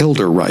I got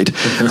Hildur right.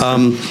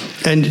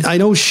 And I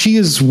know she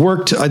has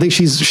worked. I think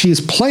she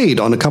has played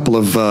on a couple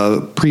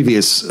of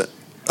previous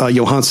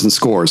Johansson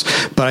scores,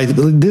 but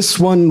this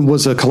one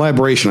was a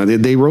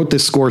collaboration. They wrote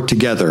this score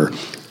together,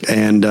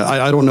 and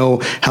I don't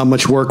know how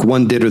much work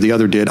one did or the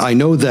other did. I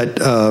know that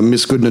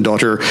Miss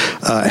Gudnadottir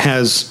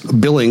has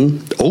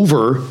billing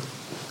over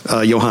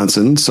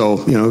Johansson, so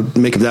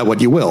make of that what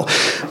you will.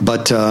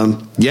 But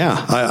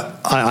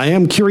I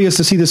am curious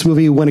to see this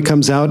movie when it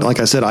comes out. Like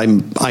I said,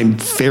 I'm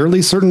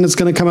fairly certain it's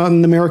going to come out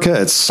in America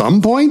at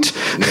some point,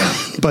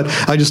 but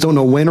I just don't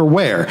know when or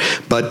where.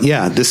 But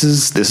yeah, this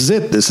is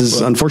it. This is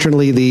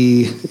unfortunately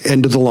the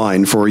end of the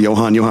line for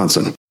Jóhann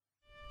Jóhannsson.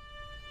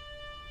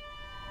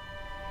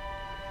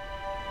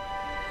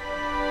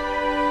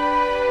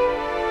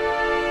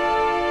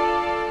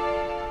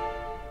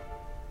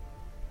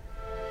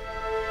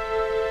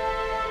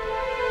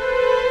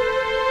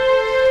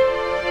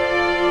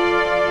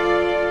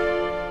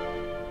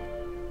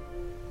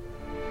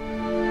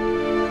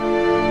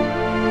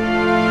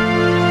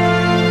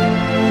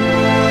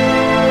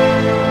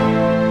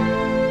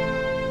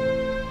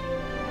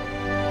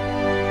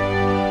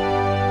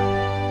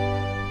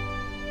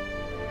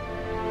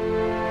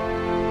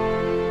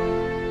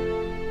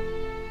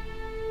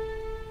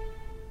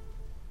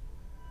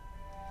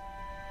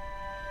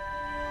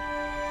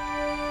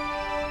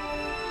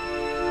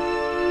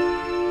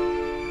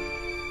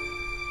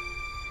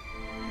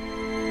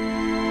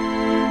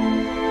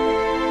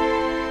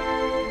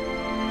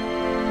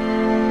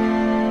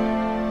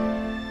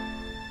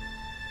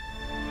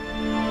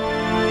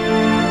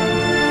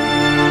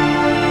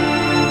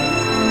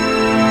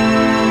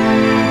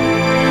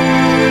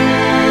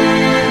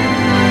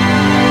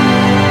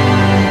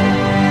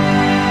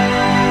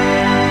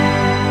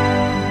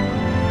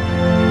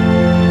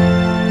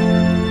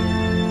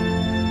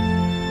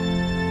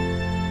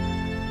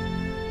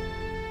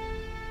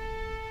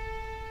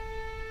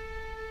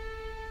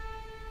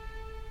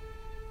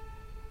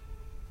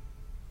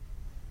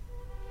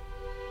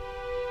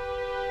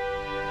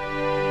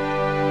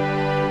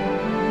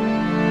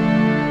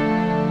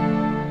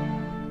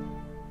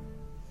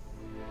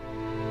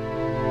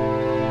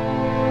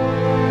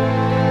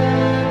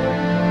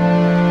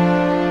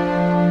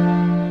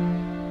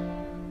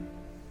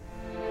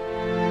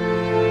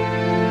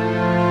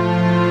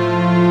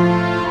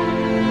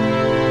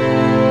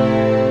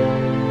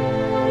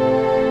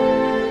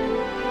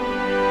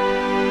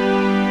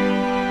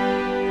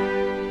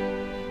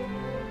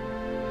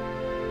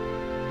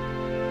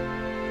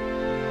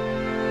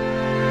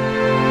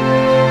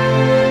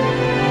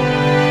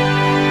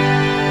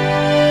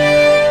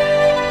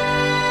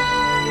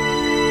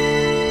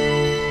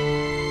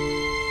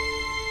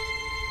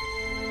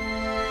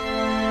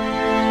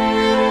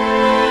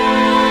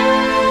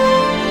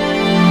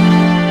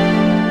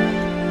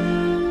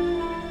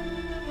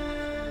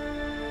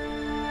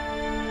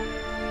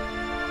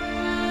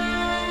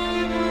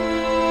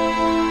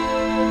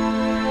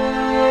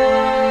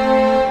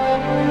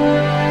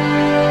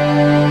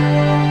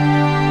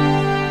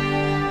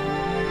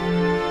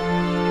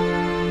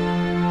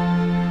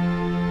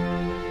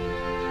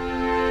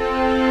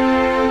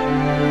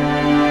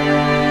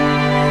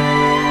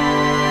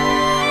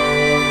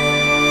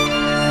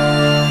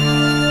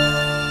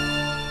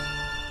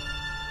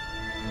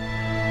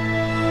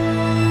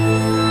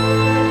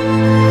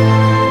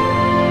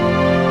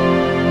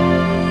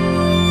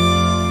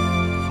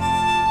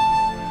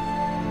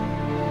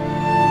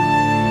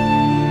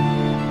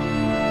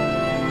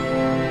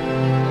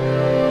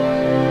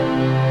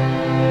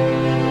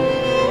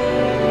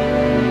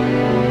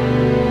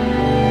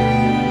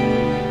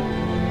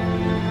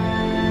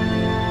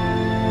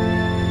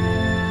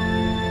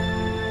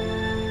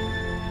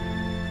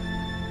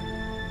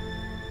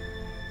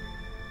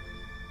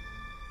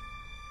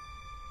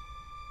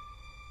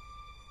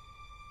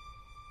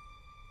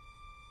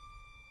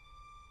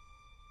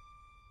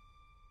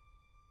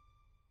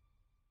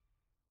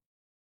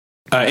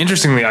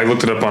 Interestingly, I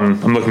looked it up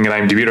I'm looking at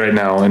IMDb right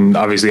now, and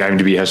obviously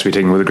IMDb has to be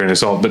taken with a grain of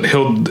salt, but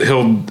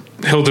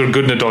Hildur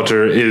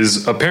Gudnadottir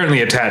is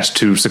apparently attached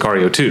to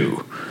Sicario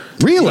 2.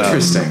 Really?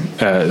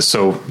 Interesting.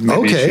 So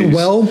maybe okay,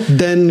 well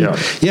then,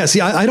 yeah.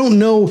 See, I don't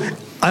know.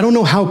 I don't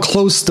know how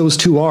close those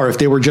two are. If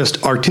they were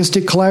just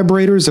artistic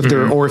collaborators,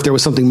 or if there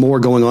was something more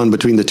going on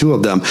between the two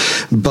of them.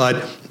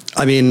 But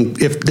I mean,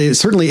 if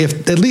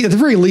the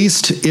very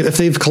least, if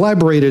they've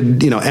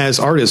collaborated, as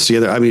artists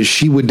together, I mean,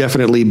 she would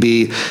definitely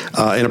be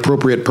an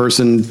appropriate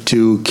person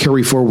to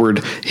carry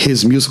forward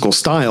his musical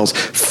styles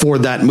for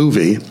that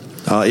movie,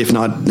 if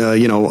not,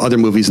 other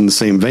movies in the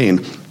same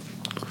vein.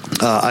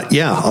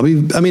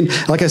 I mean,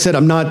 like I said,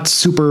 I'm not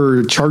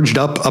super charged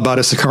up about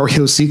a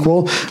Sicario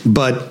sequel,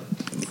 but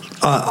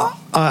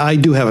I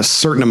do have a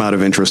certain amount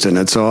of interest in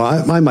it, so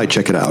I might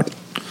check it out.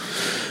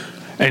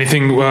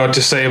 Anything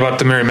to say about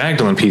the Mary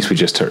Magdalene piece we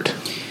just heard?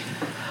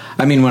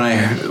 I mean,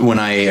 when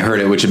I heard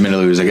it, which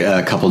admittedly was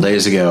a couple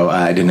days ago,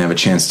 I didn't have a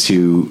chance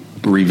to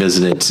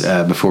revisit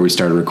it before we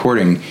started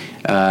recording.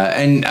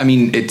 And I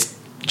mean, it's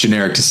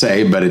generic to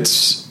say, but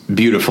it's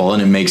beautiful,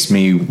 and it makes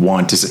me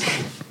want to see.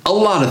 A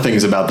lot of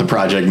things about the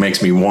project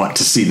makes me want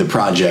to see the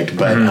project,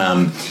 but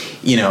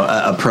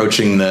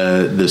approaching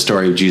the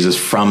story of Jesus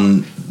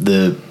from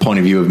the point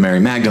of view of Mary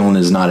Magdalene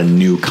is not a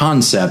new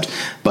concept,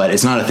 but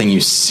it's not a thing you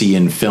see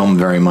in film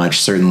very much.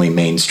 Certainly,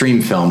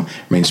 mainstream film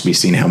remains to be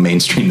seen how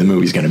mainstream the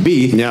movie's going to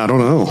be. Yeah, I don't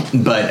know,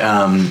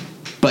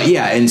 but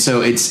yeah, and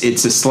so it's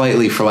a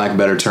slightly, for lack of a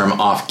better term,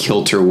 off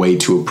kilter way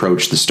to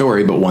approach the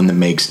story, but one that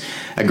makes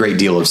a great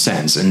deal of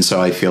sense. And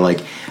so I feel like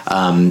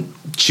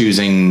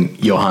choosing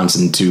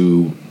Johansson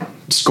to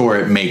score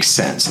it makes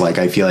sense. Like,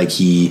 I feel like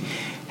he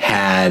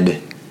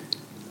had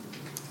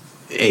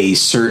a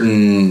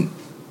certain.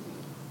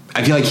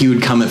 I feel like he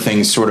would come at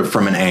things sort of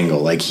from an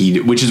angle,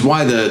 which is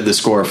why the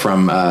score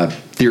from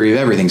Theory of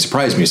Everything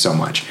surprised me so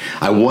much.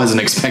 I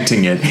wasn't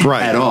expecting it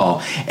at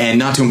all, and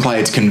not to imply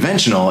it's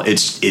conventional.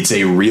 It's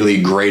a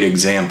really great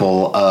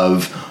example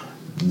of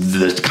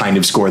the kind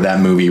of score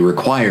that movie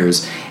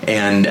requires,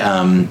 and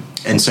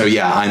so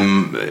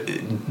I'm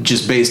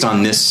just based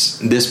on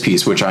this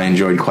piece, which I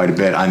enjoyed quite a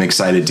bit. I'm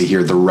excited to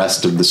hear the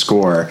rest of the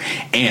score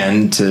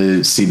and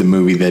to see the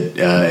movie that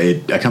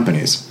it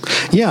accompanies.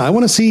 Yeah, I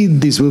want to see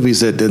these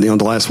movies that the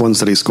last ones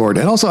that he scored,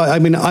 and also, I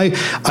mean, I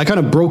kind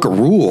of broke a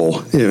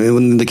rule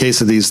in the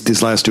case of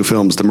these last two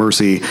films, The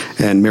Mercy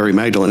and Mary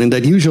Magdalene, in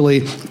that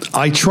usually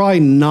I try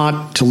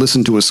not to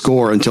listen to a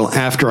score until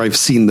after I've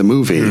seen the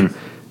movie.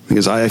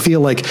 Because I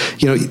feel like,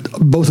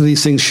 both of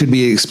these things should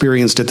be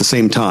experienced at the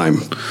same time.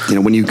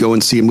 When you go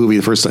and see a movie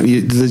the first time,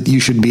 you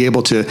should be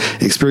able to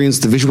experience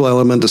the visual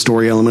element, the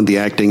story element, the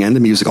acting, and the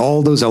music.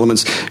 All those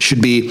elements you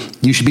should be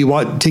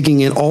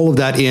taking in all of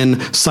that in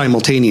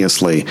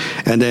simultaneously.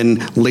 And then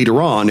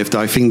later on, if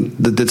I think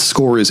that the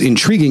score is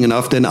intriguing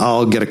enough, then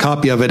I'll get a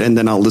copy of it and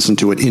then I'll listen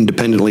to it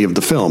independently of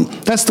the film.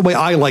 That's the way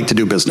I like to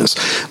do business.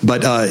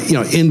 But,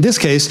 in this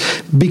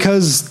case,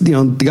 because,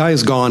 the guy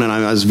is gone and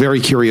I was very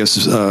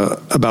curious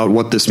about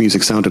what this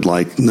music sounded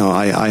like.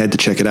 I had to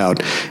check it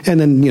out, and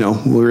then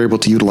we were able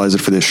to utilize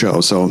it for this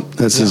show. So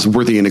that's as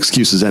worthy an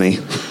excuse as any.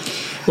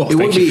 Well,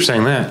 thank you for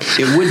saying that.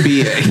 It would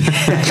be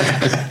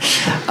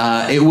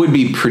it would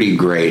be pretty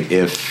great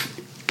if,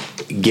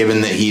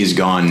 given that he's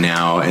gone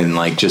now, and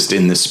just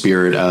in the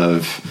spirit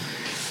of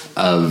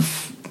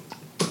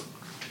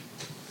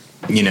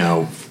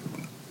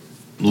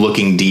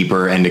looking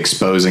deeper and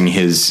exposing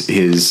his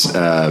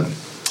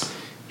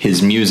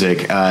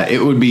music,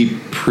 it would be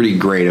pretty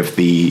great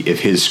if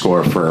his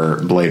score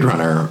for Blade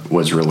Runner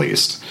was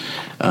released.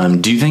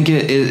 Do you think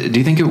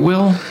it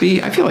will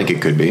be? I feel like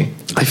it could be.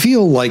 I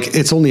feel like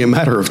it's only a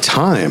matter of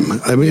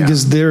time. I mean,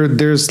 because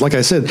there's, like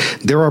I said,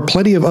 there are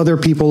plenty of other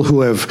people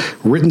who have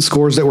written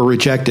scores that were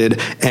rejected,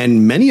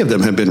 and many of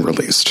them have been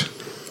released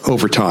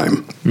over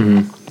time.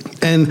 Mm-hmm.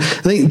 And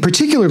I think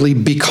particularly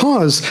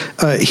because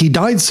he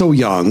died so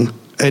young.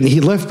 And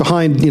he left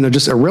behind,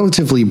 just a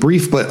relatively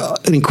brief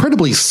but an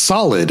incredibly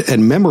solid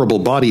and memorable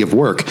body of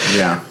work.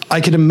 Yeah,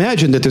 I can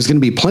imagine that there's going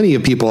to be plenty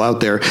of people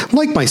out there,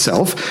 like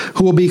myself,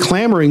 who will be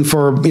clamoring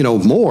for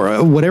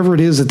more, whatever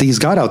it is that he's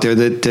got out there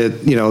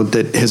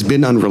that has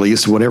been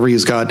unreleased, whatever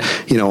he's got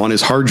on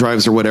his hard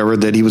drives or whatever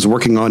that he was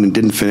working on and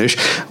didn't finish.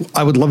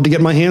 I would love to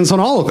get my hands on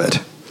all of it.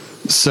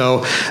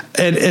 So,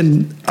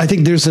 and I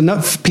think there's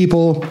enough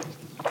people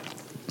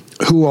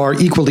who are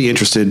equally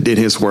interested in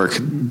his work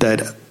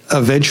that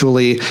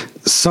eventually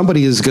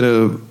somebody is going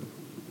to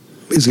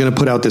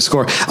put out this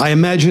score. I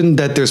imagine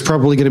that there's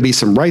probably going to be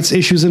some rights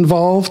issues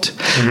involved.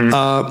 Mm-hmm.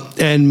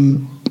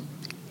 And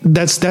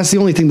that's the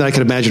only thing that I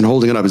can imagine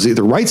holding it up, is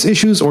either rights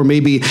issues or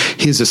maybe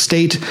his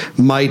estate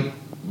might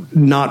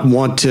not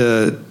want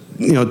to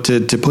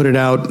put it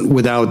out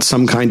without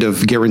some kind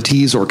of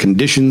guarantees or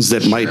conditions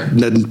that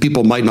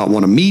people might not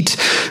want to meet.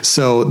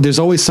 So there's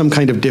always some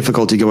kind of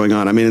difficulty going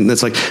on. I mean,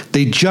 it's like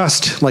they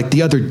just, like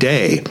the other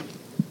day,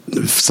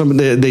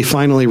 they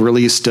finally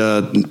released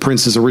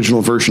Prince's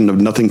original version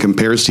of "Nothing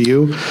Compares to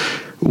You,"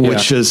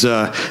 which is,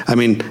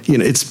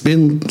 it's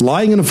been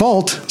lying in a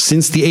vault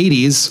since the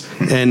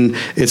 80s, and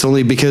it's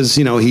only because,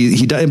 he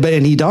died,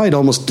 and he died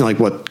almost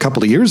a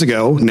couple of years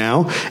ago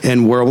now,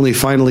 and we're only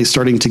finally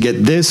starting to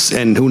get this,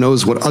 and who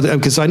knows what other,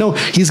 because I know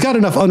he's got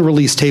enough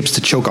unreleased tapes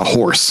to choke a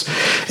horse,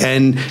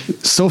 and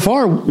so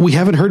far we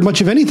haven't heard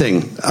much of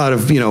anything out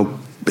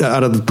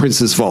of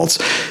Prince's vaults.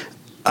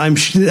 I'm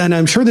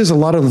sure there's a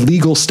lot of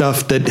legal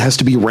stuff that has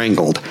to be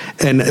wrangled,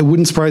 and it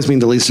wouldn't surprise me in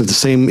the least if the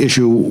same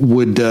issue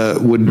would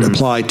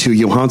apply to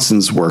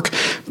Johansson's work.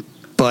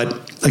 But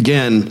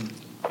again,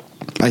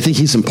 I think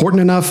he's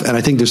important enough, and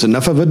I think there's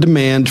enough of a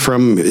demand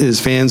from his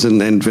fans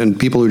and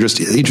people who are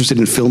just interested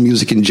in film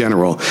music in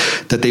general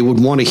that they would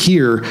want to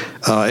hear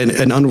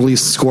an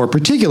unreleased score,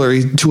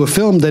 particularly to a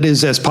film that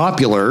is as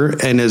popular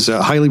and as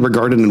highly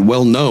regarded and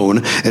well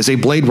known as a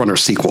Blade Runner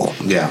sequel.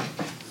 Yeah.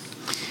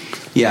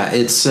 Yeah,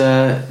 it's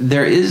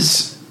there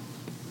is.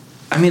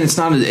 I mean, it's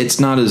not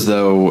as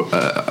though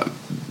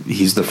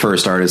he's the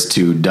first artist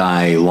to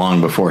die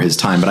long before his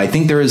time, but I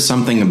think there is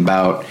something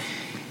about,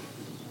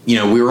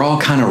 we were all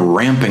kind of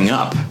ramping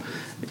up.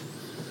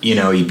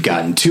 He'd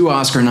gotten 2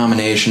 Oscar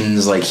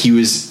nominations. Like he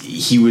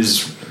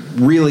was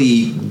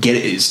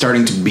really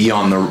starting to be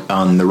on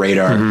the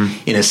radar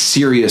in a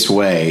serious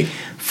way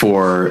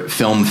for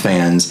film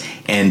fans,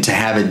 and to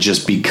have it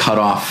just be cut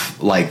off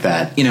like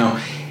that,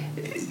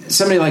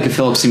 somebody like a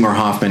Philip Seymour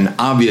Hoffman,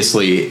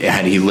 obviously,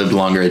 had he lived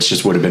longer, it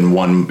just would have been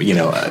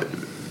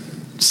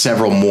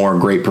several more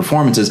great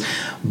performances.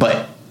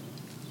 But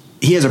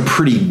he has a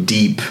pretty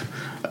deep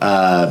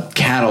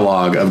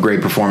catalog of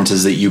great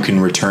performances that you can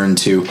return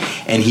to,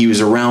 and he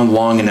was around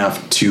long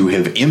enough to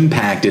have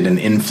impacted and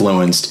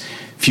influenced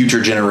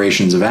future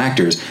generations of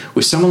actors.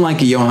 With someone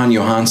like a Jóhann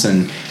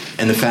Jóhannsson,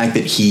 and the fact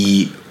that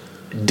he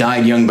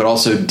died young, but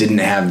also didn't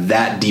have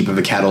that deep of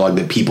a catalog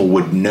that people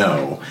would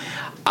know,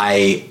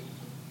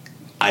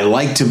 I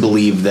like to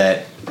believe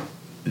that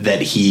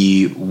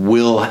he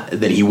will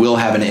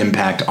have an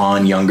impact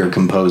on younger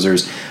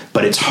composers,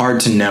 but it's hard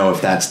to know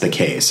if that's the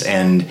case.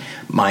 And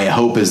my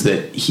hope is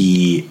that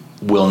he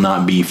will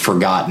not be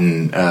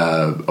forgotten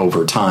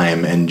over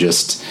time, and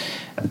just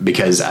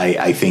because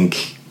I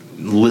think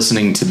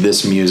listening to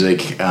this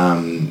music,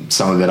 some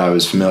of it I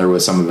was familiar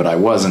with, some of it I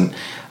wasn't,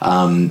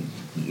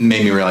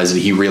 made me realize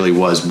that he really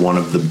was one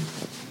of the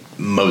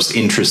most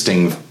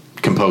interesting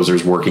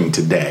composers working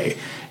today.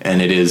 And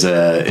it is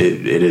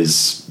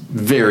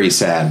very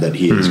sad that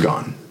he is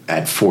gone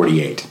at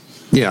 48.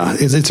 Yeah,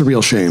 it's a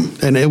real shame.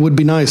 And it would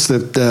be nice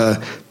that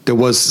there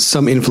was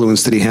some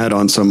influence that he had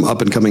on some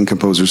up-and-coming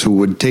composers who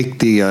would take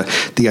the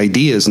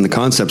ideas and the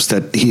concepts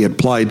that he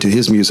applied to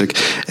his music,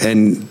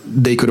 and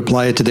they could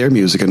apply it to their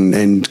music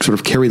and sort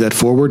of carry that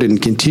forward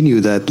and continue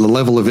that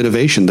level of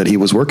innovation that he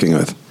was working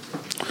with.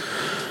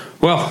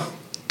 Well,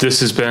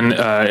 this has been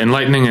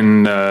enlightening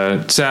and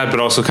sad,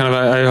 but also kind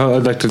of,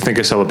 I'd like to think,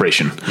 a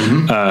celebration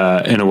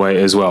in a way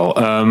as well.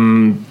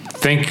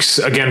 Thanks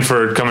again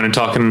for coming and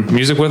talking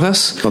music with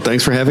us. Well,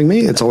 thanks for having me.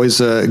 It's always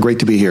great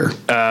to be here,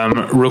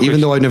 even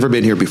though I've never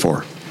been here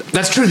before.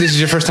 That's true. This is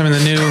your first time in the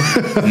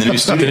new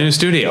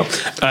studio.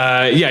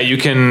 You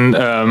can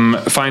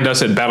find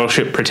us at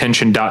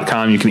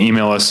battleshippretension.com. You can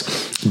email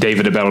us,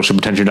 David at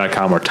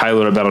battleshippretension.com or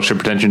Tyler at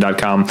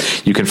battleshippretension.com.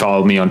 You can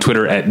follow me on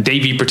Twitter at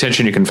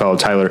DavyPretension. You can follow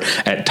Tyler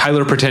at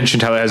Tyler Pretension.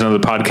 Tyler has another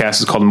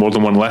podcast. It's called More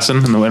Than One Lesson,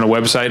 and a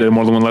website at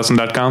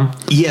morethanonelesson.com.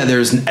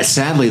 Yeah,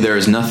 sadly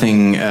there's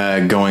nothing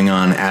going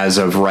on as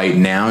of right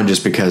now,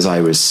 just because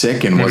I was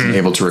sick and wasn't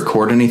able to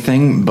record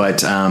anything.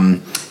 But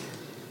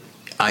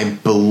I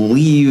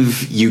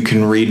believe you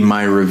can read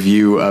my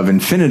review of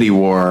Infinity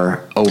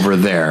War over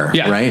there,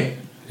 right?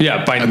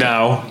 Yeah, by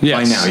now, yes.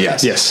 By now,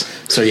 yes. Yes.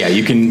 So yeah,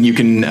 you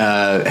can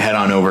head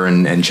on over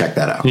and check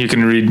that out. You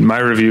can read my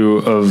review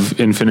of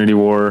Infinity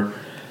War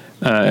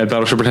at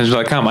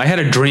battleshippretension.com. I had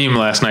a dream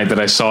last night that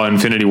I saw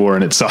Infinity War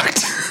and it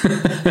sucked.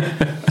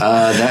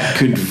 That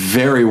could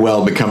very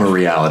well become a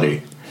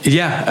reality.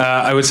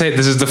 Yeah, I would say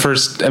this is the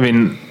first,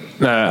 I'm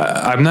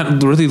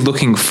not really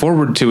looking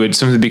forward to it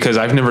simply because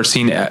I've never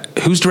seen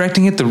who's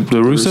directing it. The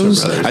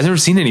Russos. I've never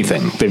seen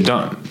anything they've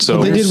done. So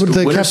well, they did with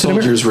the Winter Captain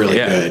Soldier is really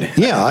good. good.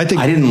 Yeah, I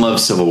think I didn't love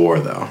Civil War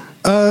though.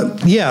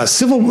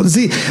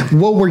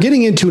 What we're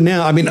getting into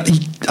now.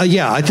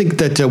 I think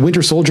that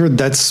Winter Soldier.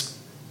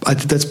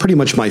 That's pretty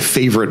much my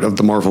favorite of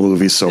the Marvel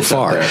movies so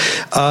far.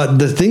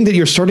 The thing that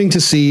you're starting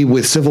to see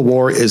with Civil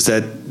War is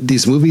that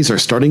these movies are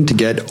starting to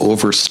get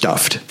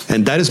overstuffed.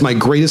 And that is my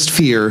greatest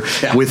fear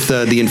with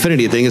the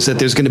Infinity thing, is that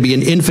there's going to be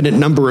an infinite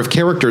number of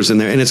characters in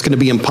there, and it's going to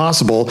be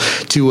impossible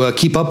to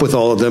keep up with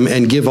all of them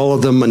and give all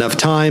of them enough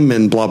time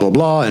and blah, blah,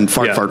 blah, and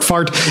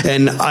fart.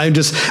 And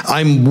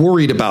I'm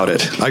worried about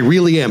it. I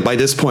really am by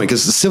this point,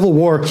 because the Civil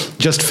War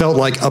just felt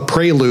like a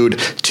prelude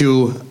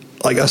to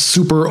like a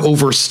super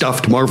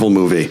overstuffed Marvel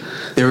movie.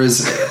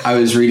 I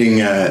was reading,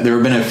 there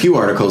have been a few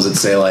articles that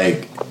say,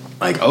 like,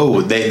 like,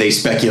 oh, they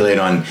speculate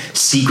on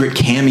secret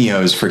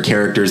cameos for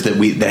characters that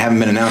haven't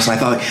been announced. And I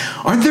thought,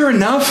 like, aren't there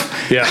enough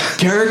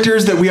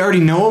characters that we already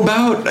know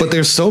about? But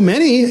there's so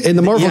many in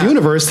the Marvel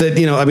universe that,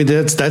 I mean,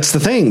 that's the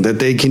thing, that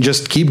they can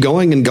just keep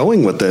going and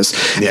going with this.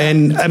 Yeah.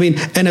 And I mean,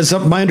 and as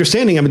my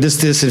understanding, I mean,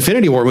 this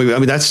Infinity War movie, I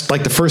mean, that's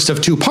like the first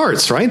of 2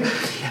 parts, right?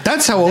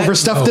 That's how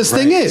overstuffed this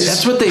thing is.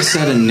 That's what they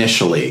said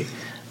initially.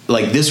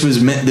 Like, this was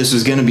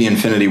going to be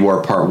Infinity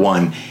War Part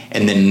 1,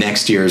 and then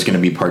next year is going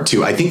to be Part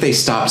 2. I think they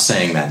stopped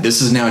saying that.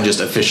 This is now just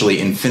officially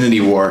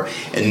Infinity War,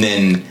 and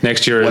then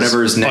next year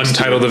whatever's next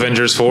Untitled year.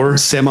 Avengers 4.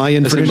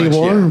 Semi-Infinity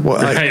War? Yeah.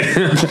 Well,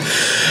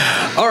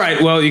 right. All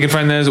right, well, you can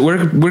find those. Where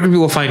can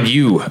people find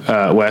you,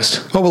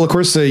 West? Oh, well, of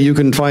course, you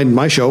can find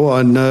my show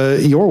on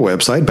your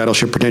website,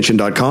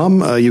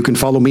 battleshippretension.com. You can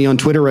follow me on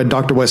Twitter at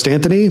Dr. West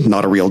Anthony,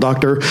 not a real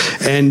doctor.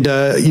 And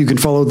you can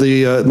follow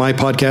my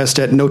podcast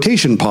at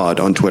Notation Pod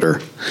on Twitter.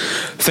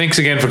 Thanks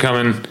again for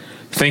coming.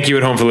 Thank you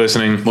at home for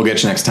listening. We'll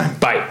get you next time.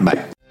 Bye.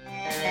 Bye.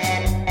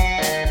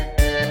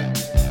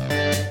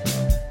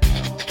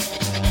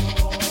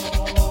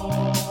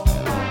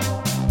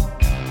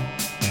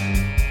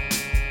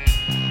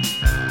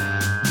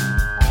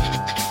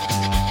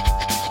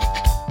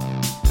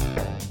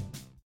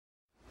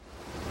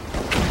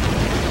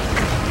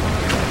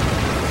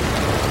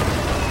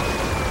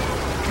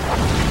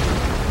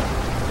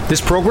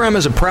 This program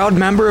is a proud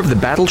member of the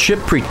Battleship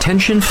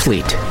Pretension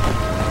Fleet.